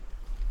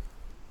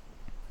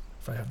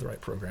If I have the right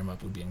program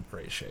up, we'd be in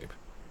great shape.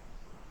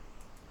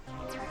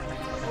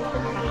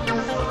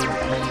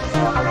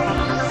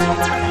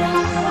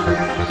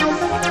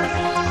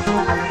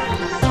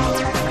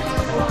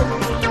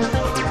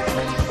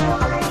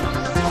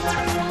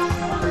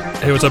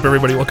 Hey, what's up,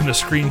 everybody? Welcome to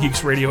Screen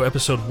Geeks Radio,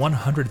 episode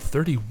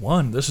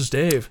 131. This is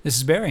Dave. This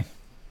is Barry.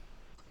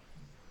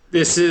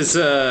 This is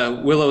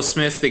Willow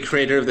Smith, the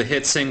creator of the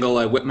hit single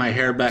 "I Whip My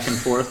Hair Back and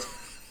Forth."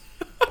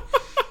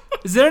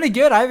 Is it any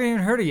good? I haven't even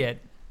heard it yet.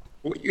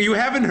 You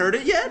haven't heard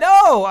it yet?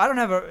 No, I don't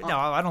have a. No,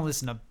 I don't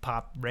listen to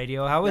pop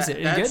radio. How is it?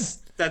 Is it good?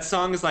 That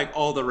song is like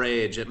all the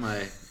rage at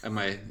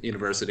my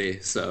university.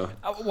 So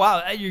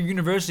wow, at your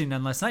university,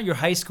 nonetheless, not your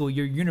high school,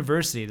 your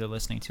university. They're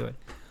listening to it.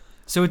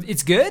 So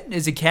it's good.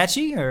 Is it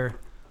catchy or?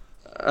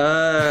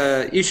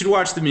 You should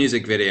watch the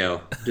music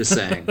video. Just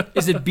saying.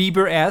 Is it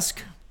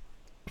Bieber-esque?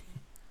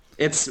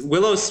 It's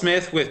Willow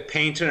Smith with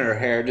paint in her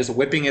hair, just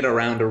whipping it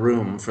around a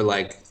room for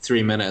like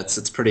 3 minutes.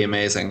 It's pretty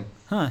amazing.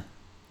 Huh.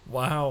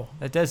 Wow.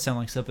 That does sound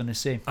like something to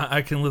see.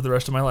 I can live the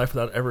rest of my life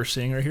without ever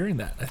seeing or hearing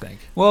that, I think.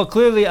 Well,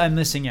 clearly I'm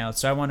missing out,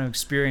 so I want to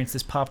experience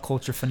this pop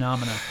culture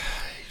phenomena.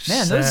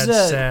 Man,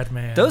 sad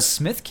man. Those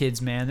Smith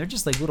kids, man, they're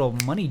just like little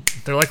money.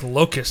 They're like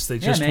locusts. They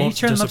just man,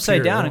 won't you turn them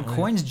upside disappear, down and they?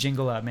 coins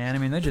jingle out, man. I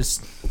mean, they're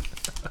just...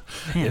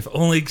 If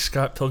only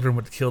Scott Pilgrim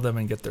would kill them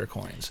and get their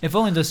coins. If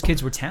only those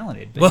kids were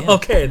talented. But well, yeah.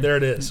 okay, there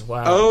it is.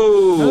 Wow.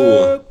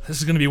 Oh! This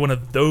is going to be one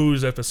of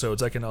those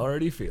episodes. I can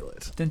already feel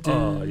it. Dun,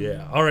 dun. Oh,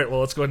 yeah. All right,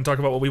 well, let's go ahead and talk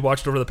about what we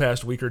watched over the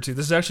past week or two.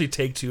 This is actually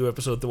take 2,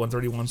 episode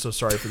 131, so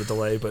sorry for the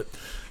delay, but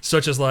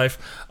such is life.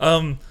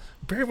 Barry,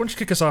 why don't you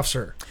kick us off,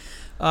 sir?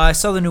 I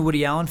saw the new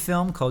Woody Allen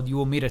film called You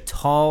Will Meet a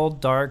Tall,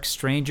 Dark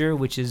Stranger,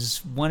 which is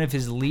one of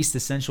his least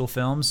essential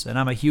films, and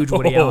I'm a huge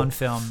Woody Allen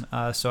film,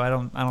 so I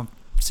don't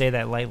say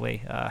that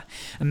lightly.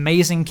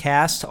 Amazing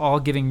cast, all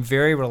giving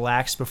very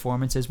relaxed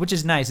performances, which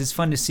is nice. It's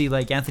fun to see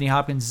like Anthony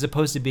Hopkins, as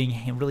opposed to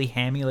being really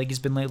hammy like he's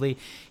been lately.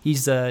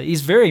 He's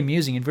very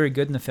amusing and very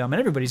good in the film,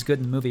 and everybody's good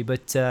in the movie,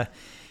 but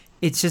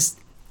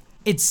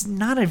it's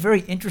not a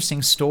very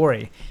interesting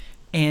story,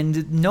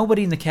 and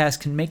nobody in the cast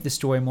can make the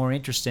story more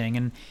interesting,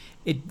 and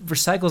it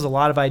recycles a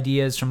lot of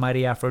ideas from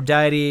Mighty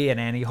Aphrodite and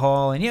Annie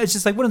Hall. And it's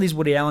just like one of these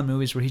Woody Allen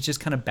movies where he's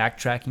just kind of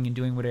backtracking and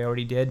doing what he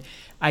already did.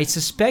 I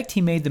suspect he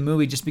made the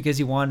movie just because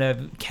he wanted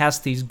to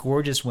cast these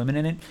gorgeous women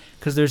in it,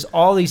 because there's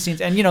all these scenes.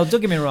 And, don't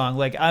get me wrong,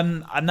 like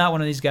I'm not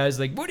one of these guys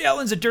like, Woody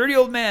Allen's a dirty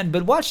old man.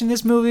 But watching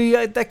this movie,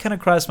 that kind of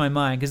crossed my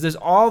mind, because there's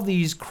all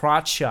these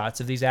crotch shots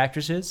of these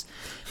actresses.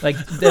 Like,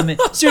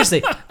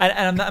 seriously,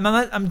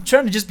 I'm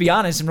trying to just be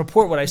honest and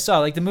report what I saw.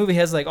 Like, the movie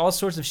has like all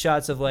sorts of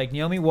shots of like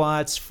Naomi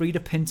Watts, Frida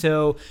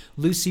Pinto,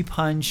 Lucy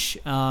Punch,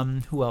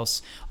 who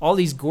else? All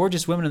these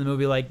gorgeous women in the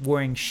movie, like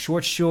wearing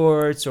short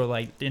shorts or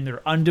like in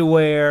their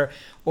underwear,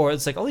 or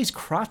it's like all these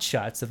crotch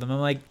shots of them. I'm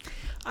like,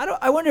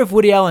 I wonder if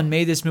Woody Allen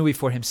made this movie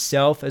for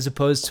himself as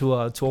opposed to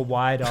a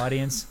wide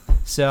audience.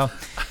 So,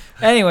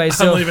 anyway,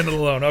 I'm leaving it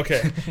alone.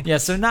 Okay. Yeah,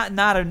 so not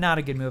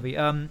a good movie.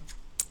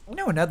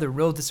 Another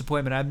real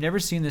disappointment. I've never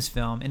seen this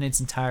film in its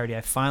entirety.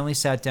 I finally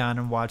sat down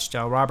and watched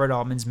Robert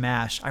Altman's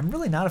MASH. I'm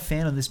really not a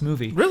fan of this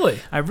movie. Really?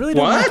 I really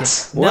don't like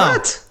it.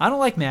 What? No, I don't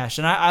like MASH,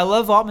 and I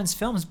love Altman's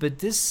films, but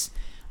this,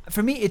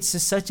 for me, it's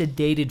just such a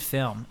dated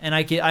film, and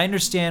I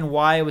understand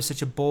why it was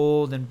such a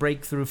bold and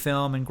breakthrough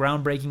film and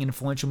groundbreaking and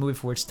influential movie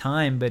for its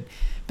time, but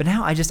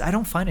now I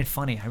don't find it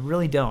funny. I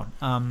really don't.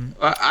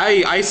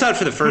 I saw it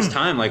for the first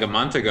time like a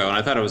month ago, and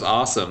I thought it was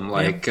awesome.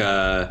 Like,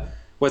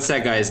 what's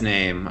that guy's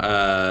name?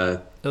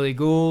 Elliot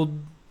Gould.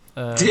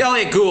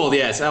 Elliot Gould,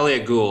 yes,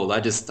 Elliot Gould.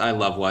 I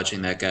love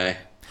watching that guy.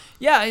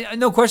 Yeah,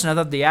 no question. I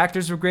thought the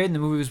actors were great and the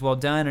movie was well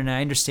done, and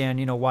I understand,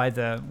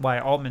 why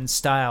Altman's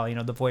style,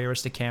 the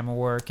voyeuristic camera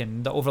work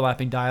and the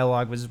overlapping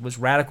dialogue was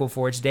radical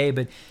for its day,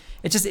 but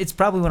it's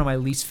probably one of my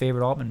least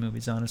favorite Altman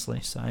movies, honestly.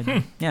 So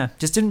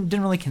just didn't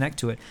really connect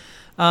to it.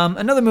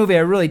 Another movie I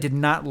really did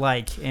not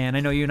like, and I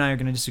know you and I are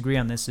going to disagree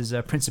on this, is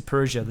Prince of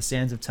Persia: The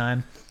Sands of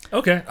Time.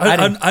 Okay, I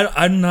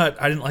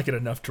didn't like it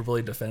enough to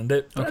really defend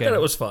it. But okay. I thought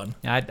it was fun.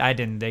 I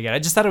didn't dig it. I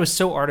just thought it was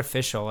so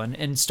artificial,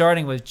 and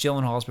starting with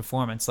Gyllenhaal's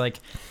performance, like,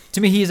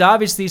 to me, he's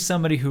obviously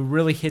somebody who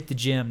really hit the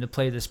gym to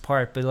play this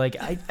part, but like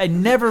I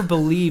never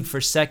believed for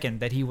a second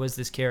that he was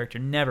this character,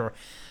 never.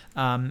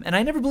 And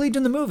I never believed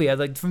in the movie.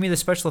 For me, the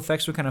special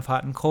effects were kind of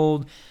hot and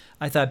cold.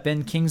 I thought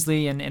Ben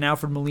Kingsley and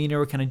Alfred Molina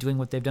were kind of doing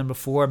what they've done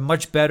before,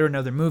 much better in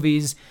other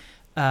movies.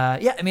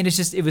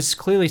 It was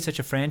clearly such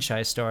a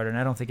franchise starter, and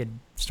I don't think it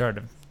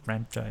started a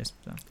franchise.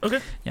 So. Okay.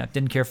 Yeah,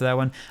 didn't care for that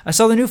one. I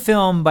saw the new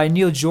film by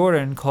Neil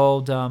Jordan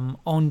called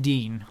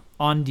Ondine.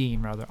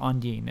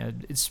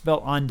 Ondine. It's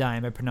spelled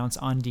Ondine, but pronounced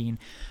Ondine.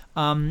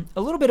 A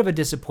little bit of a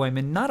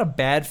disappointment. Not a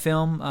bad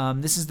film.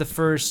 This is the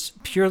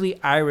first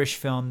purely Irish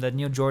film that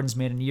Neil Jordan's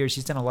made in years.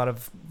 He's done a lot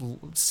of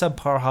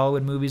subpar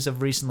Hollywood movies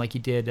of recent, like he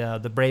did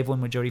The Brave One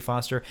with Jodie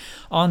Foster.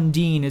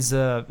 Ondine is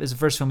the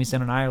first film he's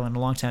done in Ireland in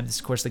a long time. This is,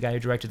 of course, the guy who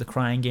directed The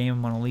Crying Game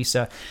and Mona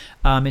Lisa.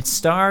 It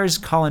stars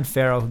Colin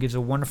Farrell, who gives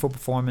a wonderful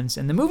performance,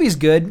 and the movie's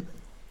good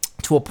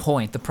to a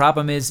point. The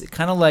problem is,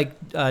 kind of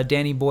like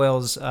Danny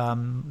Boyle's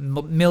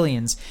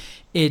Millions,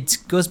 it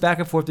goes back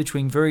and forth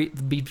between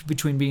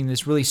between being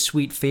this really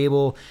sweet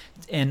fable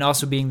and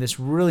also being this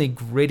really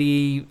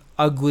gritty,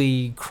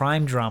 ugly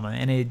crime drama,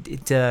 and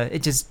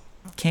it just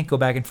can't go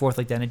back and forth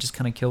like that, and it just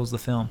kind of kills the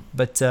film.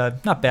 But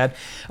not bad.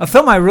 A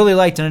film I really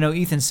liked, and I know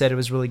Ethan said it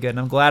was really good, and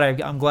I'm glad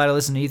I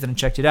listened to Ethan and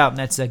checked it out, and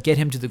that's Get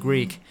Him to the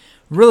Greek.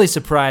 Really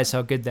surprised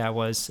how good that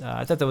was.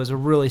 I thought that was a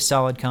really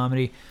solid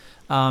comedy.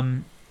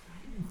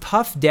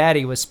 Puff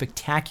Daddy was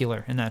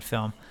spectacular in that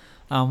film.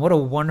 What a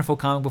wonderful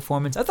comic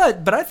performance. I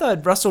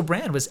thought Russell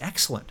Brand was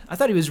excellent. I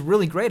thought he was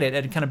really great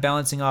at kind of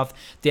balancing off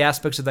the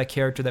aspects of that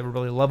character that were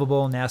really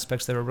lovable and the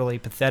aspects that were really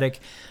pathetic.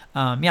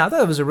 I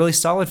thought it was a really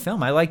solid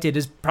film. I liked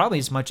it probably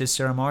as much as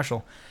Sarah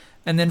Marshall.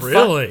 And then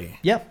Really?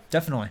 Yeah,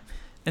 definitely.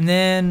 And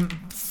then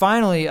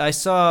finally, I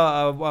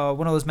saw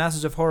one of those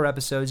Masters of Horror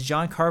episodes,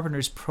 John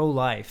Carpenter's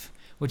Pro-Life,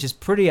 which is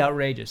pretty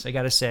outrageous, I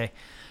got to say.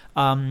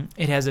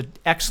 It has an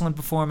excellent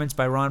performance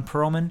by Ron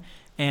Perlman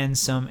and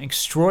some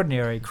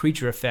extraordinary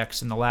creature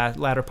effects in the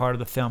latter part of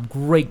the film.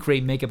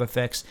 Great makeup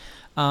effects.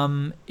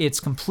 It's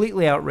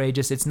completely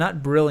outrageous. It's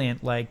not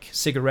brilliant like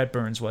Cigarette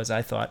Burns was,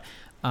 I thought.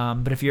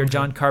 But if you're a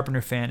John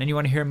Carpenter fan and you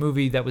want to hear a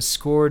movie that was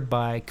scored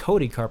by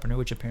Cody Carpenter,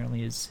 which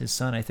apparently is his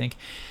son, I think,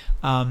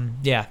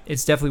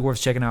 it's definitely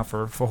worth checking out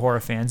for horror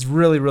fans.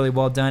 Really, really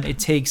well done. It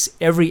takes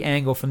every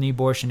angle from the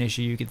abortion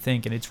issue you could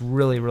think, and it's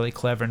really, really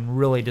clever and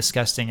really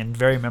disgusting and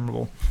very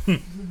memorable.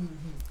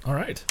 All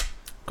right.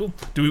 Cool.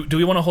 Do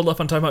we want to hold off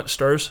on talking about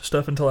Stars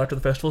stuff until after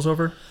the festival's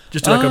over?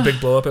 Just do like a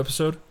big blow-up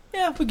episode?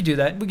 Yeah, we could do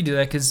that.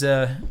 Because,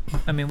 after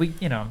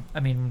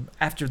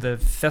the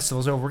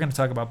festival's over, we're going to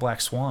talk about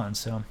Black Swan,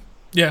 so...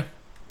 Yeah,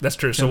 that's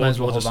true. So might we'll as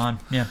well hold on.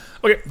 Yeah.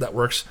 Okay, that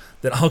works.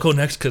 Then I'll go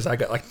next because I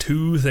got like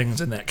two things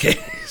in that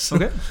case.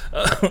 Okay.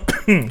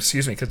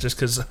 Excuse me,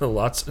 because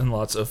lots and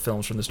lots of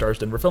films from the Stars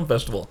Denver Film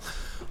Festival.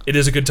 It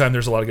is a good time.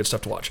 There's a lot of good stuff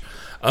to watch.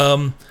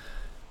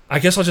 I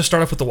guess I'll just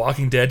start off with The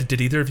Walking Dead.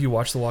 Did either of you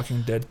watch The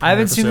Walking Dead? I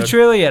haven't seen the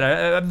trailer yet.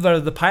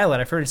 The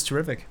pilot. I've heard it's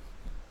terrific.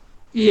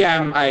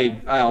 Yeah,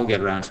 I'll get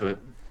around to it.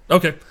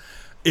 Okay.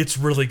 It's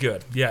really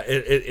good. Yeah,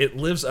 it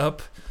lives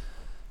up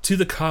to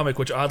the comic,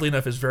 which oddly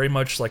enough is very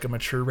much like a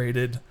mature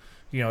rated,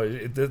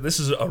 this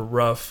is a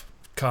rough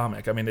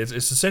comic. I mean, it's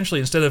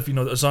essentially, instead of,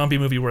 a zombie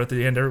movie where at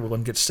the end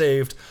everyone gets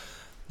saved,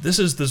 this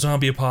is the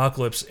zombie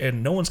apocalypse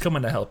and no one's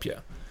coming to help you.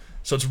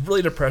 So it's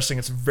really depressing.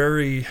 It's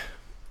very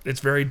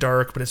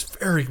dark, but it's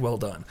very well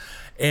done.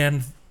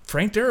 And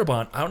Frank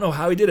Darabont, I don't know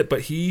how he did it,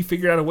 but he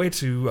figured out a way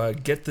to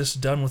get this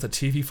done with a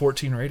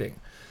TV-14 rating.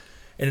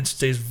 And it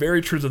stays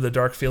very true to the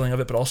dark feeling of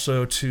it, but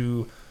also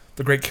to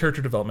the great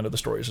character development of the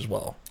stories as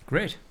well.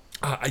 Great.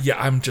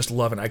 I'm just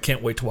loving it. I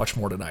can't wait to watch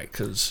more tonight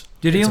because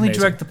did he only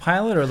amazing. direct the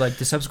pilot or like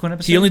the subsequent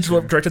episodes? He only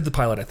directed the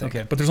pilot, I think.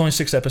 Okay. But there's only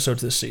 6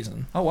 episodes this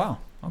season. Oh wow.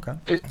 Okay.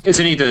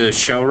 Isn't he the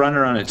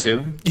showrunner on it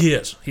too? He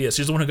is. He's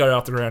the one who got it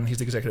off the ground. He's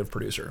the executive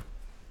producer,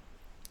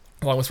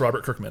 along with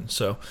Robert Kirkman.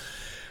 So,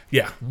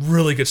 yeah,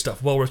 really good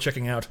stuff. Well worth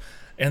checking out.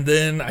 And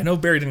then I know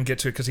Barry didn't get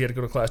to it because he had to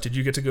go to class. Did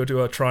you get to go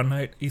to a Tron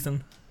night,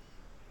 Ethan?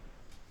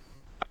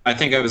 I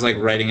think I was like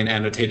writing an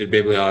annotated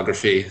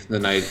bibliography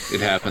the night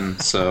it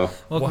happened. So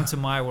welcome to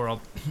my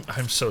world.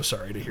 I'm so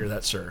sorry to hear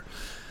that, sir.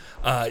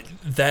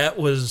 That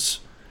was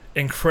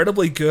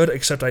incredibly good,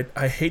 except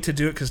I hate to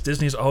do it because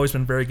Disney's always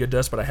been very good to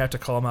us, but I have to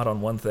call them out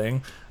on one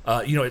thing.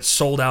 It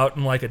sold out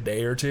in like a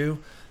day or two.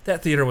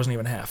 That theater wasn't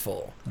even half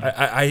full.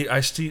 I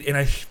see, and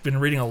I've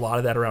been reading a lot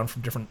of that around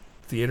from different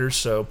theaters,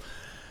 so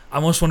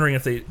I'm almost wondering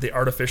if they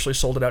artificially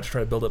sold it out to try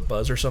to build up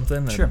buzz or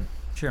something. Sure.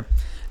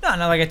 No,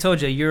 like I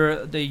told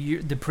you,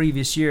 the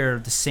previous year,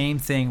 the same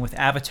thing with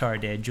Avatar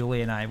Day.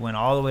 Julie and I went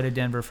all the way to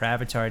Denver for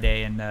Avatar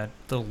Day, and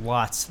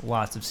lots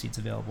of seats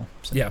available.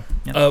 So, yeah.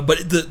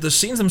 But the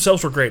scenes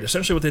themselves were great.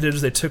 Essentially what they did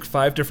is they took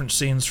 5 different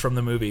scenes from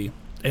the movie,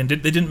 and they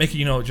didn't make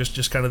it,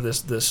 just kind of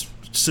this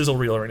sizzle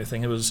reel or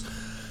anything. It was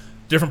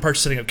different parts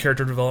setting up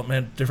character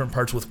development, different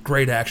parts with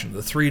great action. The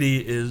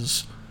 3D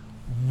is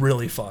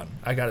really fun,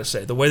 I gotta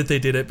say. The way that they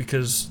did it,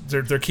 because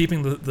they're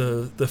keeping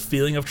the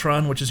feeling of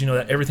Tron, which is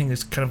that everything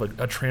is kind of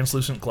a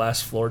translucent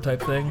glass floor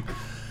type thing.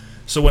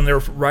 So when they're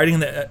riding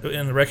in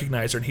the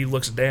recognizer and he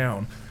looks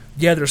down,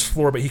 there's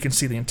floor, but he can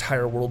see the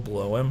entire world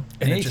below him,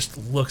 and it just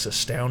looks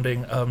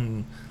astounding.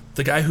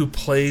 The guy who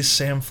plays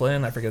Sam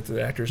Flynn, I forget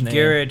the actor's name.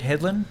 Garrett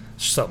Hedlund?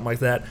 Something like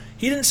that.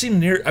 He didn't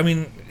seem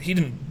he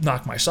didn't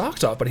knock my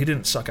socks off, but he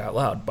didn't suck out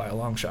loud by a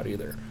long shot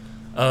either.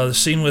 The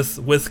scene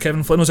with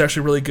Kevin Flynn was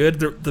actually really good.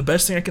 The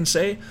best thing I can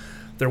say,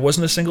 there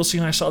wasn't a single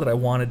scene I saw that I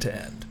wanted to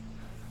end.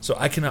 So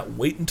I cannot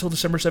wait until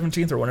December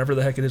 17th or whenever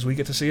the heck it is we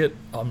get to see it.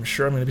 I'm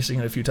sure I'm going to be seeing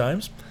it a few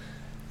times.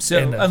 So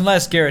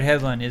unless Garrett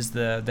Hedlund is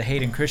the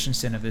Hayden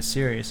Christensen of this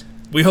series.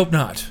 We hope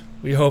not.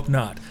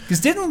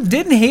 Because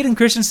didn't Hayden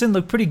Christensen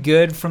look pretty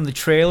good from the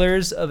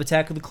trailers of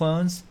Attack of the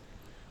Clones?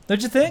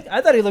 Don't you think? I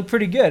thought he looked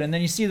pretty good. And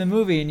then you see the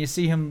movie and you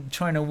see him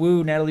trying to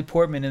woo Natalie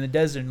Portman in the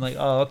desert and like,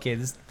 oh, okay,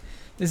 this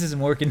isn't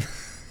working.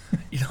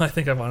 I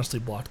think I've honestly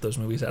blocked those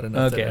movies out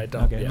enough that I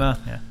don't. Okay. Yeah. Well,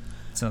 yeah.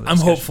 that's another I'm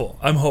discussion.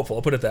 hopeful.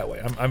 I'll put it that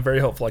way. I'm very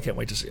hopeful. I can't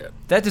wait to see it.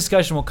 That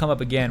discussion will come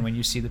up again when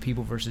you see The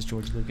People versus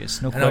George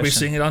Lucas. No And question. I'll be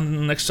seeing it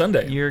on next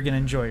Sunday. You're going to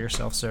enjoy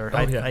yourself, sir.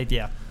 Oh,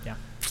 yeah.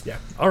 Yeah.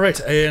 All right.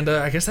 And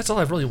I guess that's all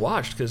I've really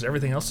watched because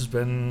everything else has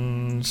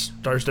been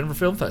Stars Denver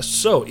Film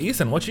Fest. So,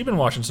 Ethan, what you been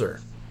watching, sir?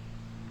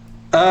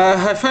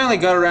 I finally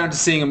got around to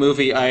seeing a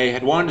movie I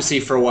had wanted to see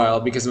for a while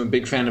because I'm a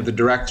big fan of the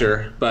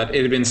director, but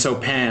it had been so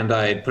panned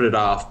I had put it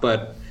off.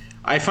 But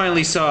I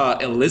finally saw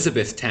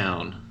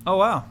Elizabethtown. Oh,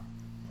 wow.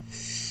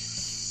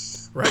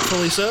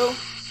 Rightfully so,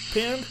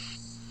 panned?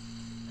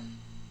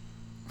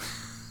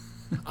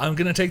 I'm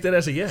going to take that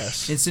as a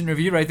yes. Instant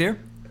review right there.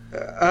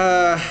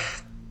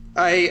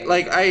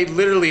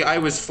 I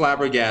was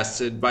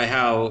flabbergasted by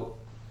how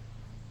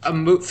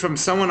from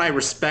someone I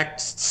respect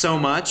so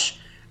much,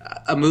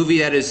 a movie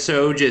that is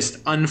so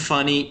just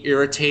unfunny,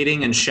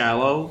 irritating, and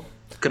shallow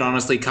could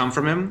honestly come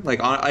from him.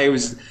 I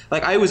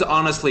was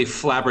honestly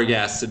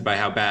flabbergasted by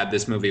how bad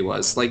this movie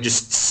was. Like,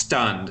 just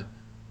stunned.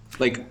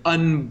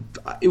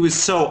 It was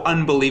so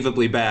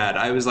unbelievably bad.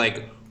 I was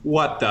like,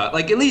 what the?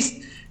 Like, at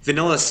least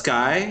Vanilla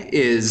Sky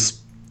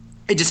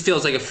it just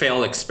feels like a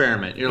failed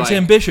experiment. It's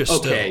ambitious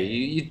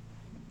okay, still.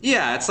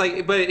 Yeah, it's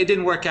like, but it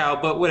didn't work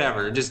out, but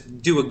whatever.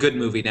 Just do a good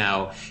movie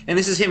now. And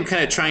this is him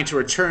kind of trying to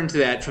return to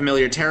that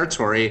familiar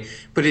territory,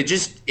 but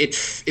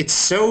it's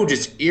so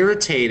just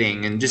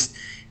irritating and just,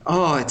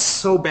 it's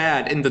so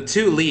bad. And the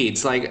two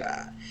leads,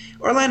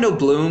 Orlando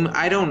Bloom,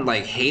 I don't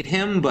hate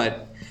him,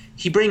 but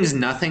he brings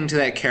nothing to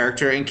that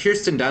character. And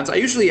Kirsten Dunst, I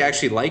usually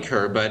actually like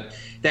her, but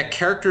that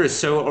character is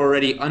so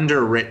already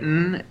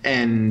underwritten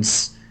and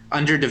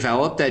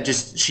underdeveloped that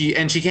she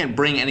can't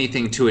bring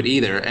anything to it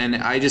either. And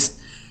that's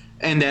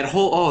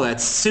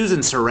Susan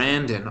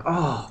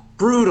Sarandon.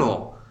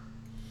 Brutal.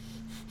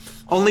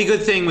 Only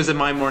good thing was a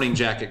My Morning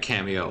Jacket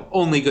cameo.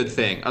 Only good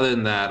thing. Other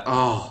than that,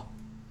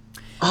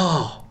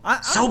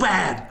 so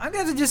bad. I'm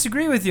going to have to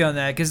disagree with you on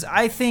that because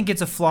I think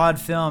it's a flawed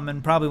film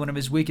and probably one of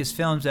his weakest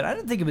films. That I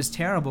didn't think it was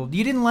terrible.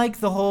 You didn't like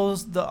the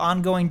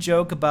ongoing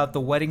joke about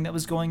the wedding that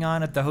was going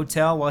on at the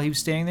hotel while he was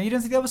staying there? You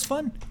didn't think that was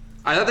fun?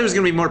 I thought there was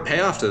going to be more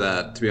payoff to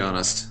that, to be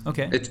honest.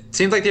 Okay. It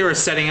seemed like they were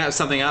setting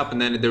something up,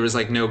 and then there was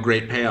no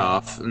great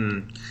payoff.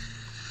 And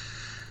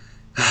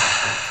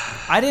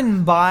I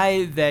didn't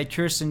buy that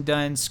Kirsten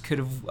Dunst could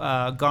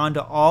have gone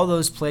to all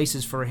those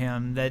places for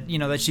him.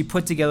 That she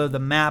put together the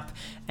map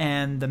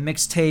and the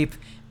mixtape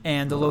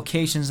and the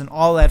locations and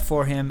all that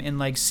for him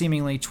in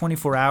seemingly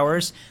 24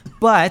 hours.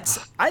 But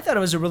I thought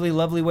it was a really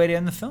lovely way to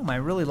end the film. I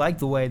really liked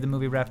the way the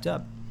movie wrapped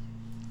up.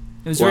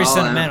 It was very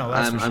sentimental.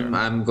 That's for sure.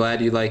 I'm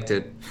glad you liked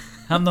it.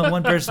 I'm the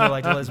one person who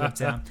liked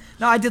Elizabethtown.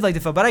 No, I did like the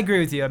film, but I agree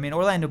with you. I mean,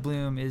 Orlando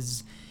Bloom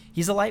he's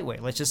a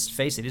lightweight. Let's just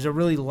face it. He's a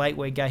really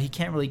lightweight guy. He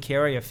can't really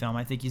carry a film.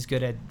 I think he's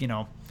good at,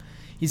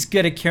 he's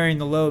good at carrying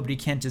the load, but he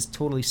can't just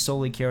totally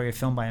solely carry a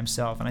film by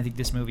himself. And I think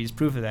this movie is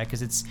proof of that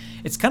because it's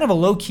kind of a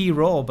low-key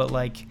role, but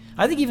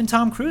I think even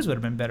Tom Cruise would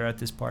have been better at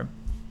this part.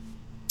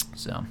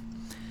 So,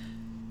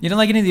 you didn't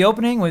like any of the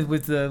opening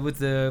with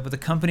the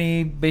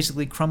company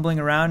basically crumbling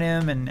around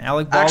him and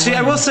Alec Baldwin? Actually,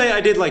 I will say I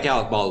did like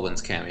Alec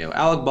Baldwin's cameo.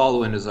 Alec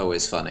Baldwin is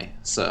always funny,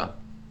 so.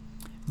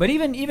 But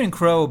even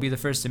Crow will be the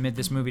first to admit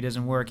this movie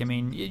doesn't work. I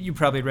mean, you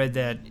probably read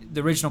that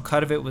the original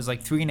cut of it was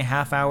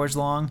 3.5 hours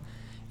long,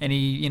 and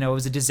it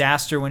was a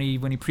disaster when he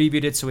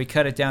previewed it, so he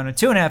cut it down to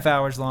 2.5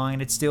 hours long,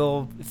 and it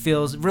still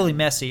feels really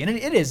messy. And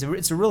it is.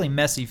 It's a really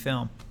messy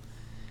film.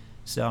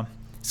 So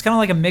it's kind of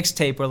like a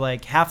mixtape where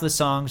half the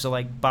songs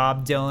are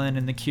Bob Dylan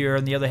and The Cure,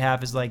 and the other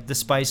half is the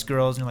Spice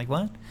Girls, and you're like,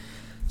 what?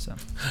 So,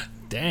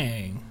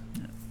 dang.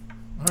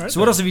 All right. So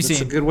what else have you seen?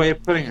 That's a good way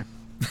of putting it.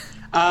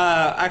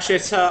 Actually, I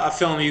saw a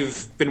film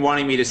you've been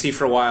wanting me to see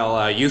for a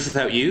while, Youth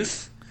Without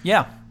Youth.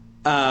 Yeah.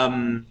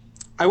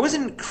 I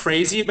wasn't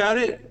crazy about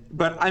it,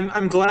 but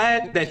I'm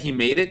glad that he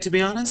made it, to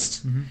be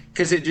honest,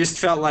 because it just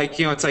felt like,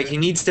 it's like he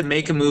needs to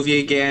make a movie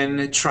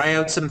again, try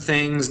out some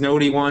things, know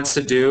what he wants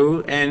to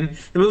do, and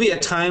the movie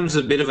at times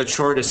was a bit of a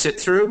chore to sit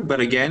through,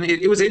 but again,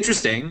 it was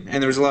interesting,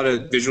 and there was a lot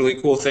of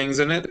visually cool things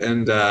in it,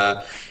 and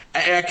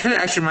it kind of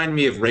actually reminded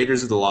me of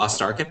Raiders of the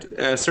Lost Ark at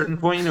a certain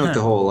point, with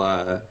the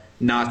whole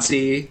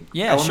Nazi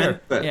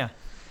element. Sure.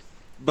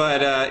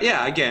 But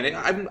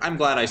again, I'm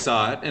glad I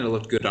saw it, and it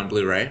looked good on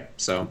Blu-ray,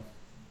 so...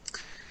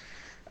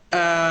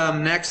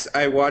 next,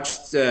 I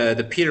watched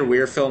the Peter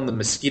Weir film, The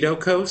Mosquito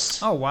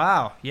Coast. Oh,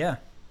 wow. Yeah.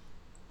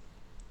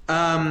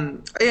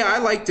 I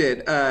liked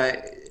it.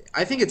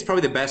 I think it's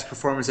probably the best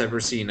performance I've ever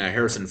seen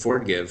Harrison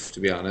Ford give, to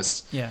be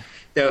honest. Yeah.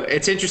 Though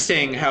it's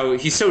interesting how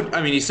he's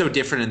so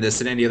different in this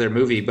than any other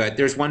movie, but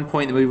there's one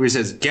point in the movie where he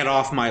says, "Get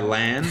off my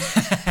land,"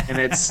 and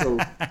it's so...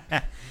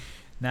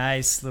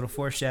 Nice little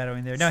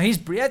foreshadowing there. No, he's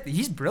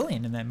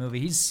brilliant in that movie.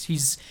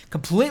 He's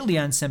completely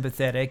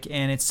unsympathetic,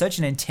 and it's such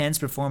an intense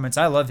performance.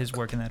 I love his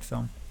work in that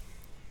film.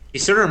 He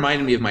sort of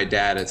reminded me of my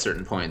dad at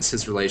certain points,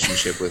 his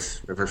relationship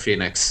with River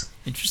Phoenix.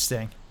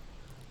 Interesting.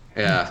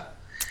 Yeah.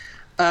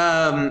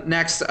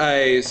 Next,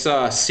 I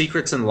saw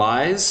Secrets and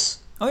Lies.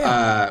 Oh,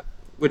 yeah.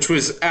 Which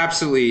was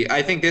absolutely...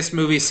 I think this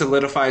movie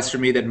solidifies for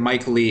me that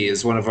Mike Leigh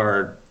is one of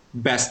our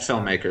best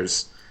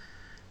filmmakers.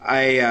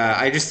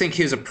 I just think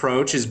his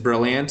approach is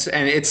brilliant,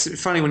 and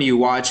it's funny when you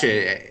watch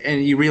it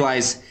and you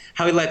realize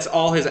how he lets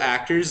all his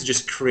actors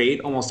just create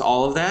almost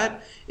all of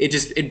that.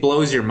 It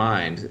blows your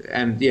mind,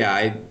 and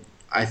yeah,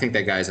 I think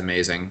that guy's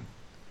amazing.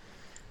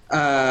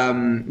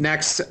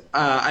 Next,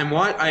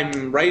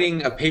 I'm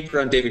writing a paper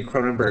on David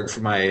Cronenberg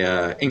for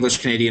my English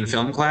Canadian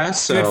film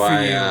class. So Good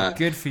for you.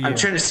 Good for you. I'm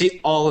trying to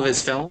see all of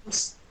his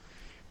films,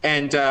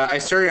 and I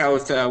started out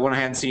with one I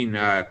hadn't seen,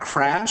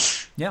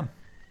 Crash. Yeah.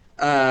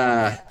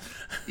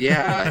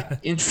 Yeah,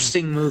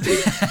 interesting movie.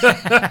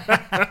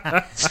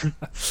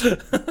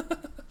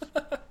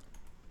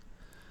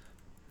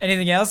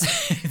 Anything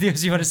else? Anything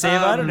else you want to say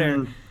about it?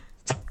 Or?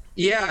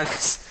 Yeah,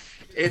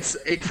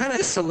 it kind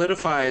of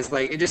solidifies,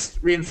 like it just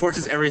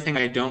reinforces everything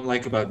I don't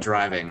like about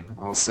driving.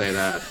 I'll say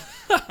that.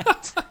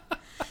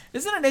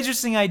 Isn't it an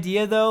interesting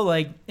idea though?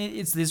 Like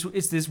it's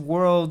this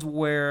world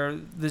where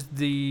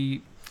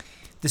the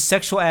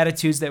sexual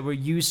attitudes that we're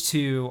used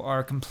to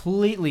are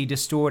completely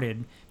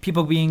distorted.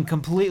 People being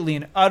completely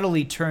and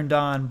utterly turned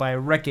on by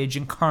wreckage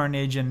and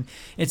carnage, and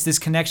it's this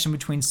connection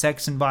between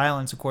sex and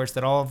violence, of course,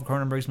 that all of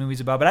Cronenberg's movies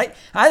about. But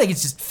I think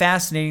it's just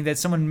fascinating that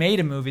someone made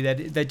a movie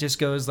that just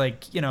goes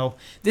like,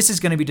 this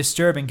is going to be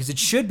disturbing because it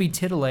should be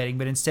titillating,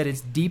 but instead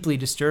it's deeply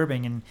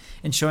disturbing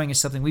and showing us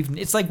something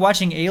it's like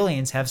watching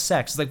aliens have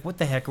sex. It's like, what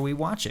the heck are we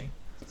watching?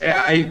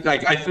 Yeah, I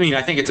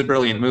think it's a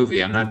brilliant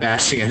movie. I'm not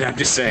bashing it. I'm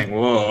just saying,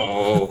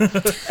 whoa.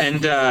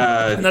 And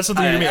that's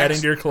something you're going to be adding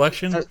to your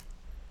collection?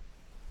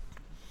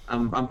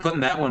 I'm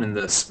putting that one in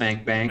the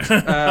spank bank. All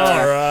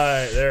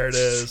right, there it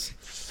is.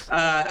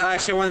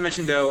 Actually, I want to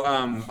mention though,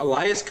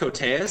 Elias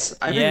Koteas.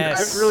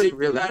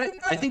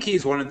 I think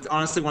he's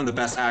honestly one of the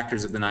best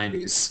actors of the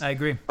 '90s. I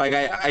agree. Like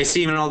I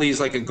see him in all these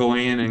like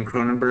Goyen and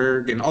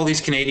Cronenberg and all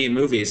these Canadian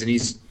movies, and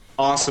he's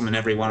awesome in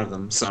every one of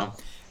them. So.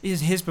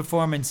 His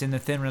performance in The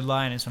Thin Red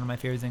Line is one of my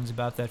favorite things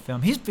about that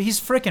film. He's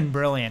freaking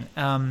brilliant.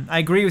 I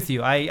agree with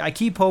you. I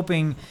keep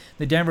hoping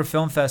the Denver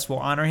Film Fest will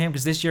honor him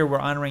because this year we're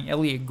honoring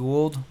Elliot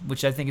Gould,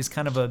 which I think is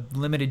kind of a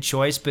limited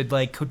choice. But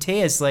like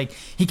Koteas, like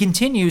he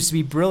continues to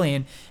be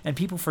brilliant, and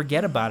people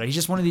forget about it. He's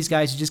just one of these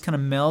guys who just kind of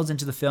melds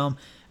into the film.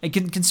 And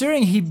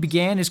considering he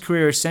began his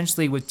career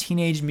essentially with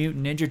Teenage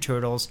Mutant Ninja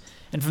Turtles,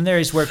 and from there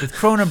he's worked with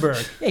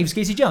Cronenberg. Yeah, he was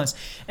Casey Jones,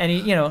 and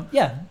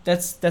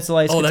that's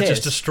Elias Koteas. Oh, that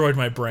just destroyed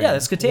my brain. Yeah,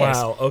 that's Koteas.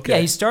 Wow. Okay. Yeah,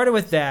 he started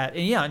with that,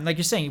 and like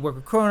you're saying, he worked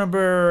with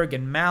Cronenberg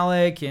and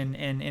Malick and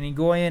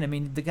Irigoyen. I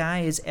mean, the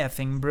guy is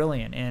effing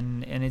brilliant,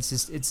 and it's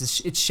just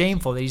it's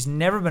shameful that he's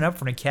never been up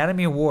for an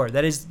Academy Award.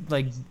 That is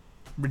like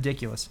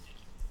ridiculous.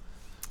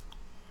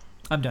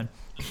 I'm done.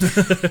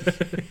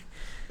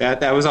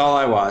 That was all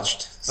I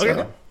watched. So.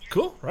 Okay.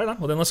 Cool. Right on.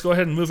 Well, then let's go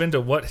ahead and move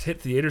into what hit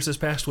theaters this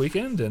past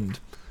weekend, and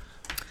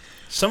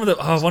some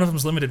of one of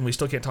them's limited, and we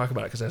still can't talk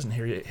about it because it hasn't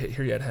hit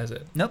here yet, has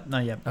it? Nope,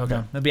 not yet. Okay.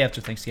 No, it'll be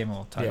after Thanksgiving.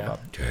 We'll talk about.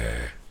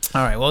 Yeah.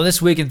 All right. Well,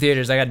 this week in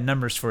theaters, I got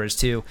numbers for us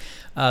too.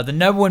 The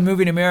number one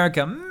movie in America,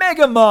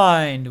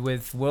 Megamind,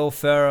 with Will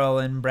Ferrell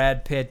and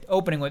Brad Pitt,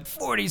 opening with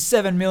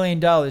 $47 million.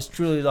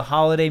 Truly, the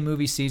holiday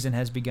movie season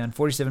has begun.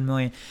 $47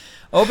 million.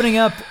 Opening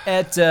up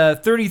at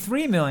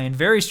 $33 million,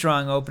 very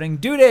strong opening.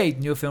 Due Date,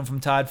 new film from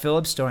Todd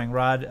Phillips, starring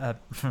Robert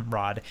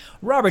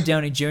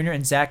Downey Jr.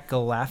 and Zach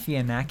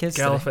Galifianakis.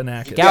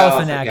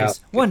 Galifianakis.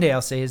 One day I'll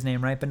say his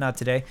name right, but not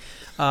today.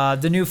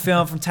 The new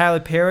film from Tyler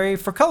Perry,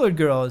 For Colored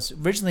Girls,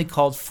 originally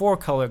called For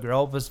Color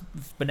Girl,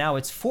 but now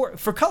it's for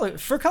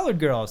Colored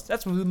Girls.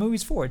 That's what the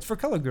movie's for. It's For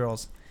Colored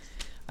Girls.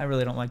 I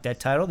really don't like that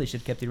title. They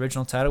should have kept the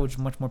original title, which is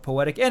much more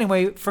poetic.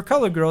 Anyway, For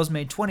Colored Girls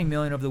made $20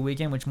 million over the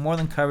weekend, which more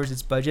than covers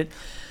its budget.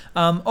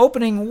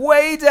 Opening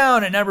way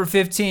down at number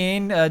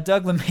 15,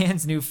 Doug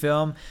Liman's new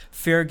film,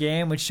 Fair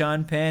Game, with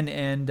Sean Penn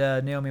and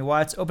Naomi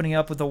Watts, opening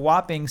up with a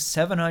whopping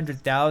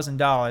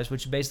 $700,000,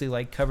 which basically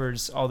like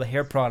covers all the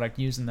hair product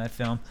used in that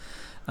film.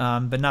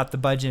 But not the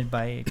budget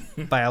by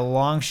a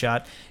long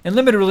shot. In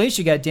limited release,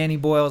 you got Danny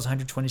Boyle's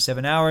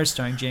 127 Hours,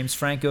 starring James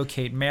Franco,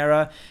 Kate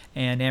Mara,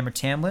 and Amber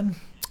Tamblyn.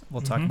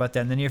 We'll talk about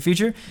that in the near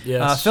future.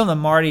 Yes. Film that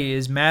Marty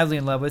is madly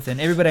in love with,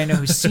 and everybody I know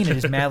who's seen it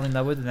is madly in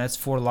love with, and that's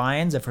Four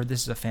Lions. I've heard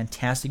this is a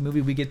fantastic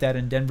movie. We get that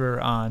in Denver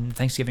on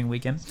Thanksgiving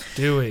weekend.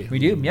 Do we? We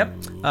do, yep.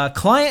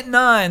 Client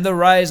 9, The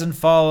Rise and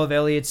Fall of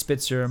Elliot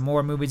Spitzer.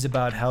 More movies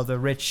about how the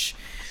rich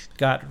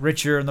got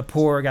richer and the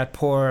poor got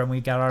poorer, and we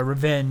got our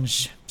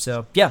revenge.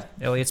 So, yeah,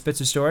 Elliot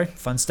Spitzer story.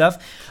 Fun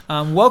stuff.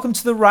 Welcome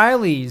to the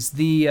Rileys.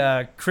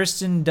 The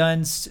Kirsten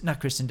Dunst.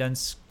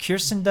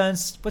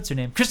 What's her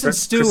name? Kristen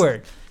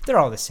Stewart. They're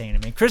all the same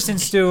to me. Kristen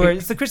Stewart.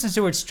 It's the Kristen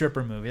Stewart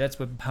stripper movie. That's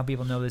how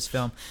people know this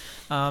film.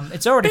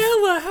 It's already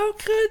Bella. How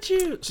could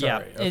you? Sorry.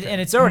 Yeah, okay. and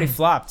it's already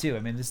flopped too.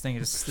 I mean, this thing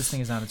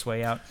is on its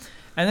way out.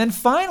 And then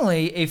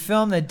finally, a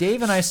film that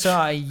Dave and I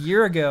saw a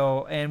year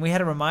ago, and we had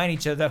to remind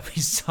each other that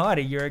we saw it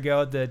a year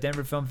ago at the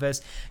Denver Film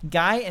Fest.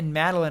 Guy and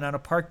Madeline on a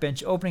park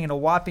bench, opening in a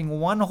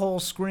whopping one whole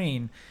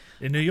screen.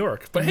 In New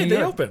York. But hey,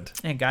 they opened.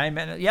 And Guy and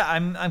Madeline, yeah,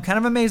 I'm kind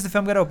of amazed the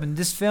film got opened.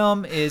 This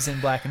film is in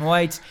black and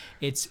white.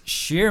 It's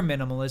sheer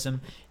minimalism.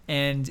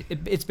 And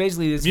it's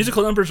basically this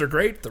Musical numbers are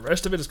great. The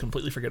rest of it is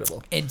completely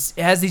forgettable. it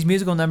has these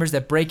musical numbers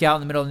that break out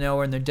in the middle of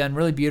nowhere, and they're done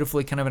really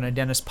beautifully, kind of in a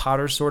Dennis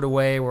Potter sort of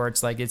way, where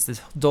it's like it's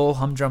this dull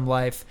humdrum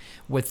life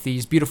with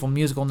these beautiful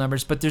musical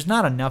numbers, but there's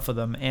not enough of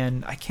them.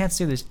 And I can't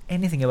say there's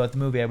anything about the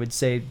movie I would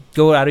say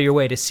go out of your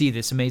way to see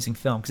this amazing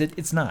film, because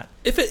it's not.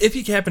 If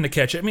you happen to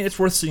catch it, I mean, it's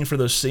worth seeing for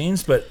those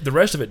scenes, but the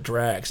rest of it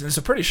drags, and it's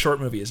a pretty short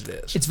movie as it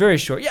is. It's very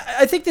short. Yeah,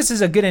 I think this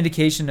is a good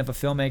indication of a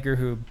filmmaker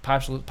who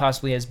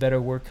possibly has better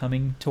work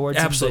coming towards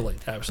him. Absolutely.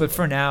 But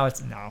for now,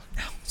 it's no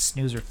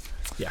snoozer.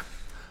 Yeah.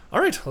 All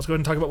right, let's go ahead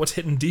and talk about what's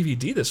hitting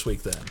DVD this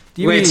week then.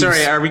 Wait, DVDs.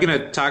 sorry. Are we going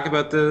to talk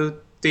about the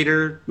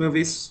theater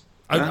movies?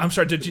 I'm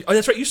sorry. Did you? Oh,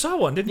 that's right. You saw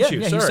one, didn't Yeah, you?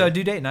 yeah. Sorry. You saw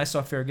Due Date, and I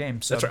saw Fair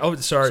Game. So. That's right. Oh,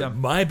 sorry. So-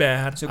 My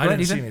bad. So I go ahead,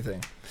 didn't see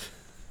Ethan.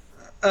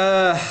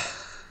 anything.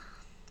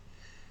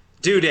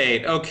 Due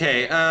Date.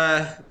 Okay.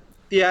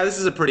 Yeah, this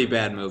is a pretty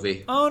bad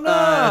movie. Oh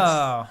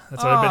no!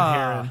 That's what I've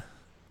been hearing.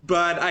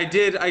 But I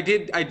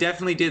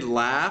definitely did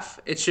laugh.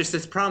 It's just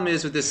this problem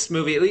is with this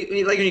movie,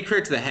 like when you compare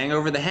it to The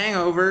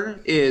Hangover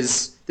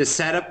is the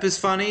setup is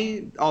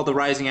funny, all the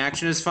rising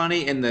action is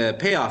funny, and the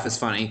payoff is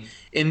funny.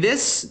 In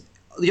this,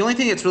 the only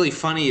thing that's really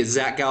funny is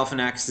Zach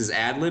Galifianakis'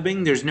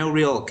 ad-libbing. There's no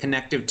real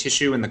connective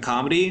tissue in the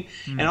comedy.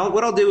 And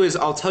what I'll do is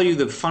I'll tell you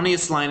the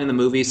funniest line in the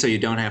movie so you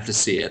don't have to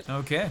see it.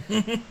 Okay.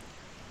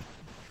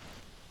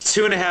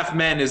 2.5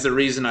 Men is the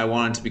reason I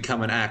wanted to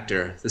become an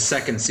actor. The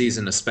second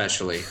season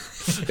especially.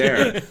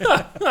 There.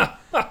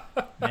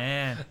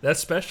 Man, That's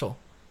special.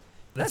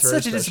 that's very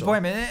such a special.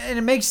 disappointment, and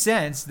it makes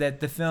sense that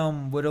the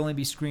film would only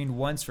be screened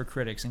once for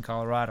critics in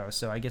Colorado.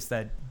 So I guess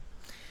they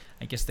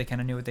kind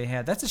of knew what they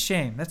had. That's a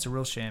shame. That's a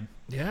real shame.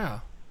 Yeah.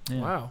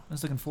 Yeah. Wow. I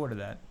was looking forward to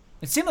that.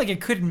 It seemed like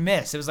it couldn't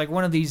miss. It was like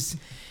one of these,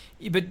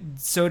 but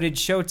so did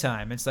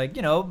Showtime. It's like,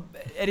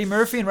 Eddie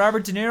Murphy and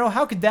Robert De Niro.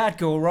 How could that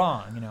go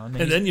wrong?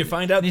 And then you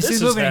find out you this see is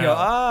the movie and you go,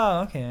 how.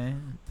 oh, okay.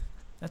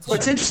 That's a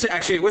What's shame. interesting,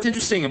 actually, what's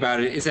interesting about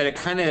it is that it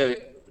kind of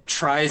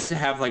tries to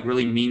have like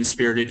really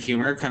mean-spirited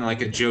humor, kind of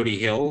like a Jody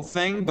Hill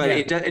thing, but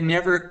Yeah. it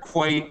never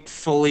quite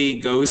fully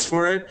goes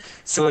for it.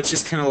 So it's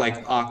just kind of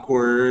like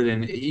awkward,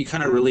 and you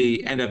kind of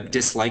really end up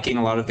disliking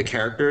a lot of the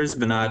characters,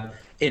 but not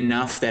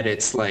enough that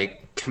it's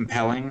like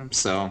compelling.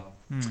 So,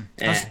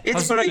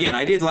 but again,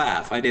 I did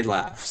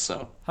laugh.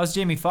 So How's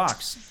Jamie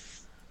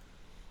Foxx?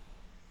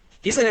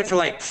 he's in it for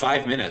like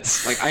 5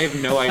 minutes. Like I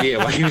have no idea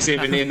why he was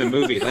even in the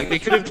movie. Like they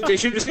should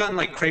have just gotten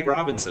like Craig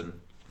Robinson.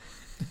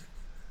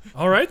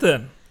 All right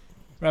then.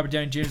 Robert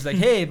Downey Jr. is like,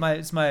 hey,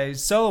 it's my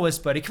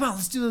soloist buddy. Come on,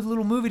 let's do a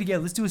little movie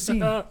together. Let's do a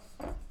scene. All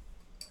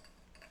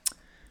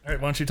right,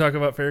 why don't you talk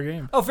about Fair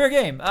Game? Oh, Fair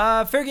Game.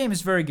 Fair Game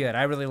is very good.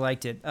 I really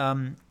liked it.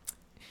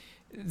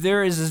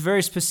 There is this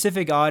very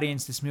specific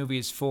audience this movie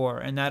is for,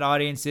 and that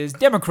audience is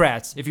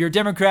Democrats. If you're a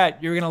Democrat,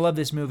 you're going to love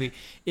this movie.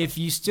 If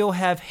you still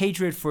have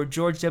hatred for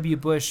George W.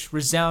 Bush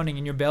resounding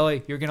in your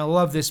belly, you're going to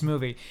love this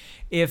movie.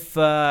 If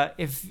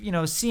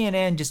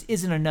CNN just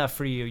isn't enough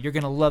for you, you're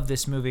going to love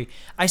this movie.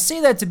 I say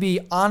that to be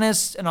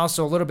honest and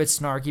also a little bit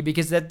snarky,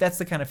 because that's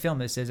the kind of film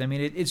this is. I mean,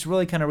 it's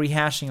really kind of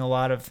rehashing a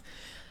lot of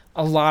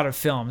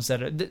films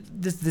that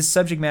this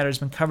subject matter has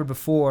been covered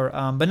before,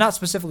 but not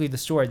specifically the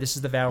story. This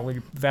is the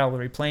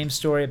Valerie Plame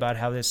story about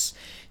how this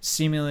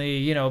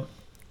seemingly,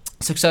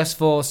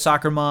 successful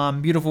soccer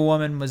mom, beautiful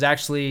woman was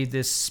actually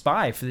this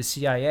spy for the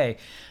CIA.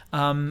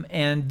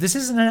 And this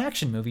isn't an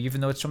action movie, even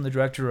though it's from the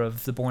director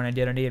of The Bourne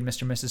Identity and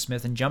Mr. and Mrs.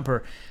 Smith and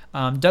Jumper.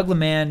 Doug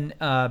Liman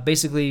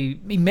basically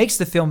he makes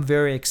the film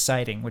very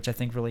exciting, which I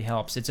think really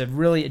helps. It's a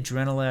really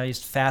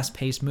adrenalized,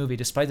 fast-paced movie,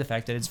 despite the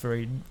fact that it's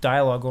very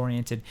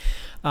dialogue-oriented.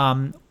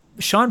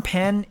 Sean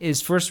Penn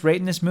is first-rate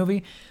in this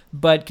movie,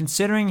 but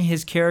considering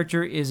his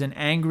character is an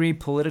angry,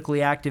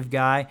 politically active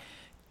guy,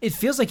 it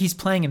feels like he's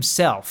playing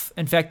himself.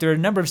 In fact, there are a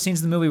number of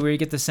scenes in the movie where you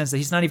get the sense that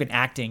he's not even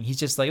acting. He's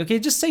just like, okay,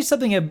 just say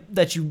something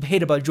that you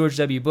hate about George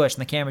W. Bush,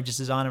 and the camera just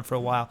is on him for a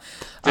while.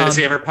 Does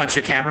he ever punch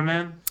a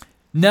cameraman?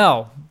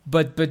 No,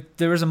 but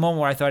there was a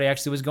moment where I thought he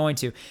actually was going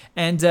to.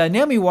 And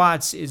Naomi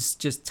Watts is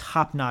just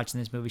top-notch in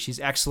this movie. She's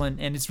excellent,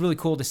 and it's really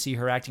cool to see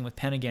her acting with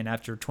Penn again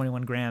after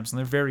 21 Grams, and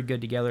they're very good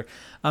together.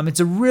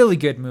 It's a really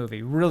good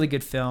movie, really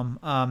good film.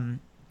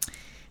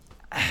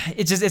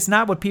 It's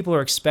not what people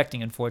are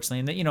expecting,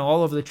 unfortunately. And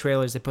all over the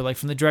trailers they put like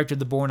from the director of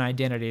The Bourne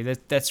Identity.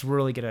 That's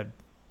really gonna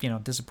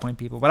disappoint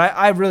people. But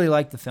I really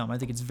like the film. I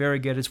think it's very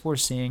good. It's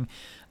worth seeing.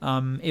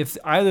 If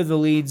either of the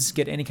leads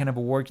get any kind of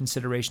award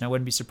consideration, I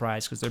wouldn't be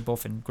surprised because they're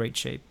both in great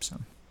shape.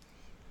 So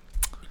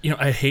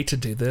I hate to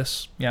do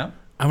this. yeah,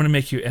 I'm going to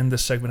make you end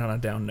this segment on a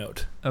down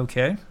note.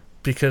 okay.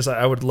 Because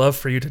I would love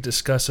for you to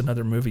discuss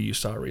another movie you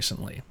saw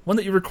recently. One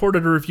that you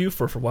recorded a review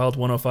for Wild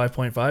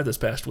 105.5 this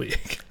past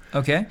week.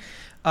 Okay.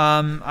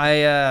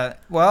 A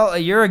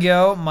year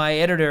ago, my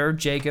editor,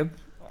 Jacob,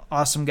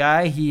 awesome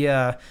guy, he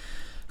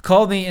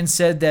called me and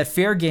said that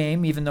Fair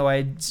Game, even though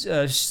I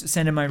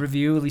sent in my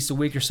review at least a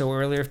week or so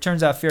earlier, it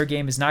turns out Fair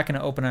Game is not going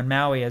to open on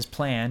Maui as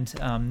planned.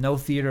 No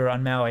theater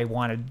on Maui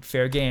wanted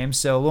Fair Game.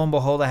 So lo and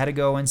behold, I had to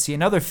go and see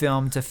another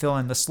film to fill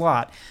in the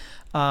slot.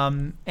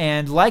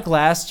 And like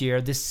last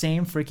year, this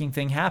same freaking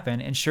thing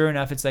happened. And sure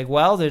enough, it's like,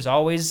 well, there's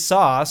always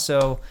Saw.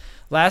 So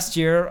last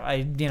year,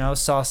 I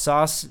saw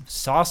Saw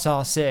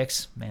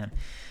 6, man.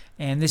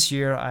 And this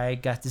year, I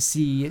got to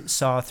see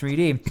Saw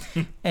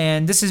 3D.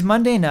 And this is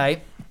Monday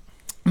night.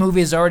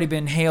 Movie has already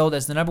been hailed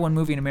as the #1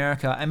 movie in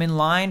America. I'm in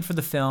line for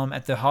the film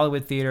at the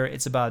Hollywood Theater.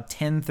 It's about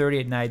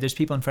 10:30 at night. There's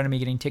people in front of me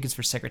getting tickets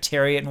for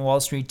Secretariat and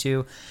Wall Street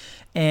too.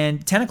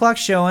 And 10 o'clock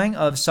showing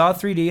of Saw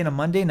 3D on a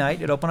Monday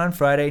night. It opened on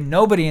Friday.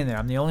 Nobody in there.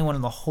 I'm the only one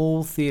in the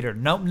whole theater.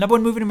 No,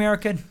 #1 movie in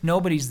America.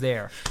 Nobody's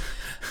there.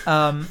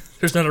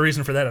 There's not a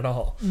reason for that at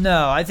all.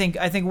 No, I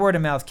think word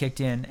of mouth kicked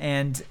in,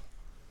 and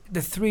the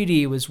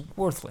 3D was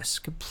worthless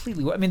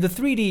completely. I mean, the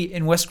 3D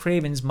in Wes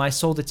Craven's My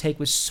Soul to Take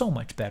was so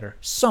much better,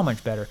 so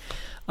much better.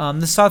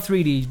 The Saw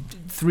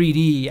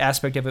 3D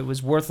aspect of it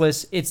was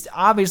worthless. It's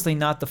obviously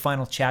not the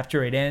final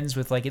chapter. It ends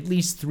with like at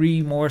least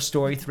 3 more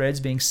story threads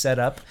being set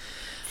up.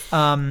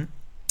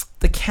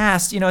 The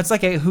cast, it's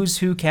like a who's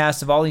who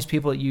cast of all these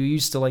people that you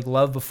used to like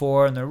love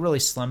before, and they're really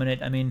slumming it.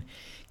 I mean,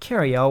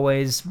 Carrie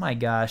Elways, my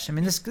gosh. I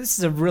mean, this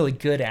is a really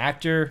good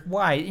actor.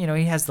 Why?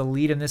 He has the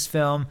lead in this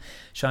film.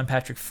 Sean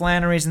Patrick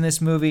Flannery's in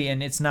this movie,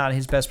 and it's not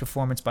his best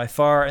performance by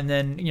far. And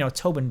then,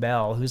 Tobin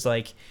Bell, who's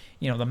like,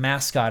 the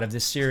mascot of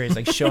this series,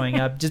 like showing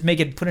up, just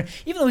even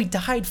though he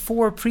died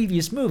 4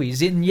 previous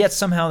movies, and yet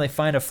somehow they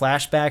find a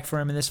flashback for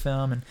him in this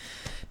film. And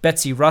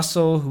Betsy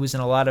Russell, who was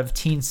in a lot of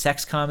teen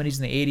sex comedies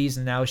in the 80s,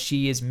 and now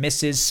she is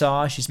Mrs.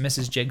 Saw. She's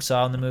Mrs.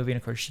 Jigsaw in the movie, and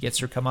of course she gets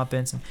her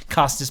comeuppance, and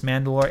Costas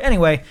Mandylor.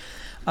 Anyway,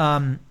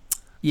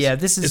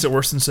 this is... Is it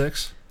worse than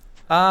 6?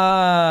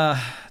 Hard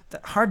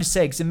to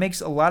say, because it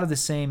makes a lot of the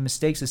same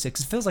mistakes as 6.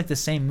 It feels like the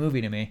same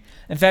movie to me.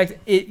 In fact,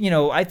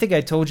 I think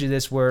I told you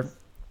this, where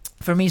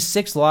for me,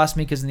 6 lost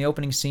me because in the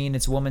opening scene,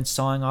 it's a woman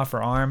sawing off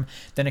her arm.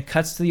 Then it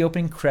cuts to the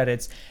opening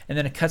credits, and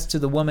then it cuts to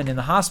the woman in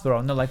the hospital,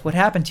 and they're like, "What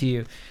happened to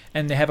you?"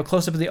 And they have a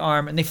close-up of the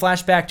arm, and they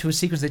flash back to a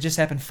sequence that just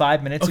happened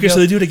 5 minutes ago. Okay, so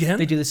they do it again?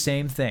 They do the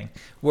same thing.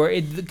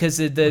 Because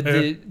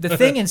the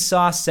thing in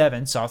Saw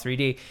 7, Saw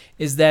 3D,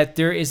 is that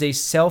there is a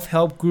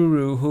self-help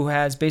guru who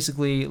has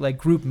basically like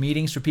group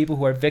meetings for people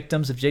who are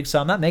victims of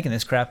Jigsaw. I'm not making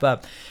this crap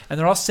up. And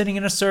they're all sitting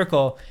in a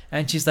circle,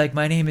 and she's like,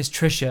 "My name is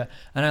Trisha,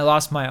 and I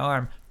lost my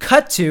arm."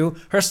 Cut to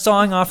her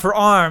sawing off her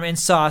arm in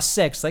Saw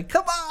 6. Like,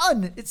 come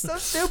on! It's so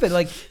stupid.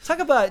 Like, talk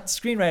about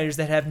screenwriters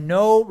that have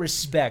no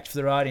respect for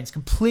their audience.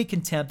 Complete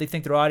contempt. They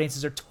think their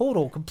audiences are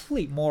total,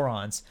 complete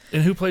morons.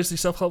 And who plays the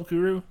self-help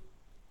guru?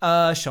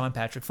 Sean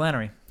Patrick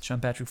Flannery. Sean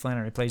Patrick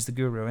Flannery plays the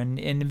guru. And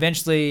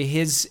eventually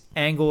his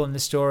angle in the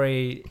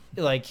story,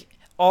 like,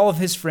 all of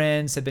his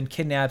friends have been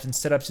kidnapped and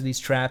set up to these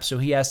traps, so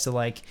he has to,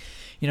 like,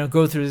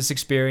 go through this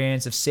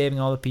experience of saving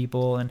all the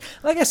people. And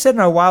like I said in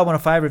our Wild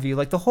 105 review,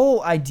 like the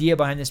whole idea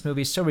behind this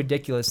movie is so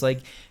ridiculous. Like,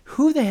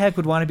 who the heck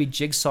would want to be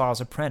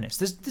Jigsaw's apprentice?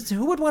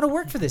 Who would want to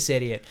work for this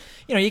idiot?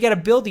 You got to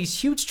build these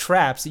huge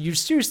traps that you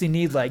seriously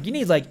need. Like, you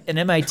need like an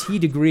MIT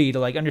degree to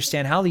like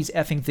understand how these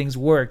effing things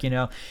work.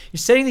 You're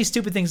setting these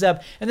stupid things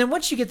up, and then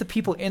once you get the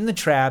people in the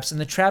traps and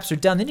the traps are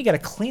done, then you got to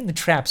clean the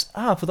traps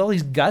up with all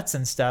these guts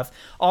and stuff,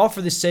 all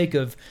for the sake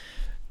of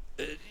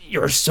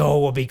your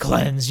soul will be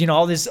cleansed,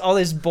 all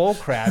this bull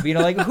crap,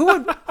 like who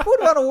would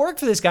want to work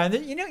for this guy? And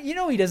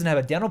he doesn't have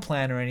a dental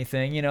plan or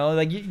anything,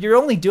 like you're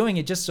only doing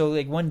it just so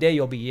like one day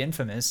you'll be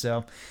infamous.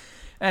 So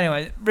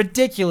anyway,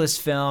 ridiculous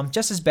film,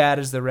 just as bad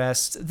as the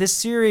rest. This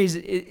series,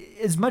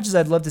 as much as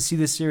I'd love to see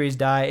this series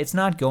die, it's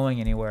not going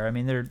anywhere. I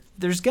mean,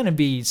 there's going to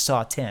be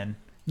Saw 10.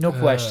 No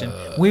question.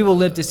 We will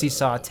live to see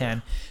Saw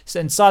 10.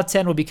 And Saw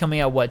 10 will be coming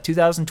out,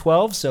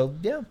 2012? So,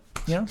 yeah,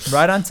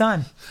 right on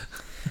time.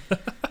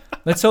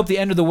 Let's hope the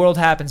end of the world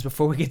happens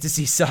before we get to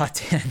see Saw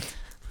 10.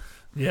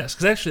 Yes,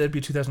 because actually that'd be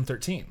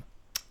 2013.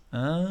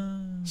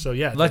 So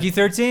yeah. Lucky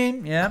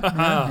 13?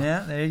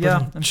 Yeah, there you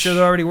go. I'm sure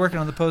they're already working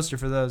on the poster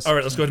for those. All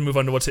right, let's go ahead and move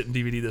on to what's hitting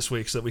DVD this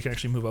week so that we can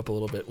actually move up a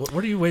little bit. What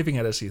are you waving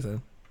at us,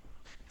 Ethan?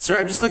 Sir,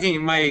 I'm just looking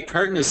at my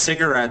carton of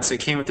cigarettes. It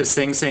came with this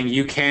thing saying,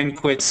 "You can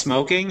quit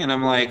smoking," and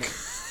I'm like,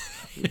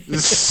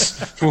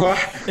 what?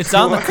 It's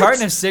on the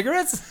carton of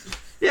cigarettes?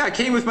 Yeah, it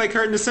came with my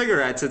carton of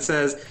cigarettes. It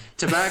says,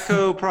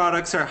 "Tobacco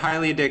products are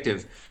highly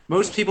addictive.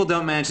 Most people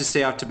don't manage to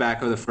stay off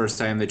tobacco the first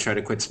time they try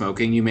to quit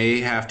smoking. You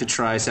may have to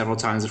try several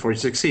times before you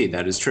succeed.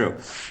 That is true.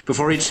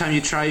 Before each time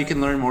you try, you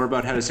can learn more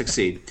about how to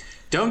succeed.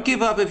 Don't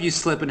give up if you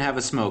slip and have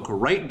a smoke.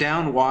 Write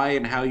down why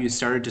and how you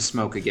started to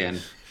smoke again.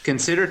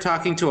 Consider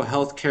talking to a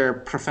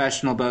healthcare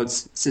professional about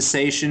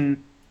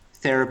cessation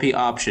therapy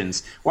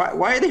options."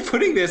 Why are they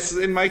putting this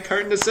in my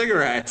carton of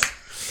cigarettes?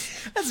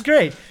 That's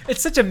great.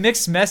 It's such a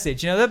mixed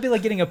message. That'd be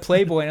like getting a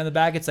Playboy and on the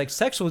back it's like,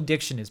 "Sexual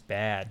addiction is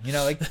bad."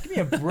 Like, give me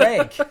a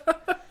break.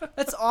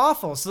 That's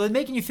awful. So they're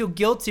making you feel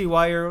guilty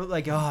while you're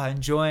like,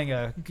 enjoying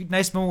a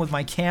nice moment with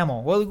my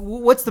Camel. Well,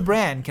 what's the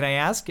brand? Can I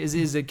ask? Is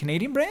it a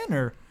Canadian brand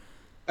or?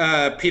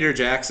 Peter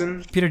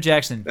Jackson. Peter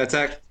Jackson. That's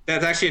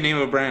That's actually a name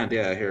of a brand.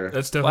 Yeah, here.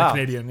 That's definitely Wow.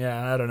 Canadian.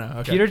 Yeah, I don't know.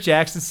 Okay. Peter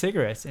Jackson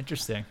cigarettes.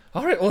 Interesting.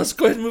 All right, well, let's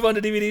go ahead and move on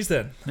to DVDs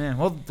then. Man,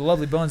 well, The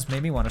Lovely Bones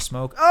made me want to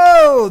smoke.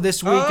 Oh,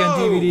 this week on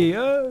Oh. DVD.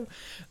 Oh.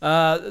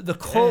 The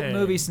cult Hey.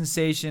 movie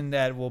sensation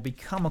that will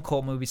become a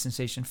cult movie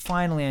sensation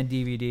finally on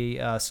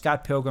DVD.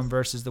 Scott Pilgrim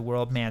versus the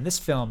World. Man, this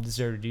film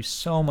deserved to do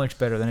so much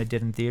better than it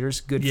did in theaters.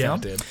 Good Yeah,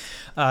 film. it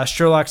did.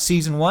 Sherlock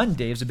Season 1.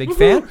 Dave's a big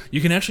fan.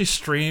 You can actually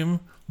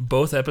stream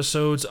both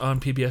episodes on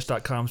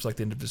PBS.com to like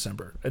the end of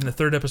December. And the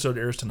third episode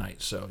airs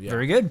tonight, so yeah.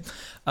 Very good.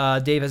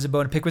 Dave has a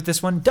bone to pick with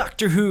this one.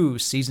 Doctor Who,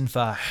 Season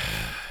 5.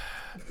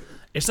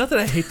 It's not that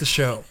I hate the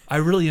show. I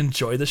really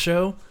enjoy the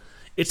show.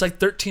 It's like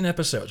 13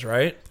 episodes,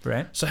 right?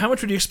 Right? So how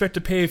much would you expect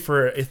to pay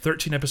for a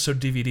 13-episode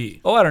DVD?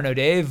 Oh, I don't know,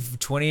 Dave.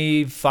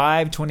 $25,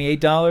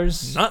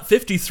 $28? Not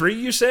 53,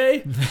 you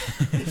say?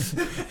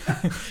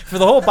 For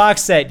the whole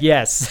box set,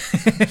 yes.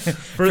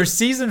 For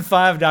Season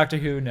 5 Doctor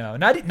Who, no.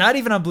 Not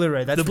even on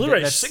Blu-ray. That's The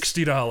Blu-ray is that's-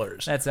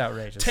 $60. That's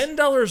outrageous.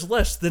 $10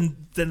 less than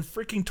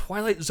freaking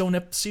Twilight Zone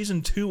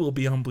Season 2 will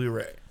be on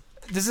Blu-ray.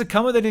 Does it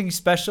come with anything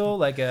special?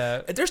 Like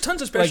There's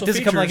tons of like special does it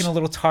features. come like in a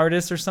little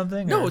TARDIS or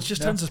something? No, or- it's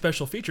just tons of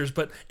special features,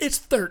 but it's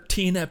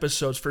 13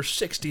 episodes for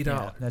 $60.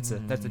 Yeah, that's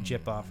a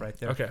jip off right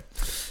there. Okay.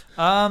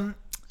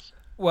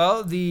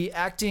 Well, the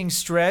acting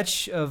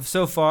stretch of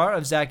so far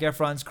of Zac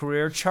Efron's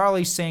career,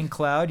 Charlie St.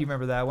 Cloud, you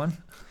remember that one?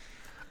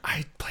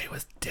 I play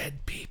with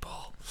dead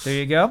people. There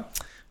you go.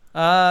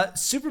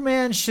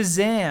 Superman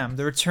Shazam,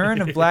 The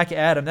Return of Black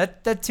Adam.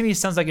 That to me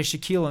sounds like a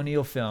Shaquille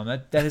O'Neal film.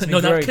 That has me No,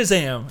 very, not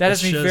Kazam. That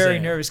has It's me very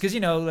Shazam. nervous because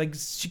like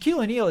Shaquille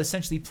O'Neal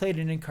essentially played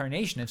an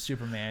incarnation of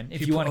Superman. If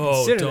He you want to pl-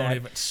 consider don't that.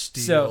 even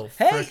steal. So,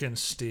 hey, Frickin'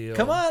 steal.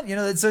 Come on,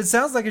 so it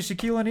sounds like a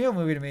Shaquille O'Neal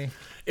movie to me.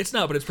 It's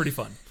not, but it's pretty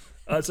fun.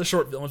 It's a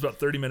short film. It's about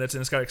 30 minutes,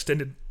 and it's got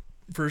extended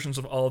versions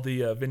of all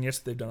the vignettes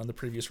that they've done on the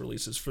previous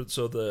releases.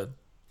 So the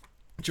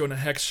Jonah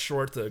Hex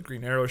short, the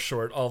Green Arrow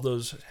short, all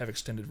those have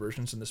extended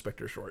versions in the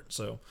Spectre short.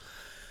 So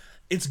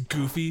it's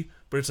goofy,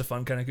 but it's a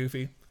fun kind of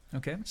goofy.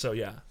 Okay. So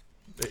yeah,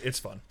 it's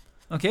fun.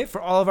 Okay, for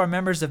all of our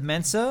members of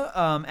Mensa,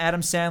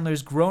 Adam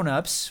Sandler's Grown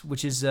Ups,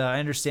 which is, I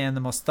understand,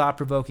 the most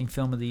thought-provoking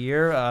film of the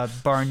year,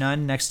 bar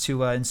none, next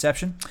to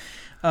Inception.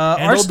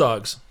 And Old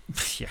Dogs.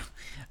 Yeah.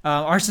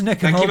 Arsenic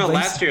That and came Old out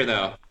Lace. last year,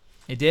 though.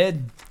 It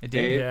did. It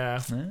did. Yeah.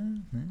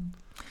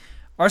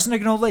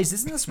 Arsenic and Old Lace.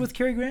 Isn't this with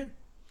Cary Grant?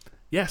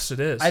 Yes, it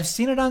is. I've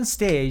seen it on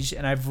stage,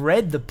 and I've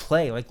read the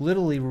play, like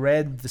literally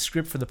read the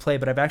script for the play,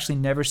 but I've actually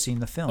never seen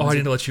the film. Oh, Is I it-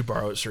 need to let you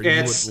borrow it, sir. Yeah,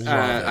 You it's. would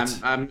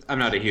love it. I'm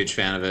not a huge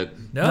fan of it.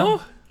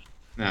 No?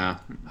 No.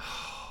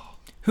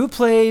 Who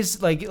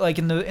plays like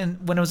when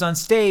it was on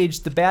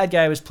stage, the bad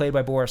guy was played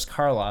by Boris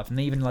Karloff, and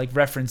they even like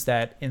referenced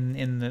that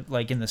in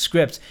the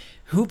script.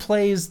 Who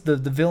plays the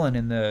villain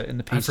in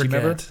the piece? Do you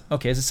remember? forget.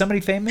 Okay, is it somebody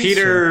famous?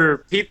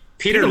 or-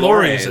 Peter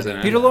Lorre Lorre is is in in it.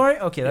 it. Peter Lorre?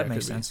 Okay, that Yeah,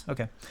 makes could be. sense.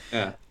 Okay.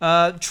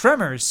 Yeah.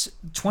 Tremors,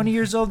 20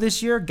 years old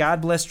this year.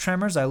 God bless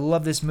Tremors. I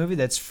love this movie.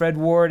 That's Fred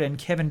Ward and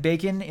Kevin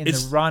Bacon in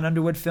It's- the Ron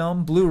Underwood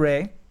film,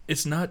 Blu-ray.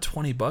 It's not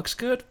 $20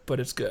 good, but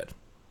it's good.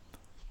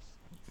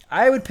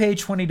 I would pay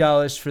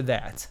 $20 for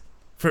that.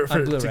 For On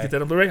to Blu-ray. get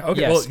that on Blu-ray? Okay,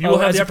 Yes. well, you will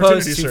have as the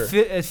opportunity, opposed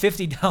sir. to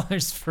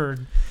 $50 for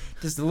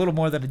just a little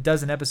more than a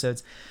dozen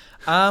episodes.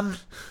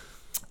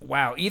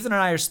 Wow, Ethan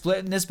and I are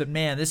splitting this, but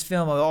man, this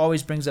film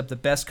always brings up the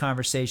best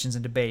conversations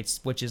and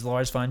debates, which is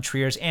Lars von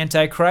Trier's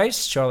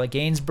Antichrist, Charlotte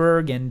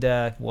Gainsbourg, and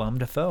Willem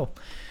Dafoe.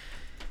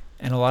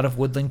 And a lot of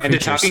woodland And a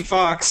creatures. talking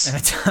fox. And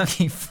a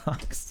talking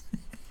fox.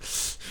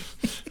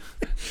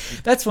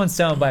 That's one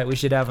soundbite we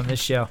should have on this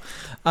show.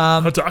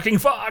 A talking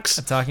fox.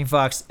 A talking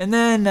fox. And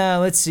then,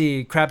 let's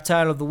see, crap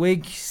title of the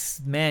week.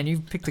 Man, you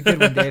picked a good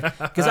one, Dave.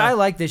 Because I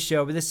like this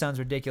show, but this sounds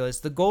ridiculous.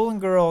 The Golden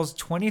Girls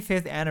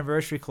 25th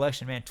Anniversary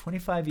Collection. Man,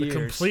 25 The years.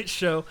 complete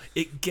show.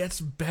 It gets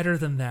better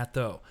than that,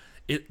 though.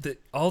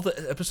 All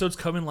the episodes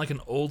come in like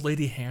an old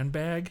lady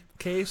handbag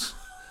case.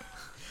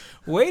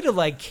 Way to,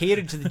 like,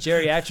 cater to the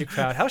geriatric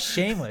crowd. How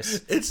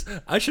shameless.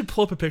 I should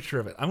pull up a picture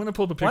of it. I'm gonna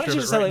pull up a Why picture don't you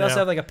of just it right also now.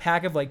 have, like, a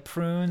pack of, like,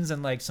 prunes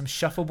and, like, some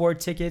shuffleboard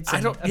tickets I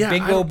and don't- a yeah, I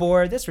bingo don't-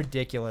 board? That's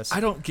ridiculous.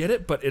 I don't get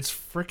it, but it's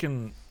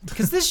freaking.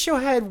 Because this show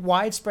had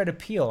widespread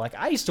appeal. Like,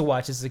 I used to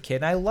watch this as a kid,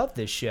 and I loved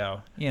this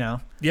show, Yeah.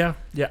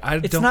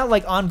 It's not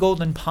like On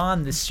Golden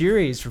Pond, the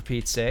series, for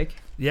Pete's sake.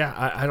 Yeah,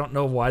 I don't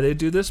know why they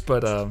do this,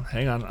 but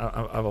hang on,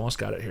 I've almost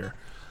got it here,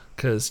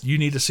 because you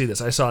need to see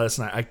this. I saw this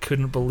and I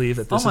couldn't believe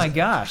that this. Oh my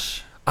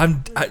gosh! You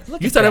at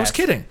thought I was that.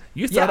 kidding.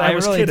 You Yeah, thought I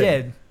was really kidding.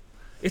 did.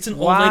 It's an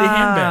old lady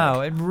handbag.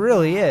 Wow, it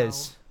really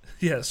is.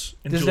 Yes,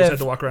 and Does it Jules have- had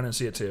to walk around and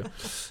see it too.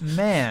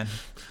 Man,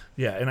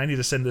 Yeah, and I need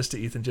to send this to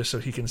Ethan just so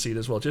he can see it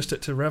as well, just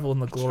to revel in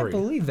the I can't glory.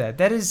 believe that.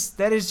 That is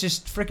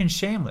just freaking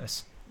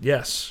shameless.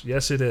 Yes,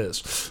 it is.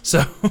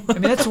 So, I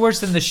mean, that's worse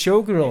than the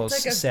Showgirls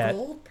It's like a set.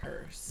 gold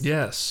purse.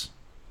 yes,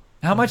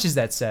 How much is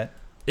that set?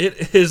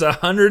 it is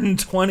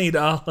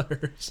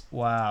 $120.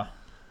 Wow.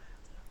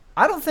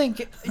 I don't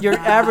think your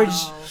average.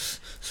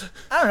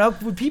 I don't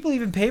know. Would people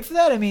even pay for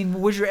that? I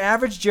mean, would your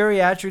average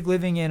geriatric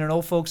living in an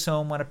old folks'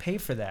 home want to pay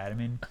for that? I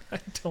mean, I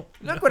don't.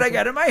 look what I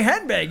got in my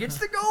handbag. It's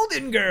the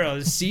Golden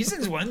Girls,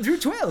 seasons 1 through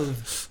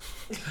 12.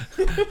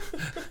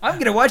 I'm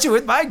gonna watch it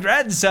with my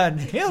grandson.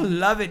 He'll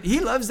love it. He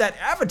loves that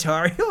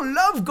Avatar. He'll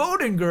love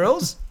Golden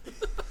Girls.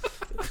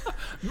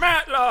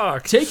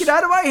 Matlock. Take it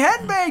out of my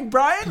handbag,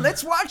 Brian.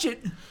 Let's watch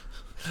it.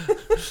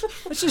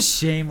 That's just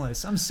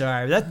shameless. I'm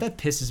sorry. That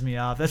pisses me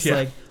off. That's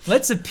like,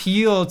 let's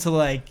appeal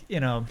to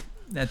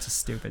that's just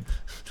stupid.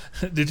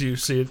 Did you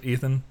see it,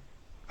 Ethan?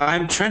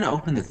 I'm trying to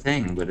open the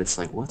thing, but it's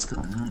like, what's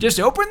going on?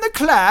 Just open the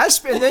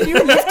clasp and then you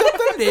lift up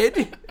the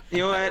lid. You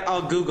know what?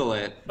 I'll Google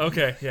it.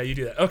 Okay, yeah, you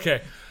do that.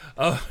 Okay.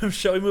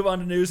 Shall we move on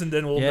to news, and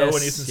then we'll know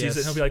when Ethan sees it,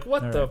 and he'll be like,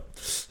 "What the?"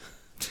 Right.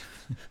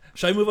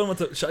 Shall I move on with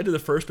the? Shall I do the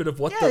first bit of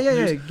what the? Yeah.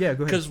 Go ahead.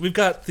 Because we've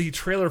got the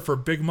trailer for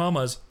Big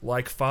Mama's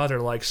Like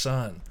Father, Like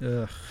Son.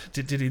 Ugh.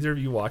 Did either of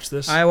you watch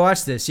this? I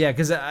watched this,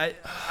 because I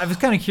was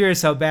kind of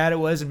curious how bad it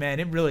was, and man,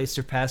 it really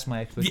surpassed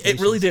my expectations.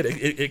 It really did.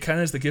 It kind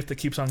of is the gift that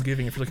keeps on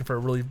giving if you're looking for a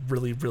really,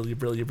 really, really,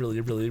 really, really,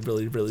 really,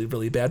 really, really,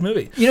 really bad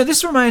movie.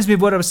 This reminds me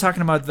of what I was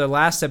talking about the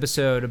last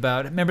episode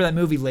about. Remember that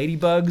movie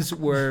Ladybugs,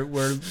 where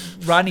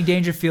Rodney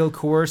Dangerfield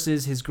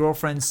coerces his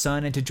girlfriend's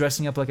son into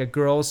dressing up like a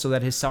girl so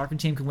that his soccer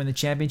team can win the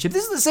championship?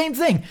 This is the same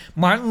thing.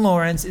 Martin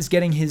Lawrence is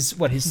getting his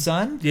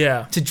son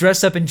to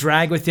dress up and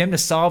drag with him to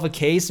solve a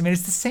case. I mean,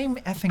 it's the same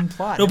effing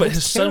plot. No, but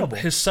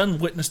his son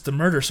witnessed the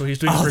murder, so he's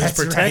doing it for his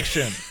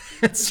protection. Right.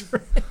 That's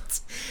right.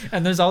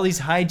 And there's all these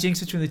hijinks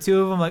between the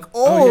two of them, like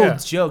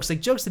jokes, like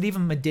jokes that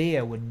even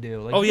Medea wouldn't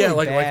do.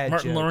 Like, like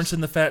Martin Lawrence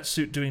in the fat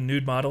suit doing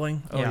nude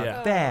modeling.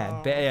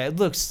 Bad. It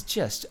looks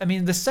just. I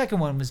mean, the second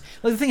one was.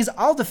 Like, the thing is,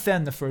 I'll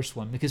defend the first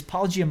one because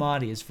Paul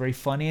Giamatti is very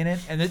funny in it,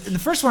 and the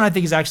first one I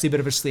think is actually a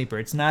bit of a sleeper.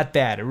 It's not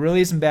bad. It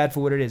really isn't bad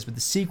for what it is. But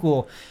the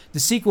sequel,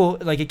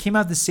 like, it came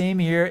out the same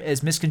year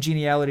as Miss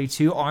Congeniality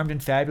 2, Armed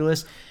and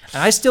Fabulous,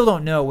 and I still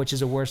don't know which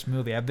is a worse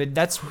movie.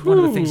 That's one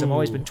of the things I've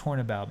always been torn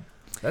about.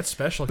 That's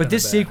special. But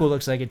this sequel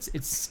looks like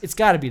it's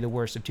got to be the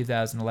worst of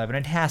 2011.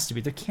 It has to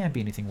be. There can't be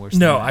anything worse.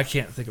 No, than that. I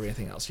can't think of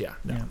anything else. Yeah,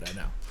 no.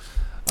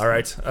 All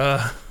right.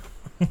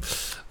 Do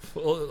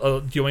you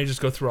want me to just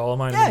go through all of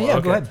mine?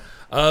 Yeah, go ahead.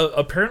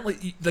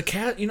 Apparently, the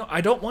cat.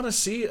 I don't want to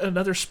see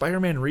another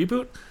Spider-Man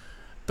reboot,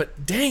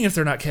 but dang if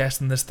they're not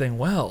casting this thing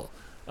well.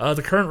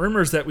 The current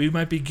rumor is that we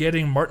might be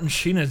getting Martin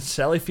Sheen and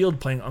Sally Field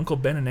playing Uncle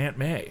Ben and Aunt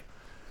May.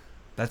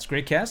 That's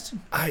great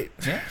casting.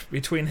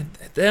 Between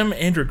them,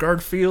 Andrew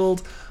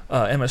Garfield,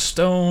 Emma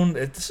Stone,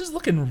 this is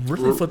looking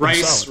really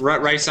flipping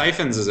solid. Rice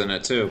Ifans is in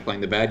it too,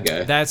 playing the bad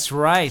guy. That's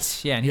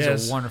right. Yeah, and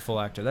he's a wonderful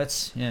actor.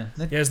 As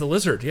the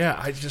Lizard.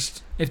 Yeah,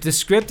 if the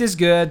script is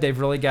good, they've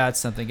really got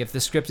something. If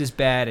the script is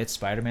bad, it's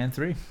Spider-Man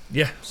 3.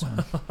 Yeah.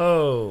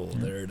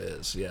 There it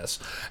is. Yes.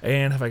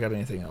 And have I got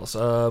anything else?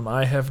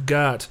 I have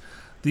got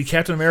the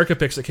Captain America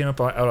picks that came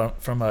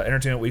out from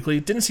Entertainment Weekly.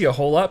 Didn't see a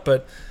whole lot,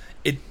 but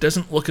it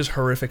doesn't look as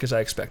horrific as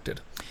I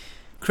expected.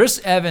 Chris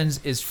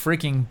Evans is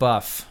freaking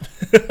buff.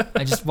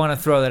 I just want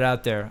to throw that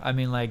out there. I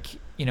mean,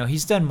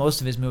 he's done most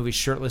of his movies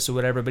shirtless or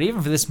whatever, but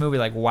even for this movie,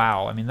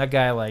 wow. I mean, that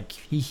guy,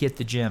 he hit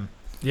the gym.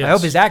 Yes. I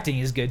hope his acting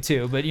is good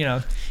too, but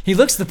he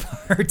looks the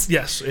part.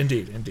 Yes,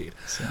 indeed.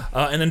 So.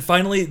 And then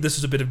finally, this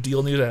is a bit of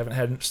deal news. I haven't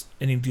had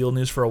any deal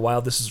news for a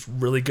while. This is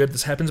really good.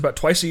 This happens about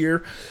twice a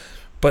year.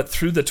 But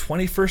through the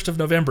 21st of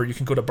November, you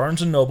can go to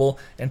Barnes & Noble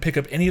and pick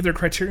up any of their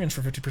Criterions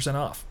for 50%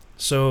 off.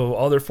 So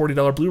all their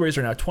 $40 Blu-rays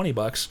are now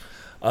 $20.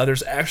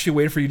 There's actually a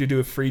way for you to do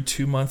a free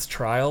 2-month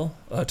trial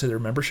to their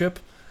membership,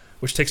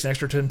 which takes an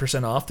extra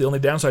 10% off. The only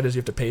downside is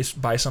you have to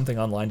buy something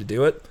online to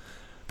do it.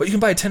 But you can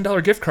buy a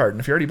 $10 gift card, and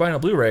if you're already buying a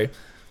Blu-ray,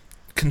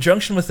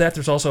 conjunction with that,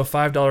 there's also a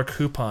 $5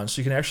 coupon, so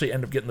you can actually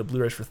end up getting the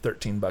Blu-rays for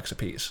 $13 a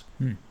piece.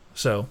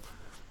 So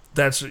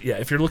that's,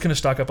 if you're looking to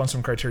stock up on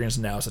some Criterions,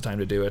 now is the time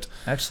to do it.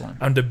 Excellent.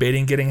 I'm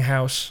debating getting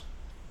House.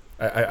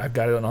 I've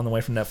got it on the way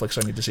from Netflix,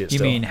 so I need to see it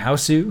still. You mean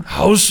Houseu?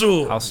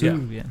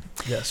 Houseu. Yeah.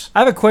 Yes. I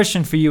have a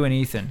question for you and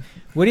Ethan.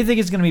 What do you think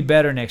is going to be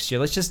better next year?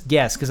 Let's just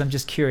guess, because I'm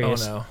just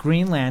curious. Oh, no.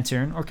 Green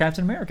Lantern or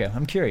Captain America?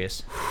 I'm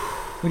curious.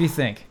 What do you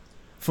think?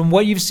 From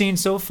what you've seen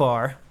so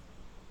far.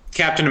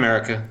 Captain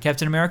America.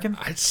 Captain America?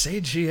 I'd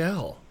say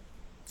GL.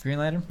 Green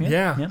Lantern?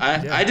 Yeah.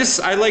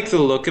 I like the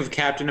look of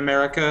Captain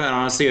America, and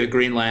honestly, a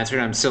Green Lantern,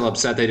 I'm still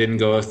upset they didn't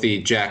go with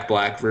the Jack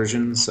Black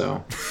version,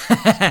 so.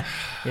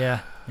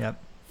 Yep.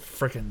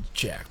 Freaking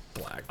Jack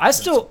Black.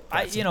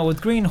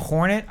 With Green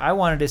Hornet, I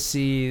wanted to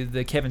see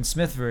the Kevin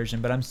Smith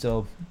version, but I'm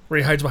still. Where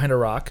he hides behind a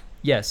rock?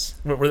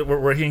 Yes.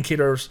 Where he and Kate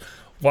are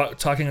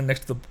talking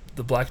next to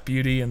the Black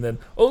Beauty, and then,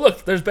 oh,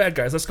 look, there's bad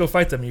guys, let's go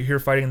fight them. You hear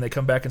fighting, and they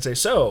come back and say,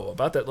 so,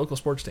 about that local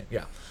sports team.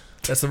 Yeah.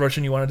 That's the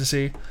version you wanted to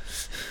see?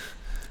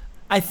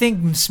 I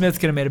think Smith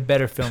could have made a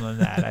better film than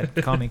that. I'd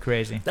call me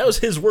crazy. That was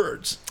his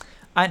words.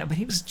 I know, but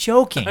he was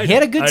joking. He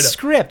had a good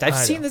script. I've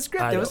seen the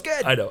script. It was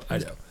good. I know.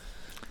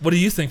 What do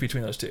you think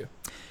between those two?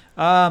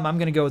 I'm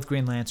going to go with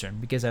Green Lantern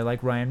because I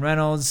like Ryan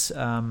Reynolds.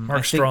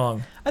 Mark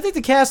Strong. I think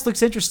the cast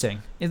looks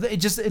interesting.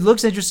 It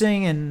looks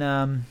interesting,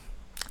 and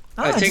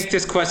I think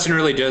this question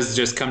really does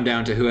just come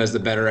down to who has the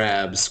better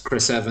abs,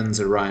 Chris Evans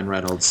or Ryan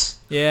Reynolds.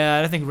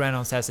 Yeah, I think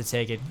Reynolds has to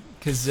take it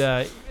because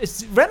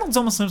Reynolds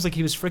almost seems like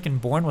he was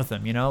freaking born with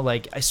them. You know,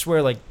 like I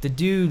swear, like the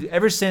dude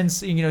ever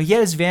since he had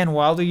his Van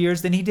Wilder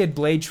years, then he did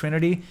Blade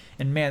Trinity,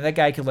 and man, that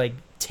guy could like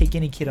take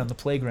any kid on the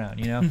playground.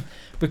 You know,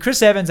 but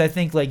Chris Evans, I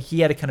think like he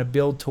had to kind of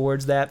build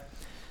towards that.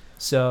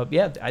 So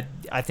yeah,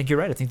 I think you're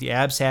right. I think the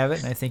abs have it,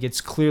 and I think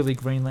it's clearly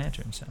Green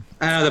Lantern. So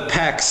I know the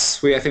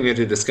pecs. I think we have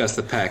to discuss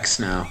the pecs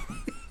now.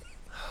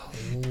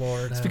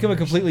 Lord, it's become a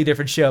completely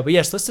different show. But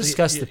yes, let's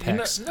discuss the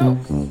pecs.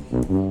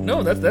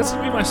 No, that's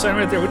gonna be my sign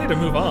right there. We need to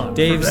move on.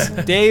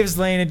 Dave's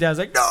laying it down. He's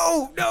like,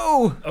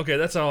 no. Okay,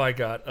 that's all I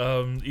got.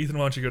 Ethan,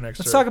 why don't you go next?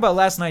 Let's talk about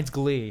last night's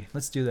Glee.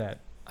 Let's do that.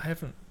 I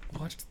haven't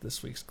watched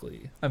this week's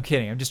Glee. I'm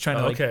kidding. I'm just trying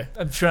to okay.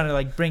 I'm trying to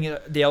like bring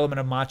the element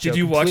of macho. Did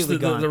you watch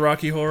the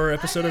Rocky Horror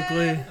episode of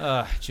Glee?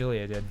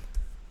 Julia did.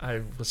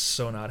 I was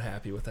so not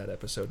happy with that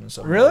episode in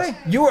some Really? ways.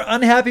 You were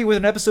unhappy with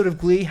an episode of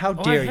Glee? How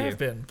dare you? I have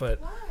been, but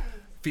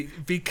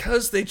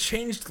because they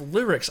changed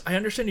lyrics. I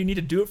understand you need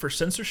to do it for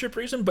censorship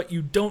reason, but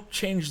you don't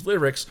change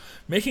lyrics.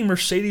 Making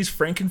Mercedes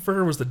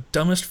Frankenfurter was the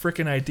dumbest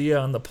freaking idea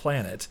on the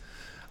planet.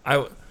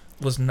 I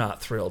was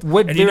not thrilled.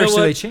 What lyrics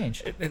did they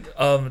change?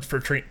 For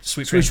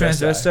Sweet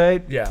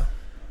Transvestite? Yeah,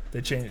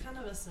 they changed. Kind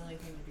of a silly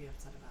thing to be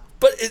upset about.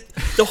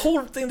 But the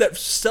whole thing that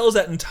sells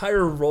that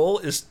entire role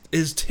is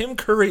Tim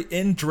Curry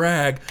in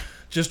drag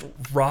just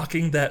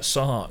rocking that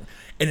song.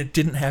 And it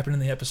didn't happen in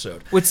the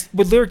episode. What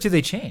lyric did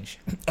they change?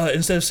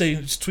 Instead of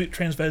saying sweet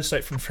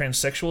transvestite from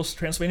transsexual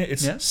Transylvania,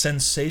 it's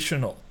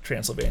sensational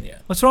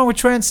Transylvania. What's wrong with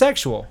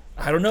transsexual?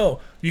 I don't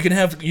know. You can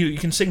have you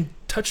can sing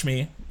 "Touch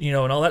Me," and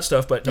all that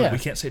stuff, but no, we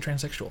can't say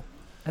transsexual.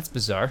 That's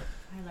bizarre.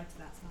 I liked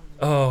that song.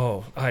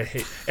 Oh, I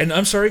hate. And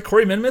I'm sorry,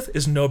 Corey Menmuth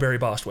is no Barry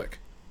Bostwick.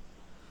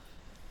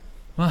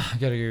 Well, I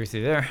gotta agree with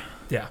you there.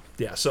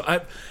 Yeah.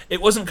 So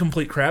it wasn't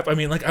complete crap. I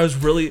mean, like I was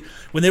really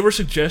when they were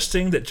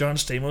suggesting that John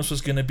Stamos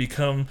was going to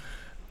become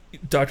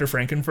Dr.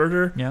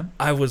 Frankenfurter,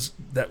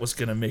 that was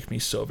going to make me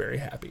so very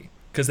happy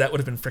because that would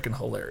have been freaking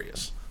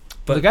hilarious.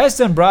 But the guy's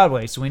done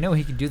Broadway, so we know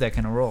he can do that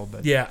kind of role.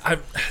 But yeah,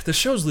 the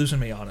show's losing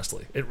me,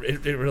 honestly. It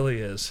really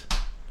is.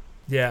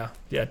 Yeah.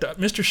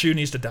 Mr. Shu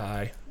needs to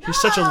die.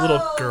 He's such a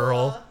little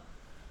girl.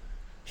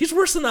 He's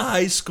worse than the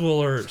high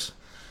schoolers.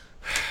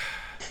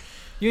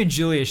 You and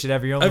Julia should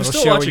have your own little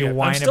show where you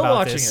whine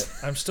about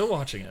this. I'm still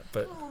watching it,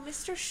 but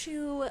Mr.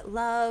 Shu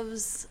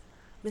loves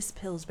Miss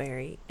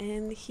Pillsbury,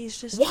 and he's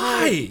just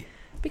why?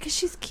 Because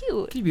she's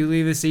cute. Can you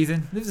believe this,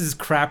 Ethan? This is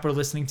crap we're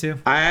listening to.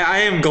 I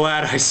am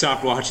glad I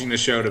stopped watching the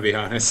show, to be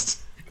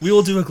honest. We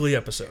will do a Glee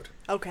episode.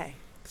 Okay.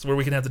 It's where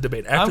we can have the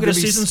debate after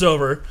this season's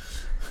over.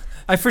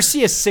 I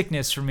foresee a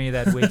sickness for me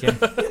that weekend.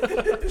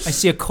 I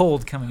see a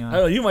cold coming on. I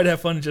don't know, you might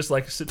have fun and just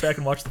like sit back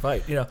and watch the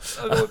fight,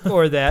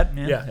 or that.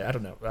 Yeah, I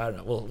don't know.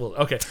 We'll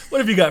okay. What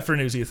have you got for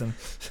news, Ethan?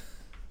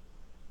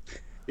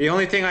 The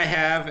only thing I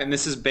have, and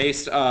this is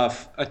based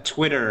off a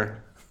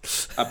Twitter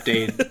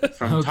update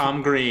from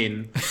Tom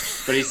Green,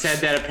 but he said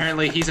that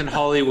apparently he's in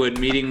Hollywood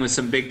meeting with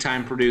some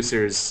big-time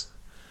producers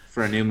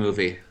for a new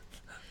movie.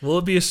 Will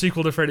it be a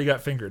sequel to Freddy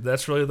Got Fingered?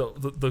 That's really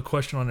the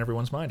question on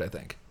everyone's mind, I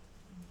think.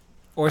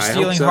 Or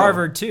Stealing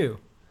Harvard, too.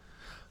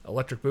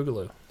 Electric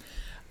Boogaloo.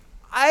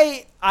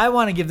 I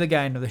want to give the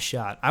guy another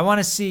shot. I want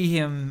to see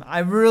him. I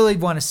really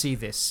want to see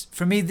this.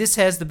 For me, this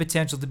has the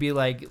potential to be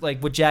like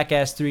what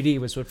Jackass 3D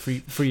was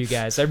for you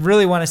guys. I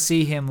really want to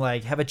see him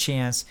like have a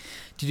chance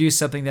to do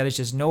something that is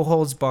just no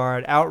holds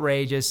barred,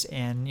 outrageous,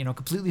 and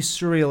completely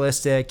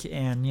surrealistic,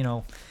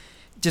 and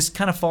just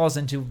kind of falls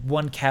into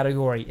one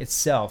category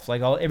itself,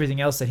 like everything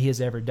else that he has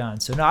ever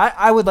done. So no,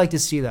 I would like to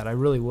see that. I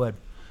really would.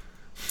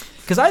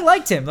 Because I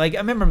liked him. Like I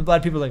remember a lot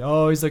of people were like,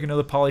 oh, he's like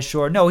another Pauly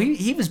Shore. No,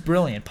 he was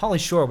brilliant. Pauly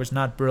Shore was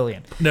not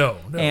brilliant. No.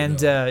 And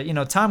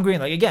Tom Green,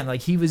 like again,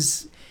 like he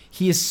is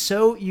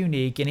so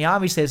unique, and he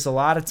obviously has a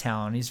lot of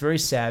talent. He's very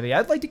savvy.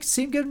 I'd like to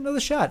see him get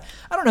another shot.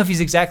 I don't know if he's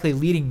exactly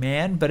leading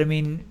man, but I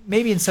mean,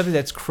 maybe in something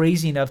that's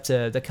crazy enough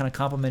to kind of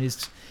complement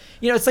his.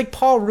 It's like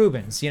Paul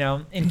Rubens,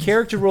 in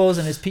character roles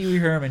and as Pee Wee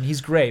Herman,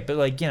 he's great. But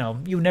like, you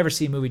would never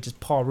see a movie just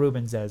Paul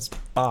Rubens as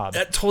Bob.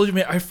 I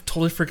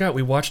totally forgot.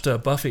 We watched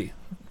Buffy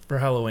for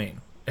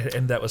Halloween,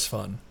 and that was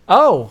fun.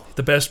 Oh,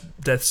 the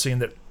best death scene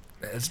that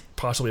has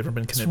possibly ever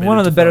been committed. It's one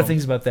of the better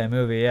things about that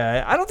movie.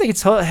 Yeah, I don't think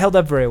it's held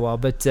up very well,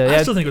 but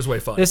I still think it was way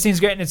fun. This scene's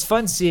great, and it's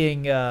fun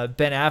seeing Ben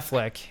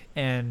Affleck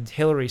and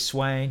Hilary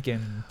Swank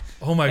and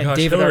oh my gosh,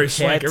 David Hilary Arquette.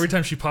 Swank. Every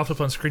time she pops up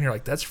on screen, you're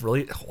like, that's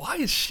really why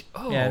is she?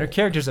 Oh, yeah, and her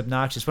character's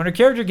obnoxious. When her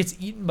character gets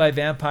eaten by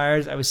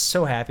vampires, I was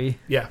so happy.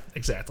 Yeah,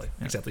 exactly.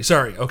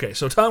 Sorry. Okay,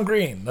 so Tom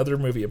Green, another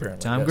movie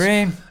apparently. Tom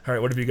Green. All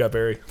right, what have you got,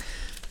 Barry?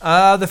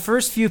 The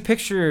first few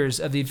pictures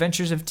of the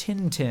Adventures of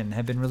Tintin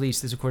have been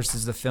released. This, of course,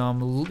 is the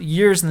film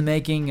years in the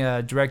making,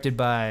 directed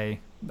by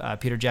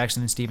Peter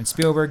Jackson and Steven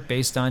Spielberg,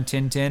 based on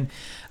Tintin.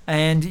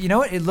 And you know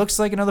what? It looks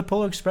like another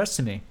Polar Express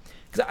to me.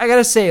 Because I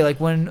gotta say, like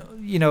when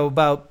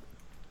about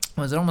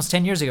was it almost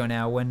 10 years ago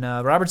now when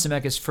Robert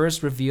Zemeckis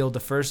first revealed the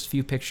first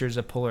few pictures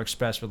of Polar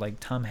Express with like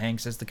Tom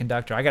Hanks as the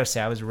conductor. I gotta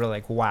say, I was really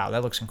like, wow,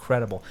 that looks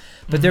incredible.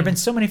 But there have been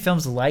so many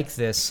films like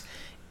this,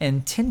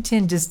 and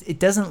Tintin just, it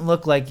doesn't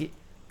look like,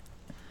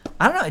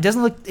 I don't know,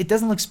 it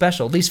doesn't look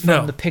special, at least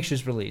from the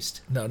pictures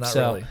released. No, not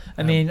really.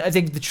 I mean, I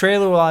think the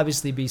trailer will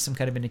obviously be some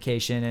kind of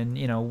indication,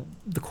 and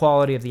the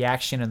quality of the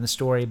action and the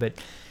story, but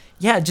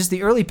yeah, just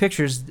the early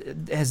pictures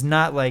has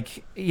not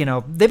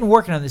they've been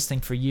working on this thing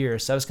for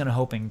years. So I was kind of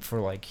hoping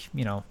for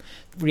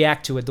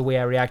react to it the way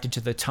I reacted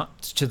to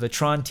the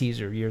Tron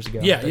teaser years ago.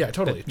 Yeah,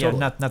 totally. Yeah,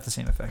 not the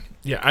same effect.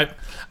 Yeah,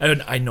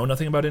 I know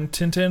nothing about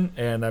Tintin,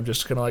 and I'm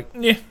just kind of like,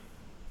 yeah.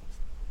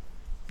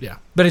 Yeah.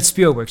 But it's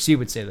Spielberg, so you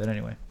would say that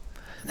anyway.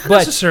 Not but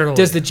necessarily.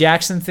 Does the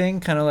Jackson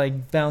thing kind of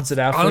like balance it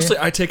out? Honestly,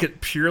 for you? I take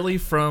it purely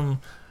from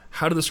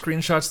how do the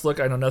screenshots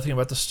look. I know nothing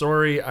about the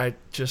story. I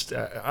just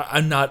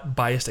I'm not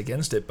biased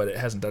against it, but it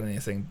hasn't done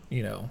anything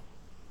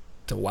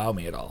to wow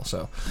me at all.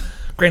 So,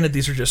 granted,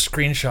 these are just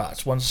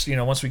screenshots. Once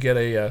we get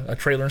a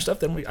trailer and stuff,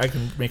 then I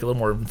can make a little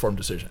more informed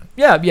decision.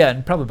 Yeah,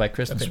 and probably by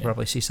Christmas we'll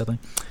probably see something.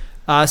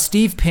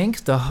 Steve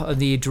Pink,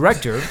 the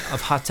director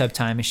of Hot Tub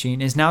Time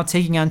Machine, is now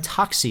taking on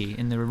Toxie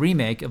in the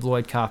remake of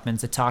Lloyd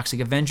Kaufman's The Toxic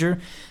Avenger.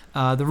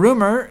 The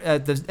rumor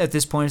at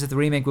this point is that the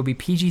remake will be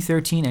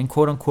PG-13 and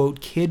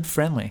quote-unquote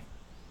kid-friendly,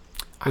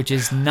 which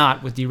is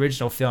not what the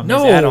original film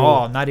is at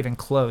all, not even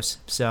close.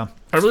 So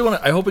I really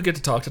want to. I hope we get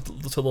to talk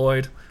to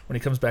Lloyd when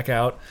he comes back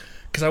out,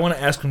 because I want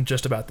to ask him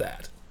just about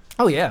that.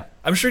 Oh yeah,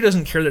 I'm sure he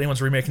doesn't care that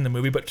anyone's remaking the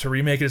movie, but to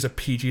remake it as a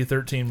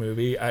PG-13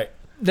 movie,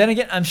 Then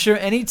again, I'm sure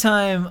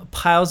anytime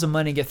piles of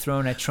money get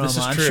thrown at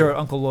Troma, I'm sure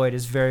Uncle Lloyd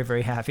is very,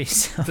 very happy.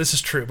 So. This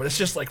is true, but it's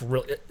just like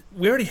really.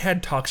 We already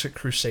had Toxic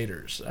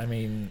Crusaders. I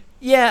mean.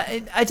 Yeah,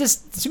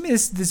 to me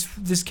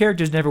this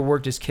character's never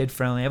worked as kid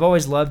friendly. I've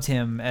always loved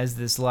him as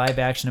this live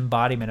action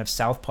embodiment of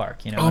South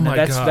Park. Oh my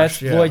gosh,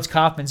 that's Lloyd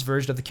Kaufman's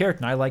version of the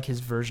character, and I like his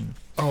version.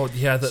 Oh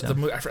yeah, the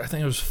movie, I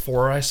think it was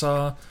 4 I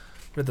saw,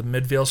 with the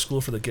Midvale School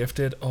for the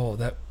Gifted. Oh,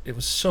 it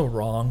was so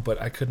wrong, but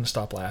I couldn't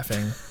stop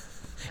laughing.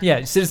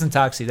 Yeah, Citizen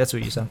Toxie, that's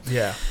what you saw.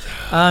 Yeah.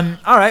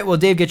 All right, well,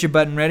 Dave, get your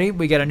button ready.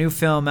 We got a new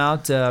film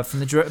out from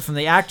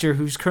the actor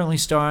who's currently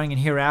starring in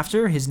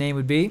Hereafter. His name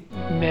would be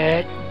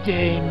Matt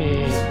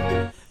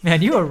Damon.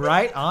 Man, you were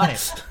right on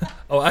it.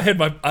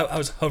 I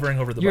was hovering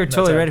over the button. You were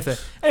totally ready for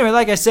that. Anyway,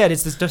 like I said,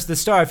 it's just the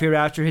star of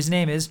Hereafter. His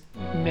name is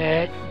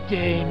Matt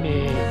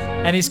Damon.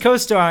 And he's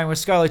co-starring with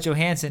Scarlett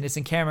Johansson. It's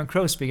in Cameron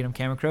Crowe. Speaking of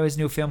Cameron Crowe, his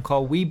new film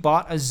called We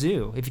Bought a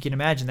Zoo. If you can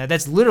imagine that.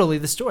 That's literally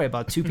the story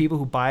about two people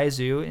who buy a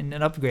zoo and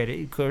upgrade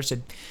it. Of course,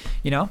 it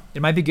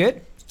might be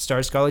good.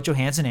 Stars Scarlett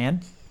Johansson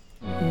and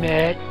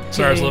Matt Damon.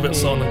 Sorry, I was a little bit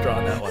slow on the draw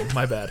on that one.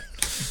 My bad.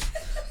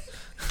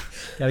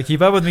 Gotta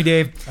keep up with me,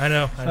 Dave. I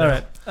know. All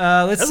right.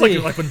 Let's see.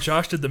 Like when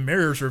Josh did the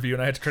Mirrors review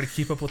and I had to try to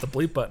keep up with the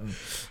bleep button.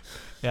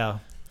 Yeah.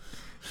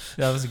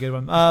 That was a good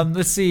one.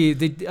 Let's see.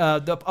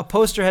 A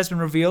poster has been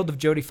revealed of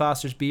Jodie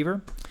Foster's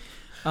beaver.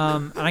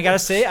 And I got to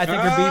say, I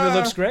think her beaver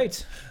looks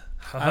great.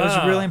 I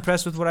was really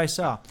impressed with what I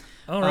saw.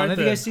 All right, have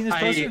you guys seen this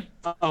poster?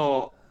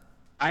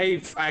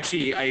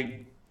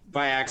 I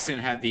by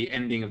accident had the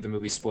ending of the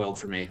movie spoiled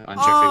for me on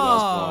Jeffrey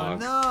Wells' blog.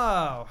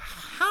 No.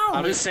 How?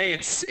 I'll just say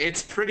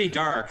it's pretty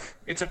dark.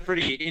 It's a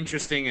pretty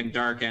interesting and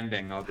dark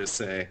ending, I'll just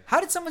say. How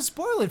did someone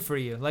spoil it for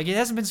you? Like, it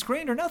hasn't been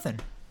screened or nothing.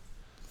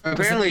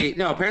 Apparently, the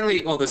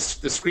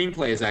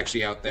screenplay is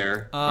actually out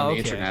there on the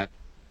internet.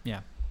 Yeah.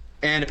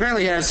 And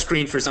apparently it has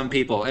screened for some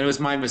people, and it was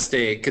my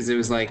mistake, because it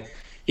was like,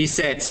 he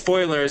said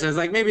spoilers. I was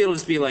like, maybe it'll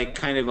just be like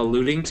kind of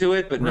alluding to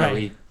it, but no,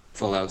 he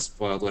full out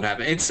spoiled what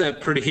happened. It's a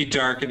pretty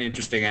dark and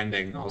interesting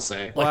ending, I'll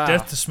say. Like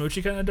Death to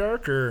Smoochie kind of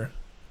dark, or?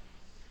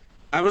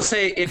 I will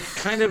say it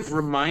kind of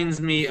reminds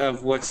me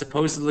of what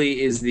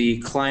supposedly is the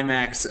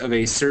climax of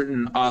a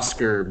certain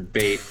Oscar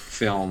bait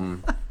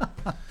film.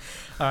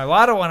 All right, well,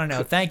 I don't want to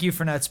know. Thank you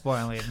for not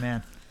spoiling it,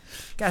 man.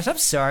 Gosh, I'm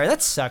sorry.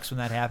 That sucks when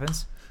that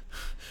happens.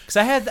 Because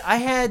I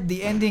had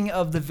the ending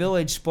of The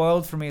Village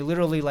spoiled for me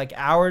literally like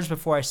hours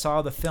before I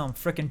saw the film.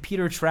 Frickin'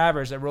 Peter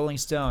Travers at Rolling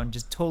Stone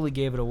just totally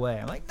gave it away.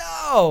 I'm like,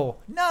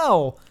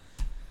 no.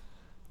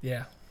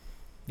 Yeah.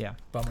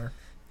 Bummer.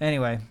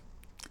 Anyway,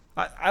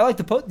 I like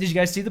the poster. Did you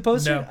guys see the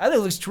poster? No. I think it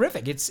looks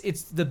terrific. It's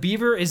the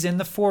beaver is in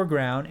the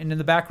foreground, and in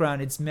the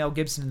background, it's Mel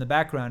Gibson in the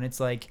background. It's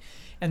like,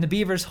 and the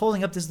beaver's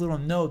holding up this little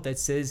note that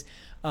says,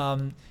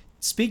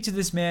 "Speak to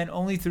this man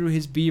only through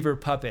his beaver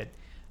puppet."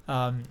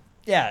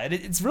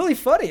 It's really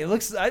funny. It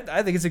looks.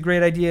 I think it's a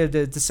great idea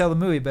to sell the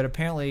movie, but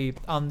apparently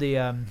on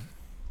the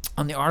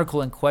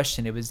article in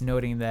question, it was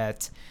noting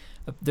that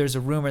there's a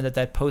rumor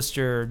that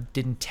poster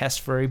didn't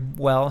test very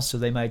well, so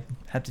they might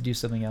have to do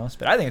something else.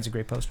 But I think it's a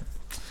great poster.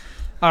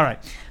 All right.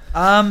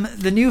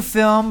 The new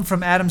film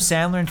from Adam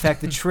Sandler. In fact,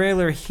 the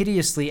trailer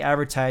hideously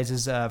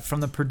advertises from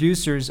the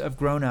producers of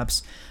Grown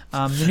Ups.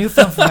 The new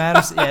film from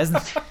Adam.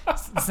 Yeah,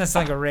 That's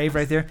like a rave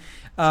right there.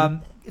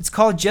 It's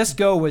called Just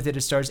Go With It.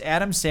 It stars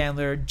Adam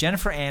Sandler,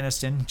 Jennifer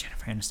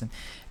Aniston,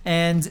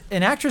 and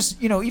an actress,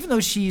 even though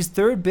she's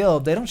third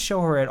billed, they don't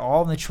show her at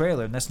all in the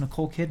trailer, and that's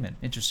Nicole Kidman,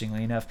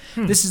 interestingly enough.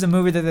 This is a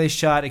movie that they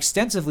shot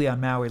extensively on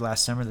Maui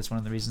last summer. That's one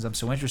of the reasons I'm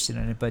so interested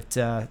in it. But,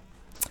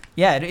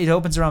 it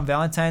opens around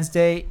Valentine's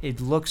Day. It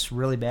looks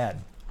really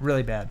bad.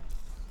 Really bad.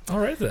 All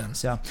right, then.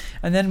 So,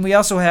 and then we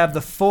also have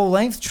the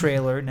full-length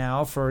trailer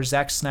now for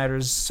Zack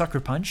Snyder's Sucker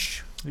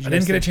Punch. I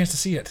didn't get a chance to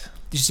see it.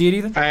 Did you see it,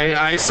 Ethan?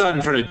 I saw it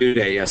in front of Due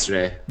Date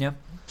yesterday. Yeah.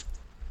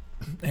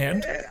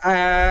 And?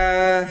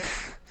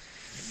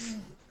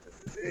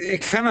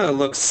 It kind of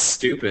looks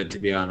stupid, to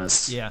be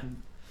honest. Yeah,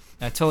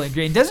 I totally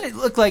agree. And doesn't it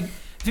look like?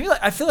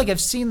 I feel like I've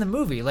seen the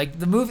movie. Like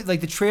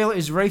the trailer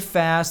is very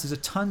fast. There's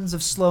tons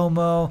of slow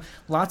mo,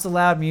 lots of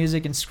loud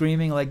music and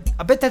screaming. Like,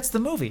 I bet that's the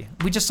movie.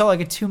 We just saw like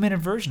a 2-minute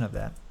version of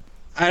that.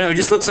 I don't know. It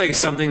just looks like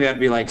something that'd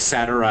be like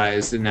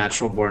satirized in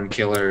Natural Born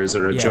Killers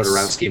or a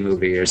Jodorowsky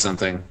movie or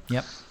something.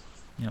 Yep.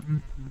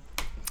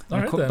 All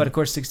right, But of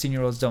course,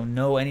 16-year-olds don't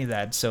know any of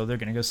that, so they're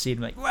gonna go see it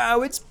and be like,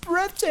 "Wow, it's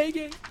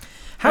breathtaking."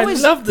 I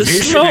love the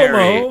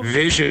slow-mo.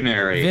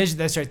 Visionary.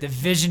 That's right, the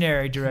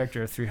visionary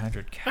director of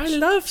 300. Gosh. I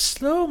love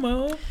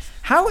slow-mo.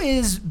 How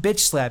is Bitch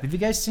Slap? Have you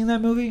guys seen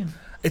that movie?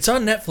 It's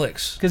on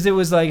Netflix. Because it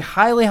was like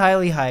highly,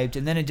 highly hyped,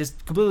 and then it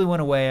just completely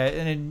went away.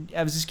 And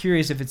I was just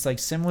curious if it's like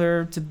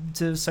similar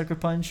to Sucker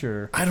Punch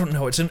or I don't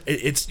know.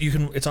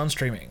 It's on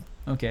streaming.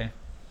 Okay.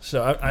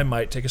 So I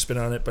might take a spin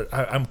on it, but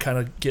I'm kind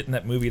of getting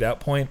that movied out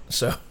point.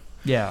 So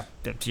yeah,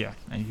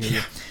 I hear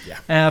you.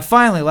 Yeah.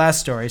 Finally,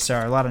 last story.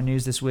 Sorry, a lot of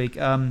news this week.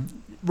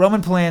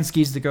 Roman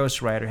Polanski's The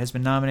Ghostwriter has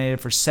been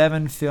nominated for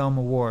 7 film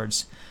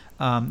awards.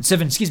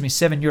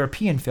 7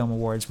 European Film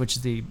Awards, which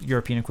is the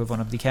European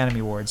equivalent of the Academy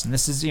Awards. And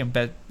this is,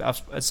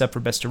 except for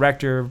Best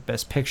Director,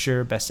 Best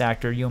Picture, Best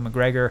Actor, Ewan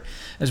McGregor,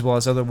 as well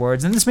as other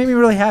awards. And this made me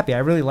really happy. I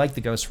really like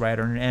The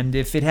Ghostwriter. And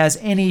if it has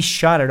any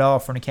shot at all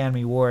for an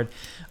Academy Award,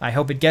 I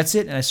hope it gets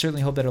it. And I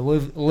certainly hope that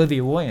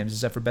Olivia Williams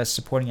is up for Best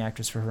Supporting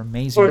Actress for her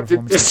amazing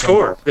performance. The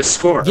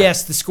score.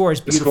 Yes, the score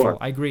is beautiful.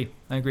 I agree.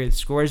 The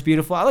score is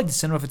beautiful. I like the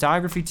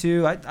cinematography,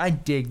 too. I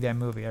dig that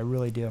movie. I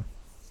really do.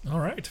 All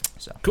right.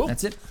 So cool.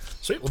 That's it.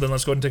 Sweet. Well, then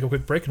let's go ahead and take a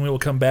quick break, and we will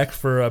come back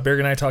for Berg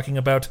and I talking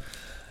about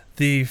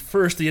the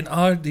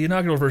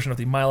inaugural version of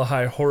the Mile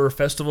High Horror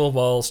Festival,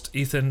 whilst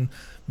Ethan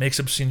makes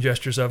obscene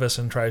gestures of us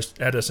and tries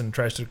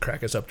to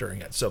crack us up during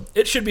it. So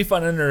it should be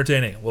fun and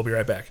entertaining. We'll be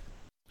right back.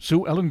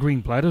 Sue Ellen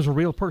Greenblatt is a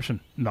real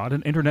person, not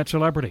an internet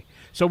celebrity.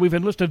 So we've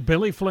enlisted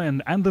Billy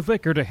Flynn and the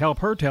Vicar to help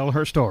her tell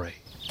her story.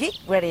 Geek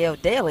Radio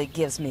Daily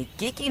gives me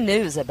geeky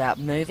news about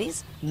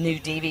movies, new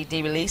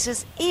DVD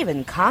releases,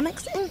 even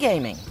comics and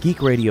gaming.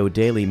 Geek Radio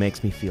Daily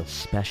makes me feel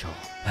special.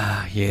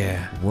 Ah,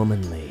 yeah.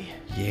 Womanly.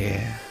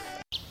 Yeah.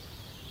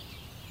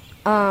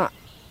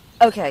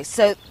 Okay,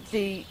 so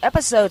the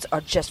episodes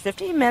are just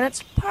 15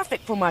 minutes,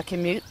 perfect for my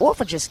commute or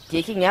for just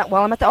geeking out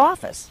while I'm at the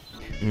office.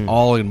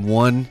 All in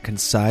one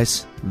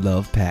concise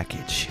love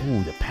package.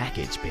 Ooh, the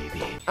package,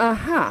 baby.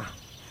 Uh-huh.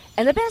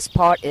 And the best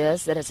part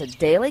is that it's a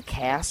daily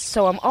cast,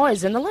 so I'm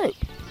always in the loop.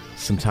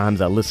 Sometimes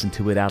I listen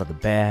to it out of the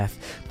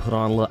bath, put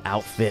on little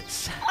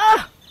outfits.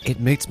 It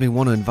makes me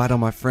want to invite all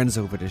my friends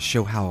over to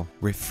show how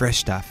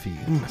refreshed I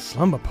feel. A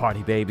slumber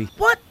party, baby.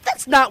 What?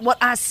 That's not what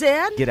I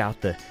said. Get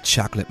out the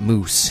Chocolate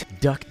mousse.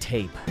 duct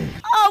tape.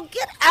 Oh,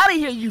 get out of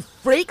here, you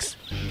freaks.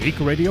 Geek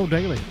Radio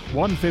Daily.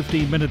 One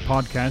 15-minute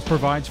podcast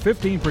provides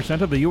 15%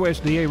 of the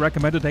USDA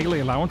recommended daily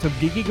allowance of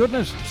geeky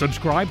goodness.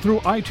 Subscribe through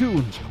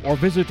iTunes or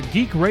visit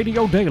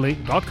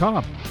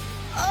geekradiodaily.com.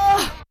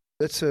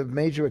 That's a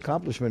major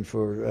accomplishment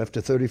for after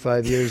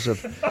 35 years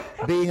of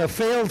being a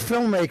failed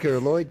filmmaker.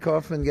 Lloyd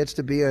Kaufman gets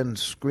to be on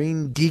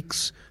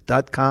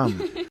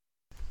ScreenGeeks.com.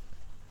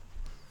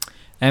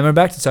 And we're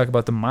back to talk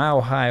about the Mile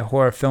High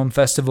Horror Film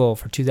Festival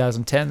for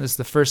 2010. This is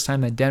the first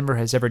time that Denver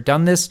has ever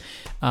done this.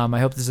 I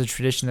hope this is a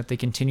tradition that they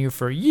continue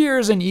for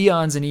years and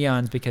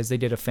eons because they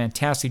did a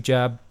fantastic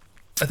job.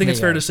 I think it's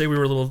fair to say we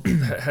were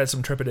had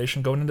some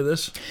trepidation going into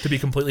this, to be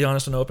completely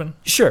honest and open.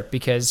 Sure,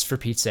 because for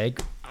Pete's sake,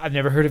 I've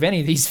never heard of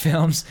any of these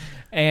films.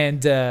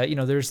 And,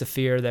 there's the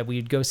fear that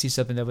we'd go see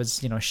something that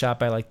was, shot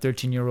by like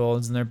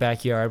 13-year-olds in their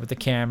backyard with a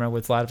camera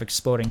with a lot of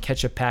exploding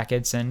ketchup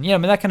packets. And,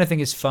 that kind of thing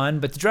is fun.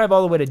 But to drive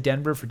all the way to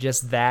Denver for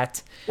just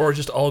that. Or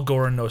just all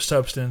gore and no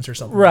substance or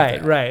something right,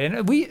 like that. Right.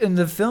 And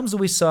the films that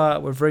we saw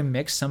were very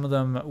mixed. Some of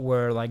them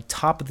were like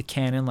top of the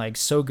canon, like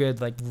so good,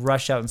 like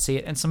rush out and see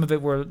it. And some of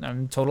it were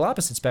on total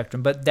opposite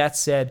spectrum. But that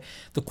said,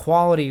 the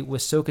quality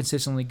was so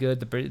consistently good.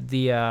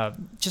 The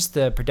just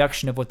the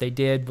production of what they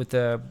did with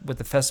the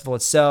festival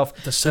itself.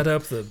 The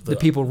setup. The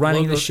people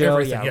running logos, the show.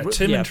 Everything. Yeah,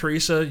 Tim and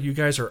Teresa, you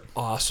guys are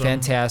awesome.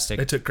 Fantastic.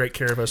 They took great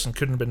care of us and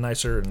couldn't have been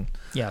nicer. And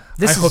I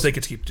hope they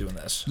could keep doing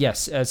this.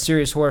 Yes,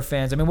 serious horror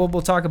fans. I mean, we'll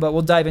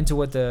dive into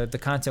what the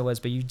content was,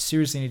 but you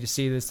seriously need to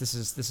see this. This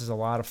is a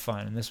lot of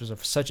fun, and this was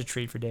such a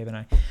treat for Dave and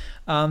I.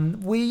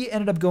 We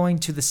ended up going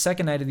to the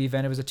second night of the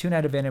event. It was a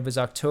 2-night event. It was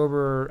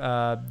October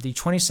the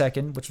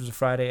 22nd, which was a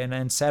Friday, and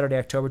then Saturday,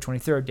 October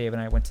 23rd, Dave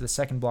and I went to the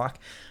second block.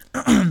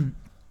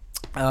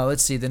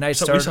 Let's see. The night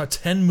So started. we saw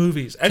 10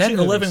 movies. Actually,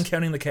 11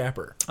 counting the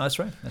capper. Oh, that's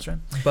right. That's right.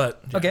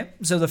 But yeah. Okay,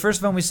 so the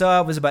first film we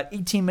saw was about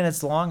 18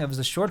 minutes long. It was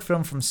a short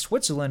film from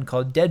Switzerland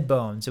called Dead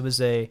Bones. It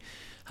was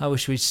how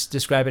should we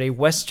describe it? A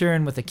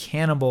Western with a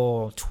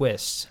cannibal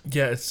twist.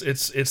 Yeah,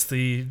 it's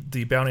the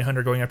bounty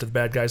hunter going after the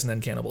bad guys, and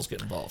then cannibals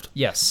get involved.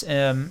 Yes,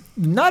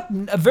 not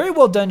a very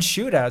well done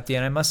shootout at the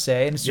end, I must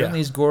say, and certainly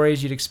as gory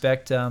as you'd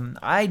expect.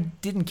 I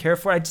didn't care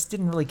for it. I just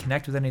didn't really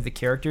connect with any of the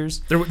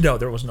characters. There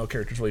was no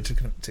characters really to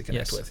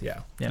connect with.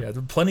 Yeah. There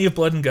were plenty of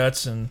blood and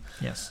guts, and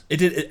yes,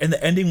 and the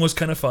ending was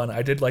kind of fun.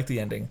 I did like the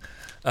ending,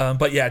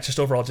 but yeah, just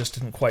overall, just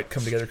didn't quite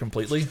come together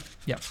completely.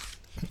 Yeah.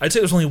 I'd say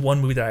there's only one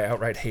movie that I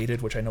outright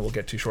hated, which I know we'll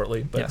get to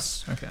shortly. But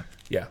yes. Okay.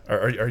 Yeah.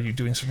 Are you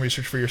doing some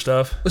research for your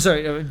stuff? Oh,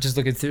 sorry, just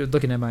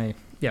looking at my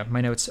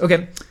notes.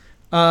 Okay.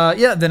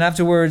 Then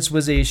afterwards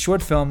was a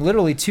short film,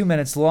 literally 2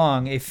 minutes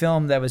long, a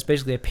film that was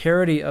basically a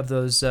parody of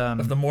those...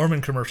 of the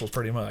Mormon commercials,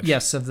 pretty much.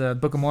 Yes, of the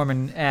Book of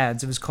Mormon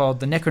ads. It was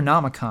called The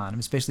Necronomicon. It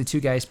was basically two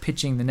guys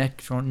pitching the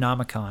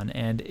Necronomicon,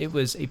 and it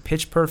was a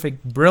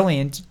pitch-perfect,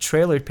 brilliant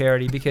trailer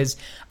parody because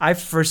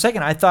for a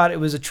second I thought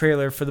it was a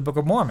trailer for the Book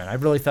of Mormon. I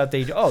really thought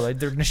they're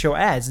going to show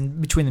ads in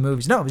between the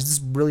movies. No, it was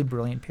this really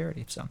brilliant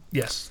parody. So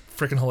yes.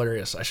 Freaking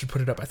hilarious. I should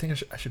put it up. I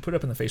think I should put it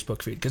up in the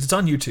Facebook feed because it's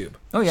on YouTube.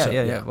 Oh, yeah,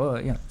 yeah. Well,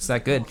 yeah, it's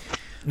that good.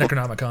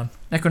 Necronomicon,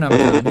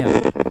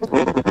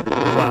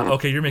 yeah. Wow,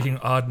 okay, you're making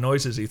odd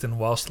noises, Ethan,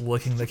 whilst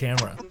licking the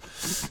camera.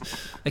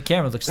 The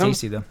camera looks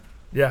tasty, though.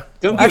 Yeah.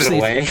 Don't give it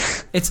away.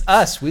 It's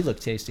us. We look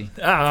tasty.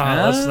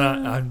 Let's not.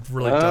 I'm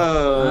really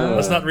dumb.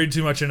 Let's not read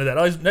too much into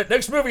that.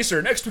 Next movie,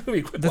 sir. Next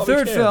movie. Quick, the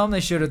third film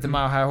they showed at the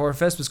Mile High Horror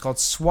Fest was called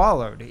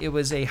Swallowed. It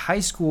was a high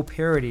school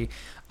parody,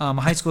 a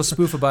high school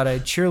spoof about a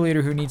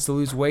cheerleader who needs to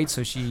lose weight,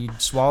 so she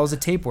swallows a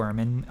tapeworm,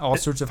 and all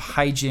sorts of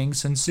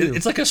hijinks ensue.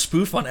 It's like a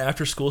spoof on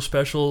after-school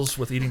specials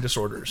with eating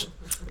disorders.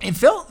 It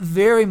felt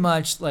very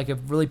much like a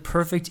really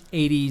perfect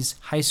 80s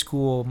high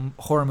school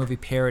horror movie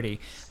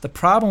parody. The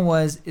problem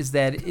is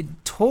that it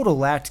total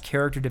lacked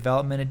character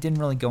development. It didn't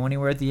really go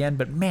anywhere at the end,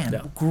 but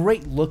man,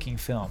 great looking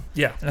film.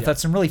 Yeah. And I thought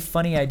some really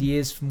funny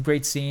ideas from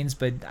great scenes,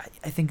 but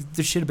I think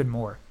there should have been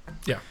more.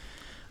 Yeah.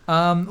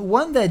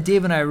 One that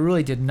Dave and I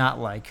really did not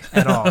like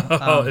at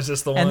all. Is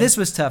this the one? And this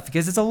was tough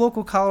because it's a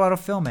local Colorado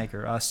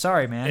filmmaker.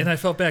 Sorry, man. And I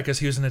felt bad because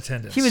he was in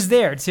attendance. He was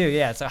there too.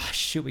 Yeah. It's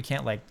shoot, we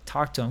can't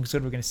talk to him because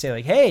what are we going to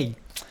say? Hey,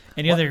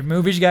 any other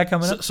movies you got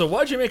coming up? So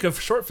why'd you make a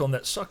short film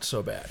that sucked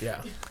so bad?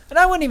 Yeah. And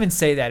I wouldn't even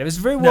say that. It was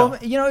very well.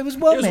 It was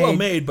well made. It was well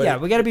made, but yeah,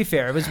 we got to be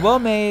fair. It was well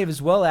made. It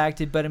was well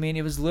acted. But I mean,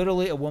 it was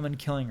literally a woman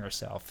killing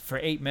herself for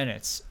 8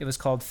 minutes. It was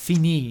called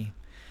Fini.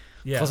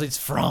 Yeah. Because it's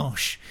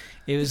French.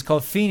 It was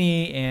called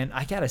Fini, and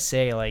I gotta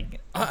say,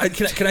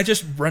 can I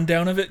just run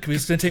down of it? Because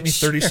it's gonna take me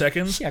 30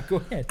 seconds. Yeah, go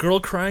ahead.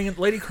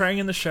 Lady crying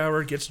in the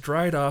shower, gets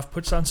dried off,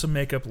 puts on some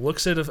makeup,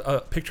 looks at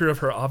a picture of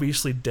her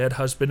obviously dead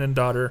husband and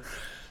daughter,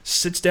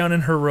 sits down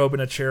in her robe in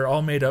a chair,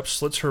 all made up,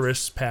 slits her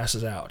wrists,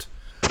 passes out.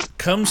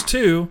 Comes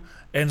to,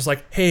 and is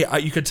like, hey,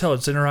 you could tell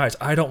it's in her eyes.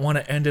 I don't want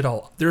to end it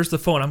all. There's the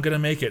phone. I'm gonna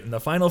make it. And the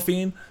final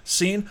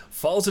scene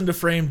falls into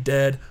frame,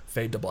 dead,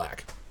 fade to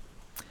black.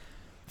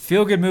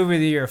 Feel good movie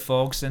of the year,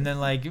 folks. And then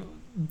I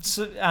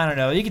don't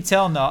know. You could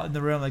tell in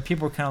the room,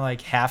 people were kind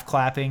of half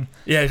clapping.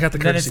 Yeah, it got the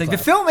courtesy then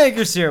it's the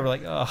filmmakers here. We're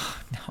like, oh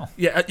no.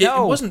 Yeah,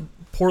 it wasn't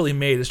poorly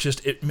made. It's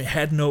just it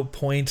had no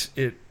point.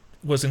 It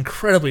was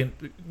incredibly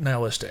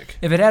nihilistic.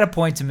 If it had a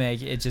point to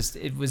make,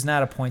 it was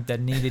not a point that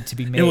needed to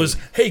be made. It was,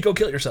 hey, go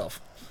kill yourself,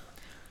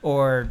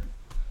 or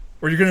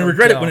you're going to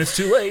regret it when it's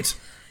too late.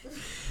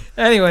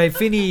 Anyway,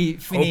 Fini.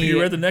 Hope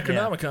you read the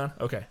Necronomicon.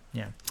 Yeah. Okay.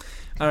 Yeah.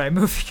 All right,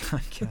 moving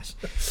on. Gosh.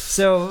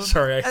 So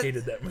sorry, I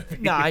hated that movie.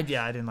 No, I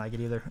didn't like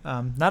it either.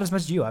 Not as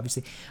much as you,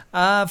 obviously.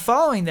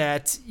 Following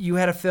that, you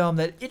had a film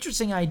that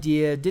interesting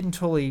idea didn't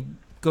totally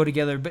go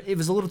together, but it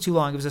was a little too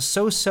long. It was a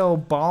so-so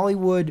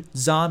Bollywood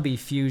zombie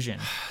fusion.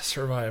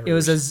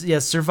 Survivors. It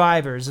was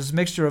Survivors. It was a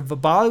mixture of a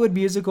Bollywood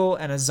musical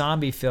and a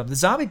zombie film. The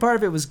zombie part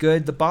of it was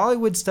good. The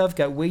Bollywood stuff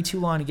got way too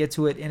long to get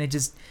to it, and it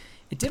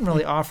didn't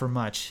really offer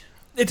much.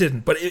 It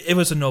didn't, but it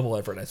was a noble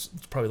effort. That's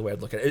probably the way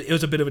I'd look at it. It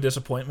was a bit of a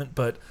disappointment,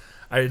 but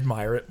I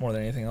admire it more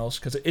than anything else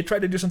because it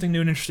tried to do something new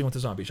and interesting with the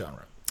zombie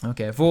genre.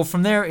 Okay, well,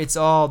 from there, it's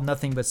all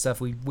nothing but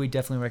stuff we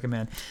definitely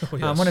recommend. Oh,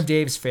 yes. One of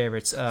Dave's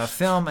favorites,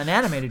 an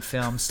animated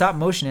film,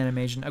 stop-motion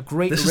animation, a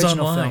great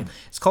original film.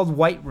 It's called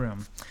White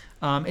Room.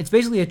 It's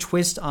basically a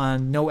twist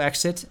on No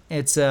Exit.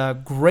 It's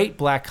a great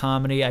black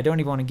comedy. I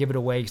don't even want to give it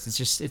away because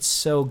it's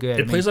so good.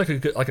 It plays like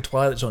a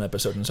Twilight Zone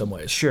episode in some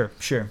ways. Sure.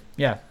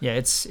 Yeah.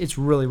 It's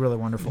really, really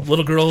wonderful.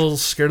 Little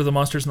girl's scared of the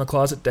monsters in the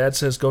closet. Dad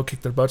says go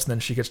kick their butts, and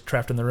then she gets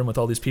trapped in the room with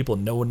all these people,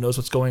 and no one knows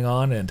what's going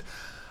on, and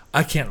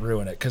I can't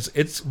ruin it because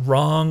it's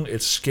wrong,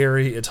 it's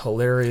scary, it's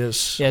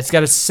hilarious. Yeah, it's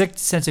got a sick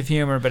sense of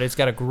humor, but it's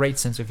got a great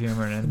sense of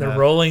humor. And they're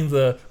rolling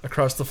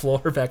across the floor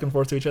back and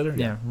forth to each other.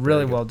 Yeah,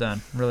 really well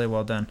done. Really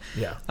well done.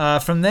 Yeah.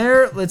 From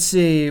there, let's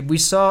see. We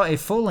saw a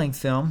full-length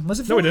film.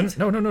 Was it full-length?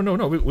 No, we didn't.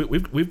 No.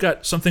 We've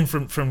got something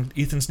from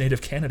Ethan's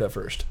native Canada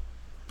first.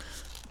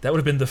 That would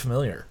have been The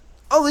Familiar.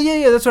 Oh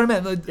yeah, that's what I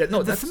meant. Yeah,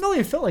 no, the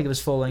Familiar felt like it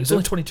was full length. It's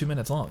only 22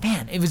 minutes long.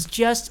 Man, it was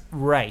just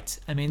right.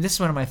 I mean, this is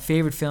one of my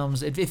favorite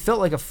films. It felt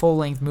like a full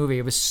length movie.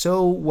 It was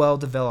so well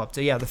developed.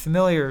 Yeah, The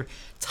Familiar,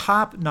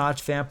 top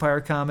notch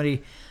vampire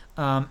comedy.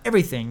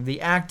 Everything, the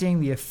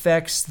acting, the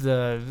effects,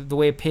 the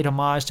way it paid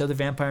homage to other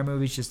vampire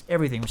movies, just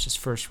everything was just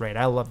first rate.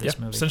 I love this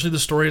movie. Essentially, the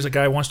story is a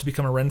guy who wants to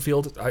become a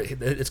Renfield.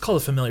 It's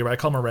called The Familiar, but I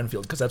call him a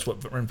Renfield because that's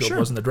what Renfield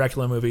was in the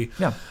Dracula movie.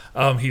 Yeah.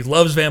 He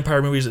loves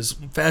vampire movies, is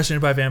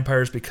fascinated by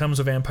vampires, becomes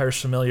a vampire's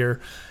familiar,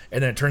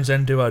 and then it turns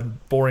into a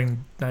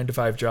boring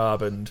 9-to-5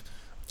 job, and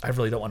I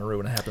really don't want to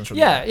ruin what happens from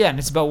there. Yeah, and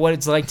it's about what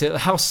it's like to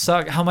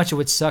how much it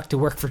would suck to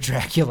work for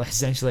Dracula,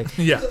 essentially.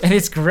 Yeah, and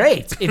it's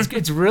great.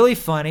 It's really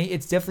funny.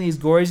 It's definitely as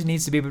gory as it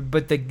needs to be.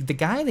 But the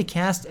guy they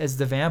cast as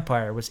the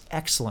vampire was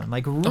excellent.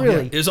 Like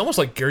really, it was almost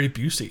like Gary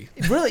Busey.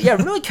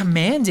 Really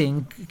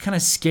commanding, kind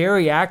of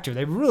scary actor.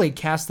 They really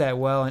cast that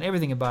well, and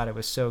everything about it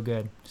was so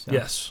good. So.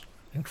 Yes,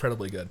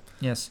 incredibly good.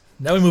 Yes.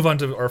 Now we move on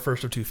to our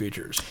first of two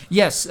features.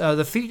 Yes,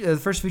 the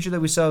first feature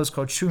that we saw was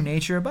called True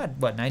Nature, about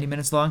 90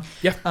 minutes long.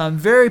 Yeah.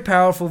 Very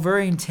powerful,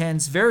 very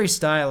intense, very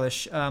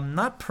stylish.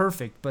 Not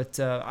perfect, but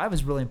I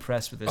was really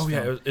impressed with this film.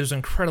 Yeah, it was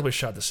incredibly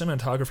shot. The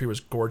cinematography was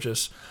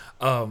gorgeous.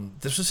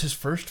 This was his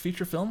first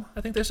feature film,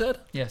 I think they said.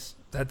 Yes.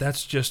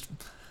 That's just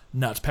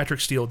nuts. Patrick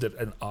Steele did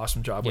an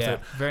awesome job with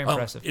it. Very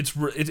impressive.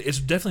 It's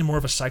definitely more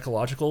of a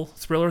psychological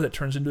thriller that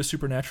turns into a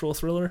supernatural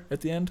thriller at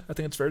the end, I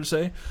think it's fair to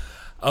say.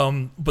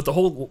 But the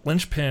whole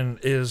linchpin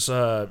is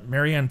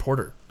Marianne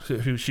Porter,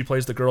 who she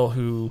plays the girl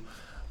who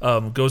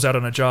goes out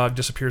on a jog,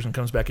 disappears, and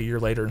comes back a year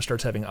later and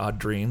starts having odd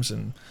dreams.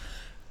 And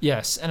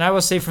yes, and I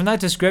will say from that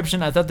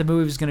description, I thought the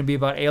movie was going to be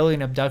about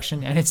alien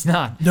abduction, and it's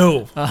not.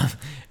 No,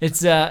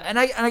 it's and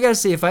I gotta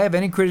say, if I have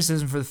any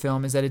criticism for the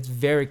film, is that it's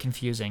very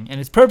confusing, and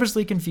it's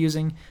purposely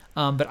confusing.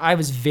 But I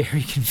was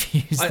very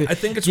confused. I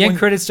think it's the end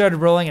credits started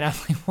rolling, and I'm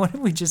like, "What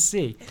did we just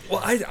see?"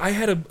 Well, I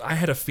had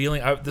a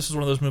feeling. This is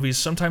one of those movies.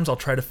 Sometimes I'll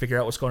try to figure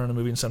out what's going on in a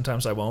movie, and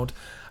sometimes I won't.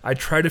 I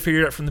tried to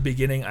figure it out from the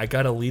beginning. I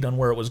got a lead on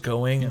where it was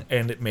going,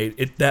 and it made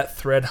it. That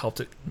thread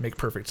helped it make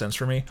perfect sense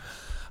for me.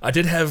 I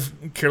did have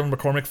Carolyn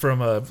McCormick from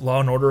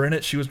Law and Order in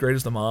it. She was great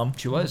as the mom.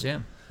 She was,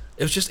 yeah.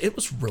 It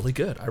was really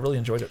good. I really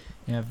enjoyed it.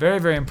 Yeah, very,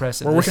 very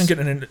impressive. We're working on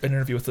getting an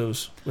interview with him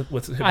as well.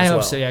 I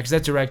hope so, yeah, because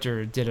that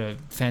director did a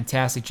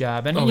fantastic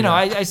job. And,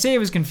 I say it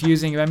was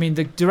confusing. I mean,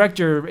 the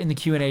director in the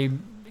Q&A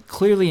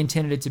clearly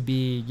intended it to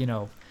be,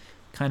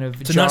 kind of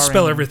to jarring. not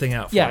spell everything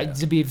out for you.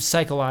 To be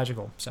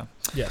psychological. So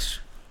yes.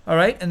 All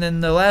right, and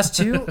then the last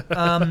two,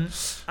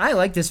 I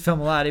like this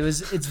film a lot. It's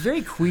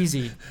very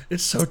queasy.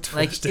 It's so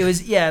twisted.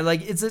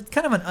 It's a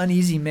kind of an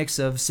uneasy mix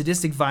of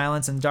sadistic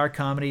violence and dark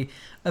comedy.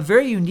 A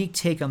very unique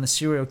take on the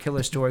serial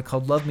killer story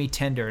called Love Me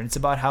Tender, and it's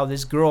about how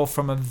this girl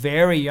from a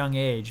very young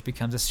age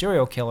becomes a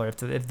serial killer.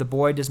 If the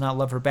boy does not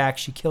love her back,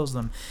 she kills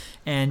them,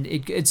 and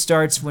it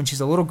starts when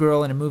she's a little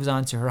girl and it moves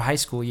on to her high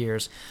school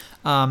years.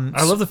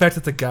 I love the fact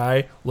that the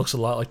guy looks a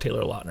lot like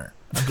Taylor Lautner.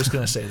 I'm just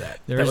gonna say that.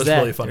 That was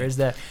really funny. There is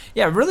that.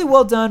 Yeah, really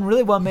well done,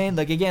 really well made.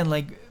 Like again,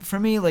 like for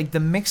me, like the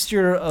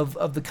mixture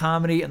of the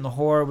comedy and the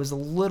horror was a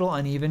little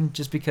uneven,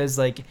 just because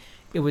like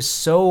it was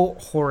so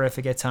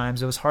horrific at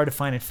times. It was hard to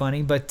find it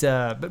funny, but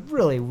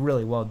really,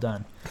 really well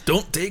done.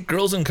 Don't date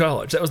girls in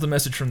college. That was the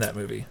message from that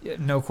movie. Yeah,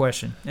 no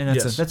question, and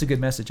that's a good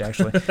message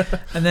actually.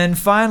 And then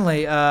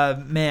finally,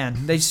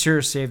 man, they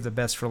sure saved the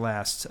best for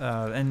last.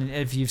 And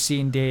if you've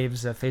seen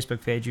Dave's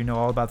Facebook page, you know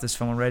all about this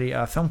film already.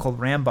 A film called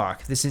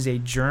Rambach. This is a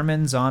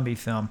German zombie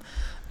film.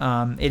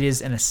 It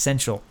is an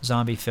essential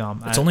zombie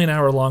film. It's only an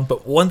hour long,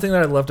 but one thing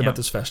that I loved about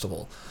this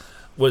festival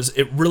was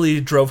it really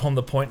drove home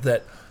the point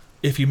that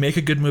if you make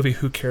a good movie,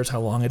 who cares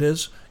how long it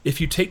is? If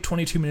you take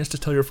 22 minutes to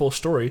tell your full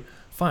story,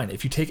 fine.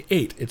 If you take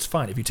 8, it's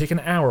fine. If you take an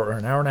hour or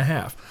an hour and a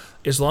half,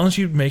 as long as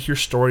you make your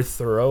story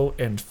thorough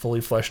and fully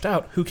fleshed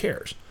out, who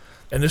cares?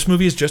 And this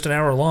movie is just an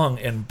hour long,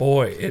 and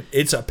boy,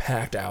 it's a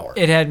packed hour.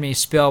 It had me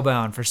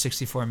spellbound for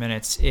 64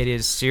 minutes. It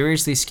is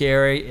seriously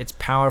scary. It's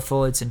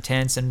powerful. It's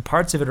intense, and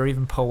parts of it are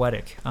even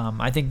poetic.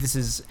 I think this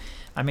is...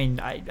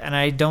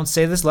 I don't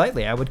say this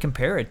lightly. I would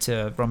compare it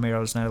to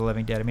Romero's Night of the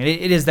Living Dead. I mean,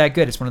 it is that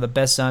good. It's one of the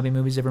best zombie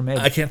movies ever made.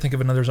 I can't think of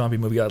another zombie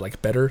movie I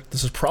like better.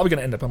 This is probably going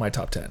to end up on my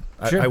top 10.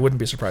 Sure. I wouldn't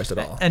be surprised at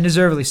all. And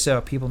deservedly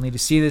so. People need to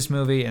see this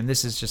movie, and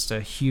this is just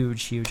a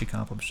huge, huge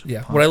accomplishment.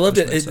 Yeah. What I loved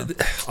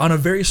on a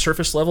very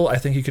surface level, I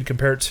think you could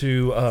compare it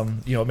to,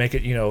 make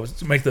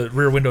the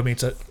Rear Window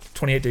Meets a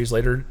 28 Days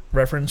Later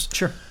reference.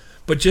 Sure.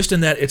 But just in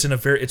that, it's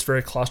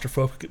very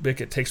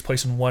claustrophobic. It takes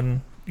place in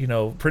one,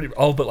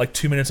 all but like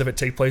 2 minutes of it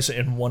take place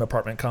in one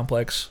apartment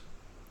complex.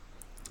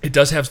 It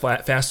does have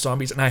fast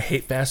zombies, and I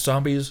hate fast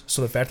zombies.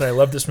 So the fact that I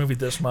love this movie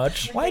this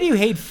much. Why do you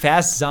hate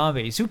fast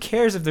zombies? Who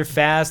cares if they're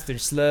fast, they're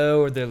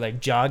slow, or they're like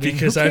jogging?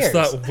 Because I've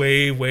thought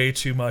way, way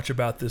too much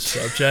about this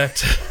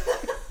subject.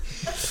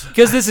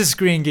 Because this is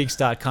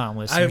ScreenGeeks.com, I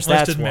listeners. must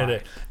That's admit why.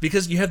 it.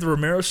 Because you have the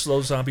Romero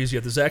slow zombies, you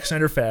have the Zack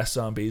Snyder fast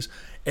zombies,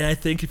 and I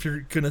think if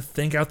you're going to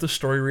think out the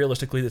story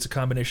realistically, it's a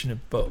combination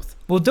of both.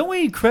 Well, don't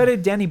we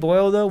credit Danny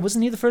Boyle, though?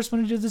 Wasn't he the first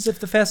one to do this, if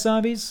the fast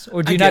zombies?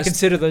 Or do you not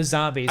consider those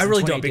zombies? I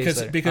really don't, 28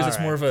 days because later? it's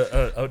All more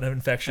right. of an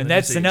infection. And than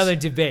that's disease. another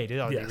debate.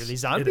 Are they Yes, really it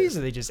zombies? is.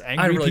 Are they just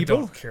angry I really people?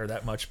 don't care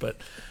that much, but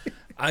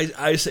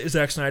I say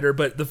Zack Snyder.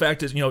 But the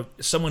fact is,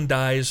 someone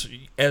dies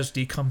as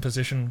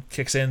decomposition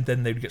kicks in,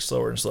 then they get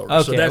slower and slower.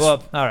 Okay, so that's,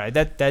 well, all right.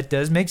 That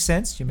does make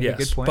sense. You make yes, a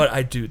good point. but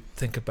I do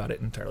think about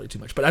it entirely too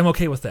much. But I'm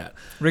okay with that.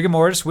 Rigor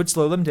mortis would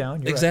slow them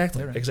down. You're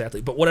Exactly, right. You're right.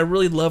 exactly. But what I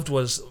really loved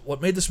was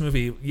what made this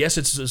movie. Yes,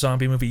 it's a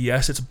zombie movie.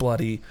 Yes, it's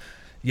bloody.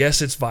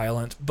 Yes, it's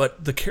violent.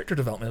 But the character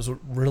development is what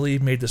really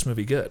made this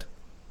movie good.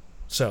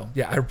 So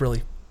yeah, I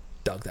really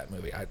dug that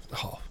movie.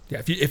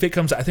 If it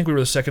comes, I think we were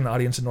the second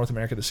audience in North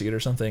America to see it or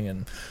something.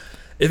 And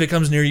if it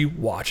comes near you,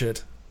 watch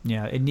it.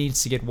 Yeah, it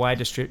needs to get wide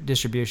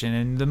distribution,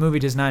 and the movie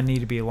does not need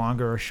to be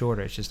longer or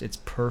shorter. It's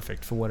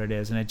perfect for what it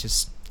is, and it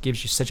just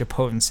gives you such a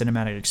potent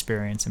cinematic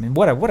experience. I mean,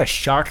 what a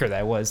shocker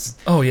that was.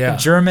 Oh yeah, a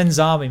German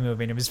zombie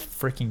movie, and it was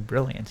freaking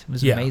brilliant. It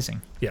was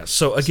amazing. Yeah.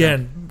 So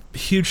again,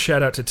 huge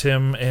shout out to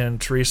Tim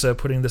and Teresa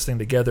putting this thing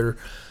together.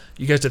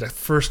 You guys did a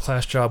first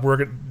class job. We're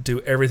going to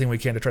do everything we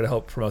can to try to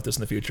help promote this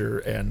in the future,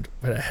 and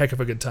had a heck of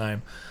a good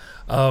time.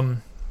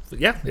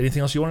 Yeah,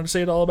 anything else you wanted to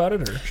say at all about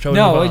it, or shall we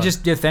move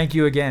on? Thank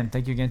you again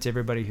to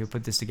everybody who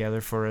put this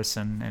together for us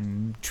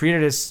and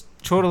treated us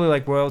totally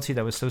like royalty.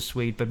 That was so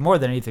sweet. But more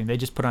than anything, they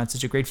just put on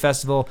such a great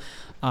festival.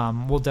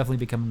 We'll definitely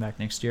be coming back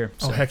next year.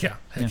 So, oh heck yeah.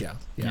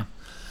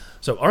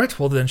 So all right,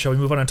 well then, shall we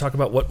move on and talk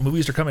about what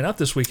movies are coming out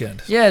this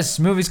weekend? Yes,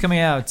 movies coming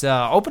out.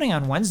 Opening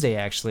on Wednesday,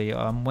 actually.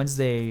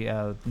 Wednesday,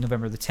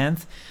 November the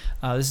 10th.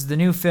 This is the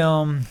new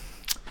film.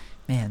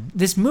 Man,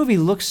 this movie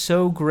looks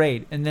so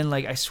great. And then,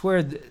 I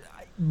swear,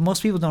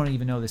 most people don't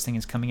even know this thing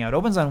is coming out. It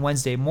opens on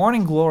Wednesday.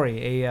 Morning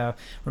Glory, a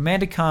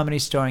romantic comedy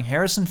starring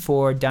Harrison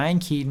Ford, Diane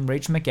Keaton,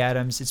 Rachel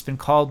McAdams. It's been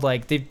called,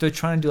 they're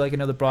trying to do,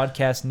 another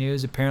broadcast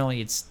news.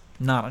 Apparently, it's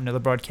not another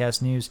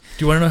broadcast news.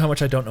 Do you want to know how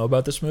much I don't know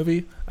about this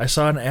movie? I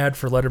saw an ad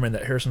for Letterman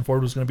that Harrison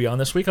Ford was going to be on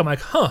this week. I'm like,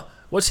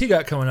 what's he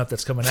got coming up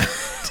that's coming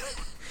out?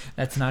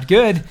 That's not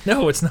good.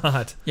 No, it's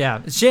not.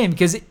 Yeah, it's a shame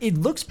because it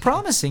looks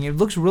promising. It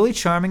looks really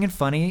charming and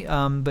funny,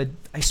 but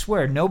I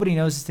swear, nobody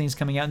knows this thing's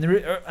coming out.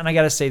 And I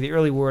got to say, the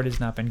early word has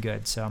not been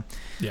good. So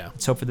yeah,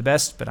 let's hope for the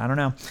best, but I don't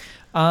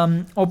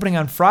know. Opening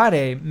on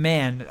Friday,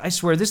 man, I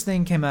swear, this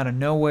thing came out of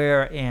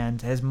nowhere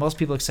and has most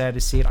people excited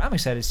to see it. I'm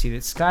excited to see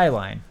it.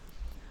 Skyline.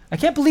 I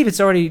can't believe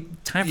it's already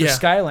time for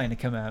Skyline to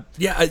come out.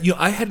 Yeah,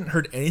 I hadn't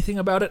heard anything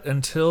about it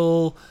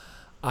until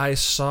I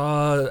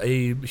saw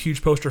a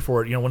huge poster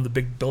for it, one of the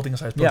big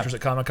building-sized posters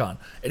at Comic-Con.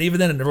 And even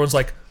then, everyone's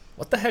like,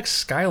 what the heck's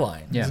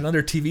Skyline? Yeah. Is it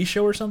another TV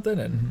show or something?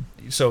 And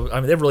so,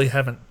 they really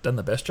haven't done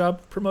the best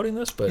job promoting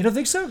this. But you don't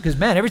think so? Because,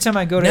 man, every time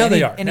I go to Now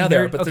they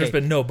are, but there's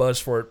been no buzz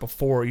for it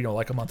before,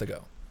 like a month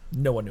ago.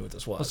 No one knew what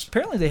this was. Well,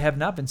 apparently they have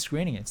not been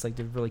screening it. It's like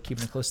they're really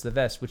keeping it close to the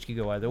vest, which could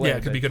go either way. Yeah,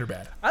 it could be good or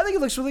bad. I think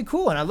it looks really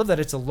cool, and I love that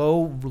it's a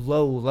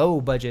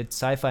low budget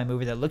sci-fi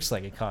movie that looks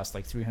like it cost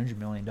like $300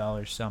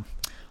 million. So,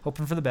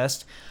 hoping for the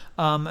best.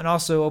 And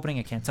also opening,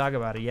 I can't talk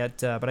about it yet,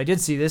 but I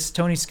did see this.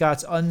 Tony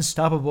Scott's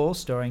Unstoppable,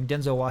 starring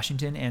Denzel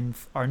Washington and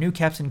our new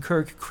Captain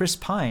Kirk, Chris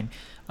Pine.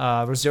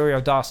 Rosario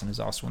Dawson is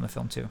also in the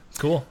film too.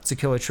 Cool. It's a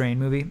killer train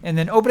movie. And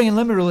then opening and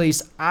limited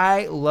release,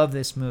 I love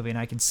this movie, and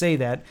I can say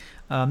that.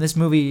 This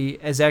movie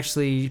is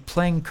actually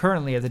playing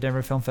currently at the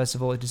Denver Film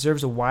Festival. It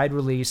deserves a wide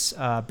release.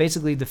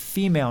 Basically, the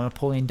female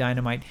Napoleon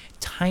Dynamite,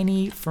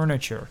 Tiny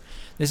Furniture.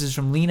 This is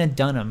from Lena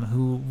Dunham,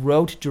 who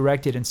wrote,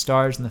 directed, and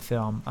stars in the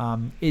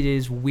film. It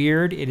is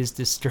weird. It is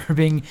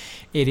disturbing.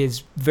 It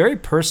is very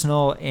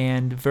personal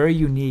and very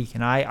unique.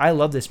 And I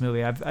love this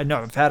movie. I've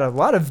had a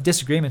lot of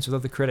disagreements with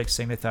other critics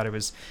saying they thought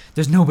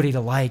there's nobody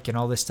to like and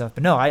all this stuff.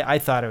 But no, I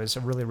thought it was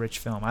a really rich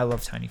film. I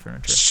love Tiny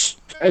Furniture.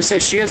 I say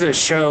she has a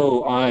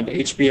show on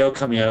HBO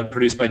coming out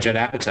produced by Judd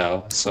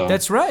Apatow. So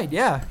that's right.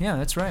 Yeah,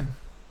 that's right.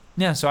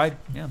 Yeah, so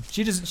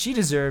she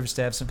deserves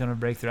to have some kind of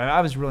breakthrough.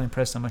 I was really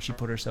impressed how much she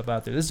put herself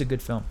out there. This is a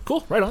good film.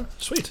 Cool, right on,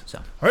 sweet. So,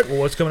 all right, well,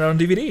 what's coming out on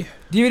DVD?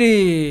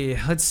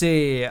 Let's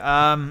see.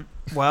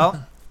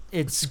 Well,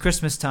 it's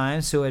Christmas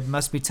time, so it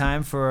must be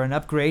time for an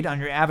upgrade on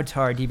your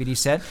Avatar DVD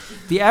set.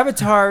 The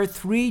Avatar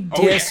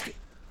 3-disc. Oh,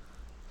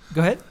 yeah.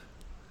 Go ahead.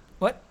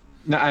 What?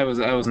 No, I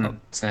wasn't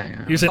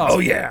saying. You said, "Oh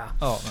yeah."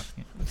 Oh,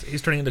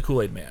 he's turning into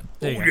Kool-Aid Man.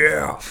 There you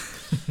go.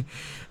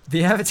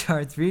 The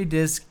Avatar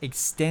 3-disc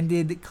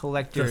extended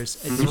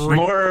collector's edition.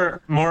 More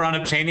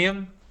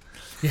unobtainium?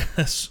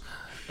 Yes.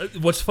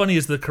 What's funny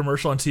is the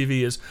commercial on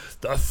TV is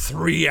the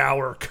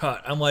 3-hour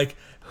cut. I'm like,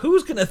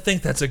 who's going to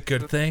think that's a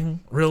good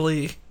thing?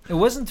 Really? It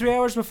wasn't 3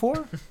 hours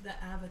before? The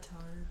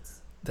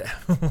Avatars.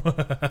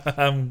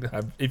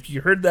 If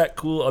you heard that,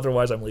 cool.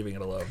 Otherwise, I'm leaving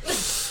it alone.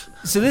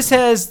 So this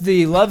has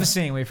the love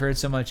scene we've heard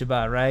so much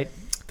about, right?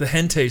 The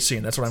hentai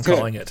scene. That's what I'm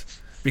calling it.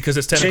 Because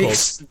it's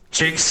tentacles.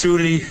 Jake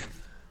Sully.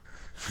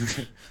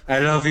 I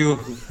love you.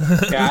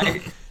 Yeah,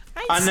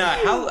 On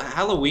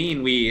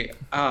Halloween,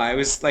 I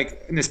was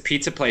like in this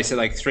pizza place at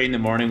like 3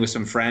 a.m. with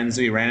some friends.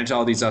 We ran into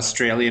all these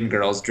Australian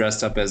girls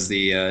dressed up as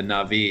the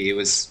Na'vi. It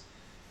was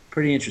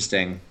pretty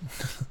interesting.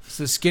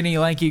 So skinny,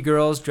 lanky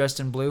girls dressed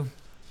in blue.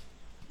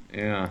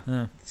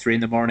 Yeah. 3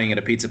 a.m. at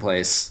a pizza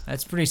place.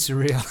 That's pretty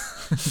surreal.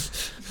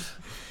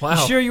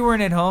 Wow. You sure you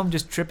weren't at home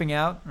just tripping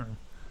out? Or?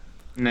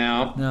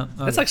 No. No. Okay.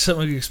 That's like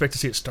something you expect to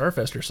see at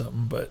Starfest or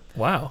something, but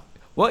wow.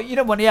 Well, you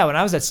know, when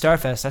I was at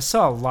Starfest, I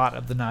saw a lot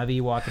of the Na'vi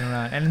walking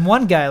around. And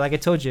one guy, like I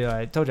told you,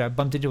 I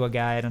bumped into a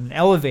guy at an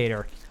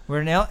elevator.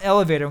 We're in an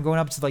elevator. I'm going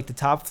up to like the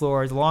top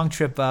floor, the long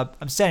trip up.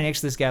 I'm standing next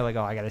to this guy, like,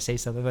 oh, I got to say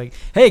something. Like,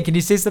 hey, can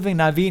you say something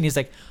Na'vi? And he's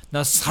like,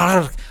 no,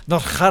 I'm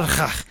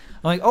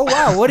like, oh,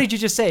 wow, what did you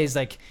just say? He's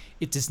like,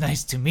 it is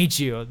nice to meet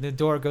you. The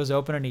door goes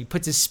open and he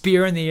puts his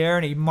spear in the air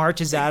and he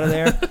marches out of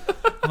there.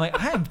 I'm like,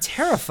 I am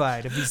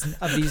terrified of these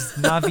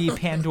Na'vi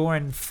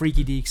Pandoran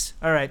freaky deeks.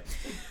 All right.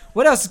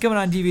 What else is coming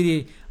on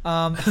DVD?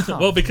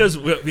 Well,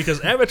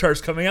 because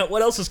Avatar's coming out,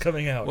 what else is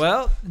coming out?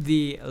 Well,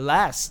 The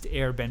Last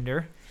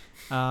Airbender.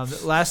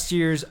 Last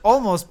year's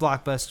almost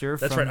blockbuster.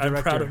 That's from right. I'm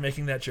director proud of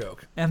making that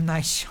joke. M.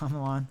 Night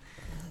Shyamalan.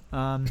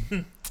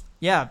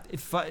 Yeah,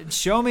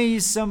 show me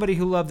somebody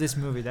who loved this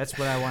movie. That's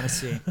what I want to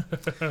see.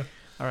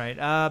 All right,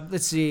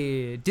 let's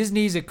see.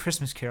 Disney's A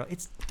Christmas Carol.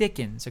 It's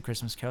Dickens' A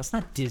Christmas Carol. It's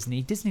not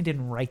Disney. Disney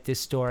didn't write this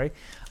story.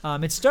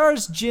 It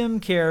stars Jim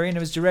Carrey, and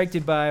it was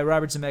directed by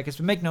Robert Zemeckis.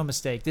 But make no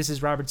mistake, this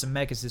is Robert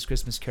Zemeckis'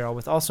 Christmas Carol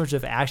with all sorts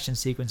of action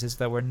sequences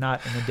that were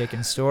not in the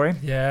Dickens story.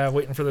 Yeah,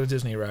 waiting for the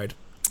Disney ride.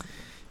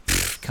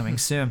 Coming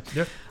soon.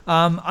 Yep.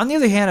 On the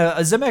other hand,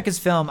 a Zemeckis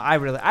film, I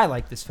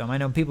like this film. I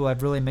know people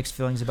have really mixed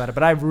feelings about it,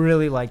 but I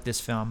really like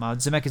this film.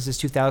 Zemeckis'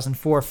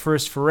 2004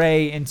 first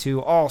foray into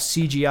all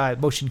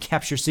CGI motion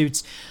capture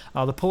suits.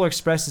 The Polar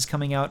Express is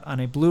coming out on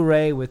a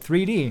Blu-ray with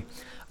 3D.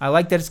 I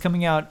like that it's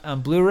coming out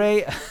on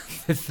Blu-ray.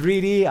 The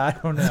 3D, I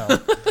don't know.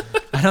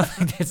 I don't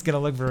think that's going to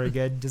look very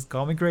good. Just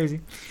call me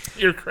crazy.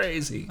 You're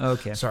crazy.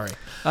 Okay. Sorry.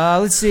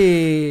 Let's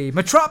see.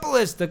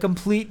 Metropolis, the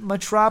complete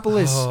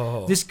Metropolis.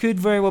 Oh. This could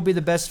very well be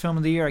the best film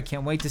of the year. I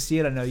can't wait to see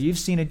it. I know you've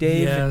seen it,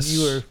 Dave. Yes. And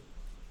you were...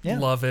 Yeah.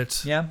 Love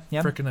it. Yeah.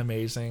 Freaking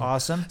amazing.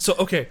 Awesome. So,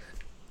 okay.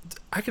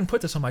 I can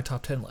put this on my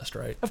top 10 list,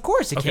 right? Of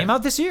course. It came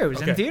out this year. It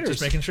was in theaters.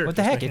 Just making sure. What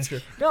the heck? It's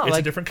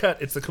a different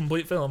cut. It's the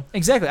complete film.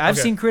 Exactly. I've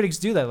seen critics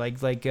do that. Like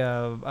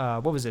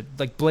what was it?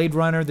 Like Blade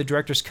Runner, the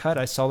director's cut.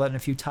 I saw that in a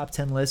few top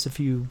 10 lists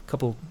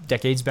couple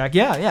decades back.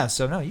 Yeah.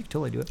 So, no, you can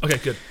totally do it. Okay,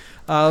 good.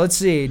 Let's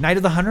see. Night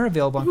of the Hunter,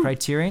 available on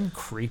Criterion.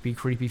 Creepy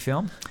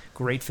film.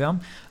 Great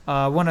film.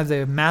 One of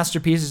the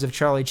masterpieces of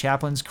Charlie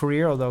Chaplin's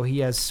career, although he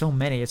has so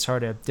many, it's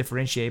hard to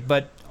differentiate.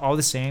 But all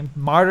the same,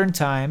 Modern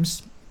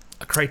Times.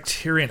 A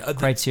Criterion.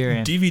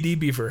 Criterion. DVD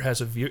Beaver has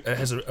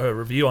a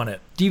review on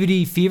it.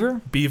 DVD Fever?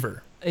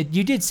 Beaver.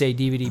 You did say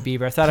DVD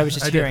Beaver. I thought I was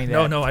just hearing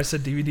that. No, I said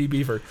DVD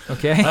Beaver.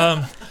 Okay.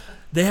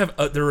 They have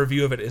their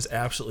review of it is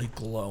absolutely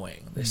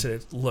glowing. They said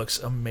it looks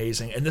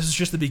amazing, and this is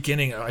just the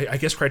beginning. I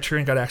guess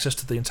Criterion got access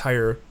to the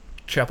entire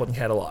Chaplin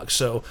catalog.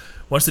 So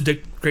once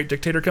the Great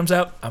Dictator comes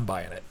out, I'm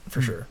buying it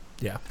for sure.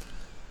 Yeah.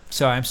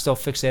 Sorry, I'm still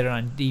fixated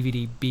on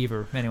DVD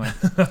Beaver. Anyway.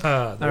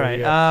 All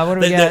right. What do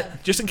we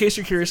got? Just in case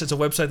you're curious, it's a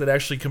website that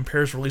actually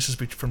compares releases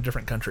from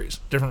different countries.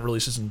 Different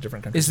releases in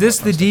different countries. Is this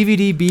the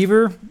DVD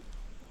Beaver,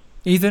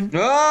 Ethan?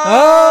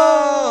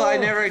 Oh! I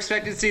never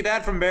expected to see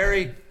that from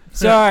Barry.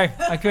 Sorry,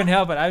 I couldn't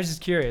help it. I was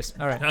just curious.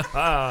 All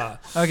right.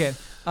 Okay.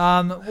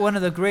 One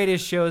of the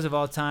greatest shows of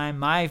all time,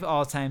 my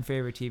all-time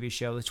favorite TV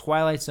show, The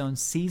Twilight Zone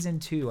Season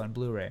 2 on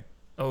Blu-ray.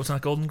 Oh, it's not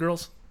Golden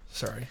Girls?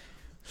 Sorry.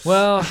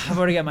 Well, I've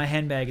already got my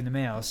handbag in the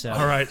mail, so...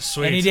 All right,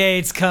 sweet. Any day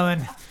it's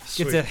coming.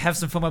 Sweet. Get to have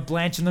some fun with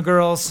Blanche and the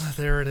girls.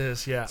 There it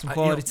is, yeah. Some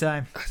quality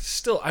time.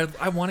 Still,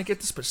 I want to get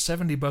this, but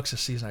 $70 a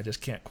season, I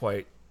just can't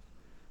quite...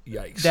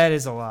 Yikes. That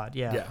is a lot,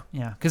 yeah.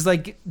 Because,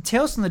 like,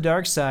 Tales from the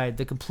Dark Side,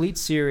 the complete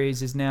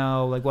series is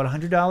now, like, what,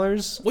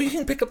 $100? Well, you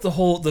can pick up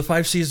the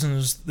 5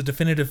 seasons, the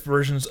definitive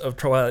versions of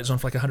Twilight Zone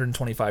for, like,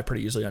 $125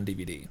 pretty easily on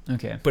DVD.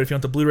 Okay. But if you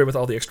want the Blu-ray with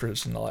all the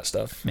extras and all that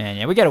stuff... Man,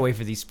 yeah, we got to wait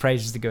for these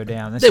prices to go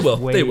down. They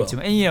will.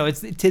 And, you know,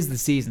 it is the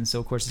season,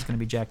 so, of course, it's going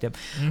to be jacked up.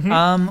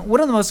 Mm-hmm.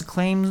 One of the most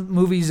acclaimed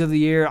movies of the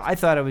year, I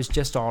thought it was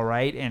just all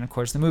right. And, of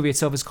course, the movie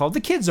itself is called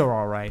The Kids Are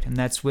All Right. And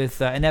that's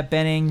with Annette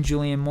Bening,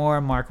 Julianne Moore,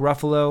 Mark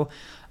Ruffalo,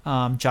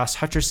 Josh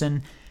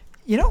Hutcherson.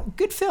 You know,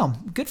 good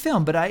film,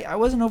 but I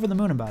wasn't over the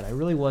moon about it. I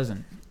really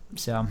wasn't.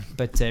 So,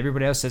 but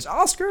everybody else says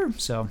Oscar,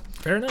 so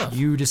fair enough.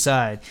 You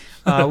decide.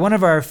 One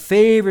of our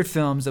favorite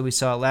films that we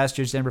saw at last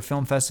year's Denver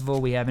Film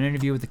Festival. We have an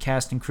interview with the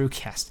cast and crew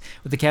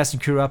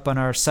up on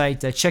our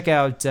site. Check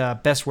out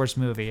Best Worst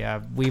Movie.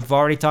 We've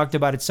already talked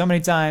about it so many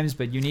times,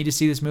 but you need to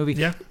see this movie.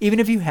 Yeah. Even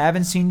if you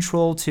haven't seen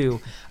Troll 2,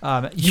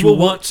 you will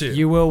want to.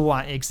 You will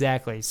want,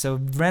 exactly.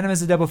 So random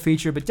as a double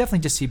feature, but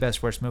definitely just see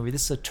Best Worst Movie.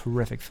 This is a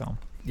terrific film.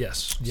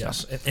 Yes.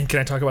 And can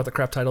I talk about the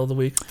crap title of the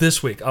week?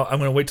 This week. I'm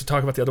going to wait to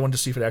talk about the other one to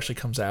see if it actually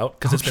comes out,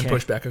 because it's been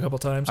pushed back a couple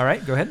times. All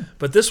right, go ahead.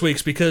 But this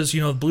week's, because,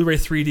 you know, Blu-ray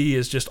 3D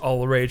is just all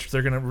the rage.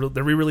 They're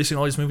re-releasing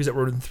all these movies that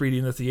were in 3D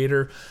in the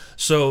theater.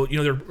 So, you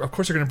know, they're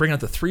going to bring out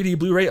the 3D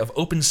Blu-ray of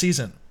Open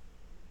Season.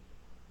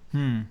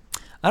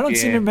 I don't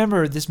seem to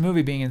remember this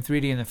movie being in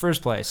 3D in the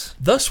first place.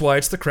 Thus why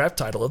it's the crap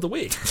title of the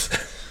week.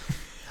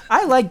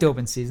 I liked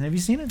Open Season. Have you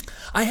seen it?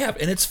 I have,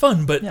 and it's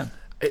fun, but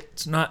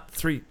it's not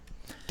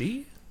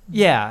 3D.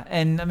 Yeah,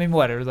 and I mean,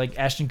 what are like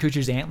Ashton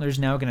Kutcher's antlers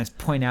now going to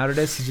point out at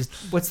us?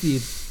 What's the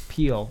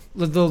appeal?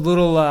 The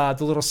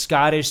little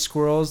Scottish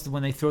squirrels,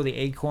 when they throw the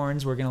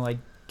acorns, we're going to like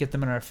get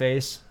them in our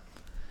face.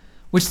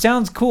 Which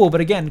sounds cool, but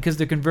again, because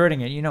they're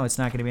converting it, it's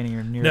not going to be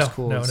anywhere near as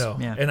cool. No.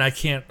 Yeah. And I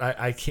can't.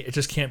 I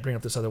just can't bring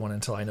up this other one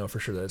until I know for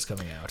sure that it's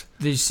coming out.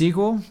 The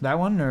sequel, that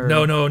one, or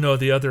no,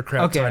 the other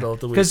crap title of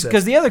the week.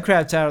 Because the other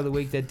crap title of the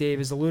week that Dave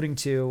is alluding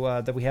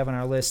to, that we have on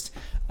our list,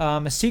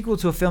 a sequel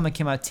to a film that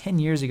came out 10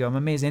 years ago. I'm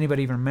amazed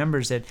anybody even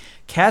remembers it.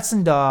 Cats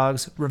and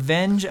Dogs: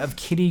 Revenge of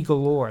Kitty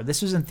Galore.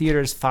 This was in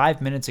theaters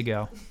 5 minutes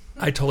ago.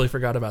 I totally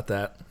forgot about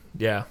that.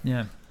 Yeah.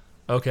 Yeah.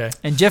 Okay.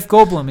 And Jeff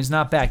Goldblum is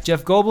not back.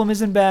 Jeff Goldblum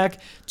isn't back.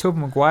 Tobey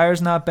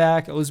Maguire's not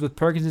back. Elizabeth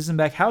Perkins isn't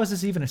back. How is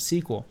this even a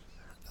sequel?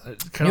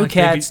 New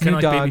cats, new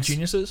dogs. Like Baby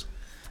Geniuses?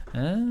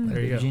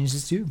 There you go.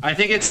 Geniuses too. I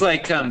think it's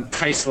like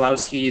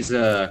Kieslowski's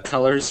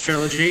Colors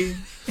trilogy.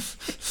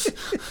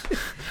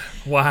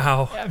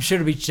 Wow. I'm sure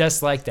it'll be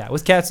just like that,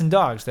 with cats and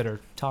dogs that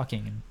are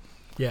talking. And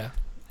yeah.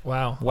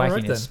 Wow. Wackiness. All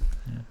right, then.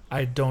 Yeah.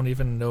 I don't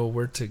even know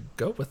where to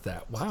go with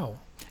that. Wow.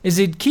 Is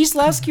it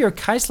Kieslowski or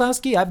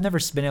Kieslowski? I've never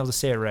been able to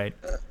say it right.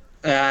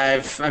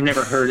 I've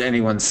never heard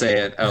anyone say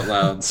it out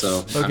loud,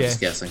 so I'm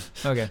just guessing.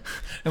 Okay.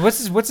 And what's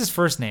his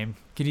first name?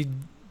 Do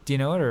you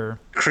know it, or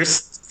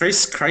Chris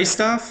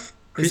Christoph?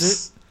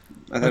 Is it?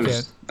 I thought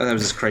it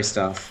was just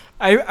Christoph.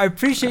 I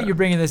appreciate you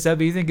bringing this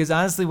up, Ethan, because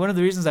honestly, one of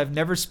the reasons I've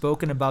never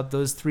spoken about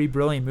those three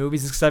brilliant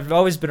movies is because I've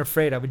always been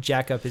afraid I would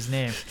jack up his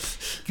name,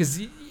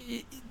 because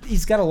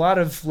he's got a lot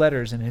of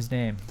letters in his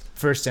name,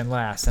 first and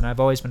last, and I've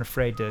always been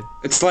afraid to.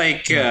 It's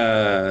like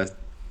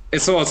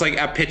it's like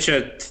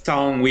Apitcha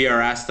Tong We Are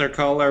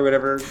Asterkal or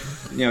whatever.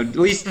 At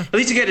least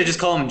you get to just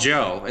call him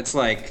Joe. It's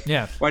like,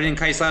 why didn't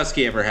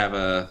Kieslowski ever have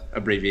a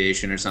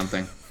abbreviation or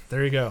something?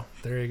 There you go.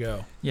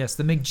 Yes,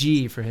 the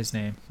McG for his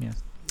name. Yeah.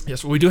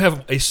 Yes, we do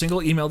have a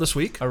single email this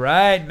week. All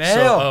right, mail.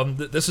 So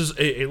this is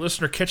a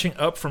listener catching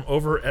up from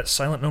over at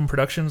Silent Gnome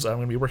Productions. I'm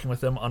going to be working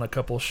with them on a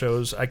couple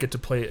shows. I get to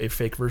play a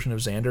fake version of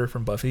Xander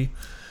from Buffy,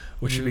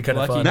 which should be kind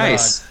of fun.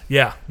 Nice.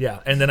 Yeah.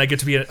 And then I get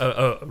to be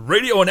a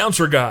radio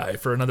announcer guy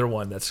for another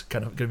one. That's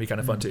kind of going to be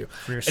kind of fun too.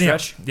 For your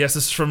stretch. Yes,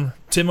 this is from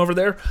Tim over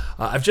there.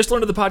 I've just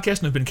learned of the podcast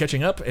and have been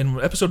catching up. In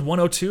episode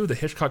 102, the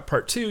Hitchcock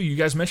Part 2, you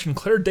guys mentioned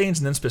Claire Danes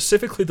and then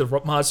specifically the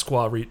Mod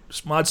Squad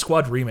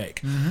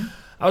remake. Mm-hmm.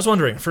 I was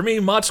wondering, for me,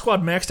 Mod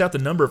Squad maxed out the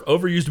number of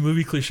overused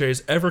movie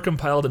cliches ever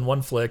compiled in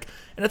one flick,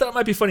 and I thought it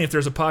might be funny if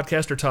there's a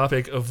podcast or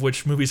topic of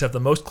which movies have the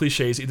most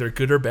cliches, either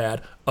good or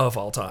bad, of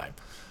all time.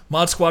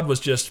 Mod Squad was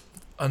just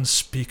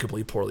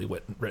unspeakably poorly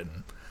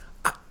written.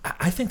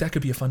 I think that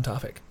could be a fun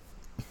topic.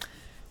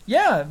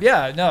 Yeah,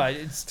 no,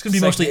 it's going to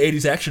be mostly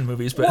 80s action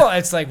movies, but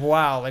it's like,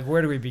 wow, like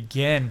where do we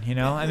begin?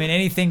 I mean,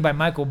 anything by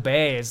Michael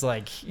Bay is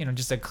like,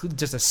 just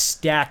a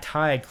stacked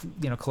high,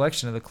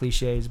 collection of the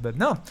cliches. But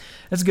no,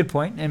 that's a good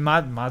point. And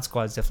Mod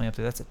Squad's definitely up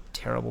there. That's a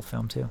terrible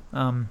film too.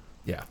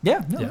 Yeah,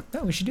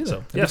 we should do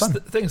that. So, yes,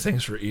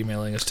 thanks for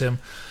emailing us, Tim.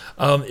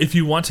 If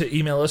you want to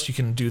email us, you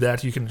can do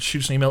that. You can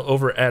shoot us an email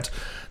over at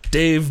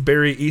Dave,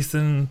 Barry,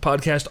 Ethan,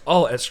 podcast,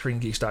 all at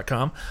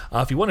ScreenGeeks.com.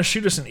 If you want to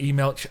shoot us an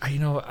email,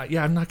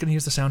 I'm not going to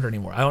use the sounder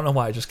anymore. I don't know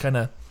why. It just kind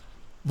of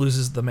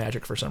loses the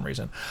magic for some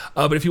reason.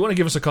 But if you want to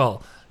give us a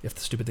call, if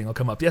the stupid thing will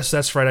come up. Yes,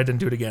 that's right. I didn't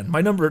do it again.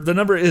 The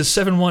number is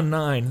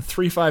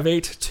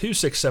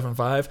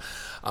 719-358-2675.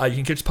 You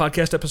can catch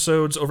podcast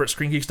episodes over at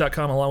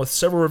ScreenGeeks.com along with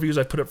several reviews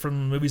I've put up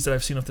from movies that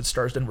I've seen with the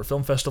Stars Denver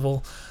Film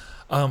Festival.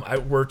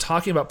 We're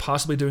talking about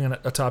possibly doing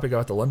a topic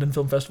about the London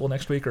Film Festival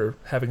next week, or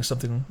having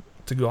something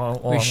to go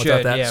along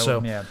with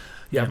that.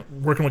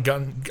 Working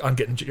on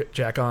getting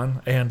Jack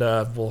on, and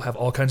we'll have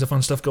all kinds of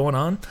fun stuff going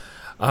on.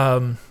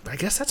 I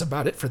guess that's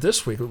about it for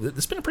this week.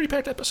 It's been a pretty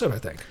packed episode, I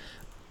think.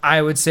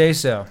 I would say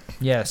so,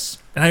 yes.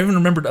 And I even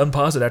remembered to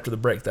unpause it after the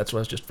break. That's why I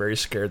was just very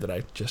scared that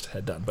I just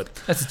had done. But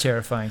that's a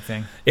terrifying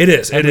thing. It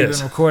is. Have we been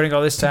recording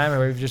all this time,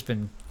 or we've just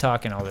been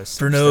talking all this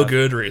for no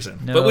good reason.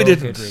 But we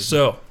didn't.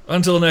 So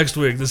until next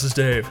week, this is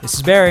Dave. This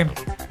is Barry.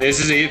 This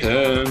is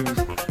Ethan.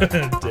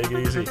 Take it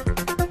easy.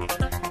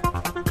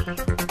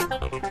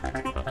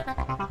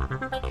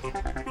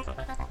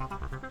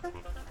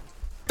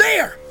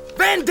 There!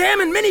 Van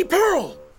Damme and Minnie Pearl!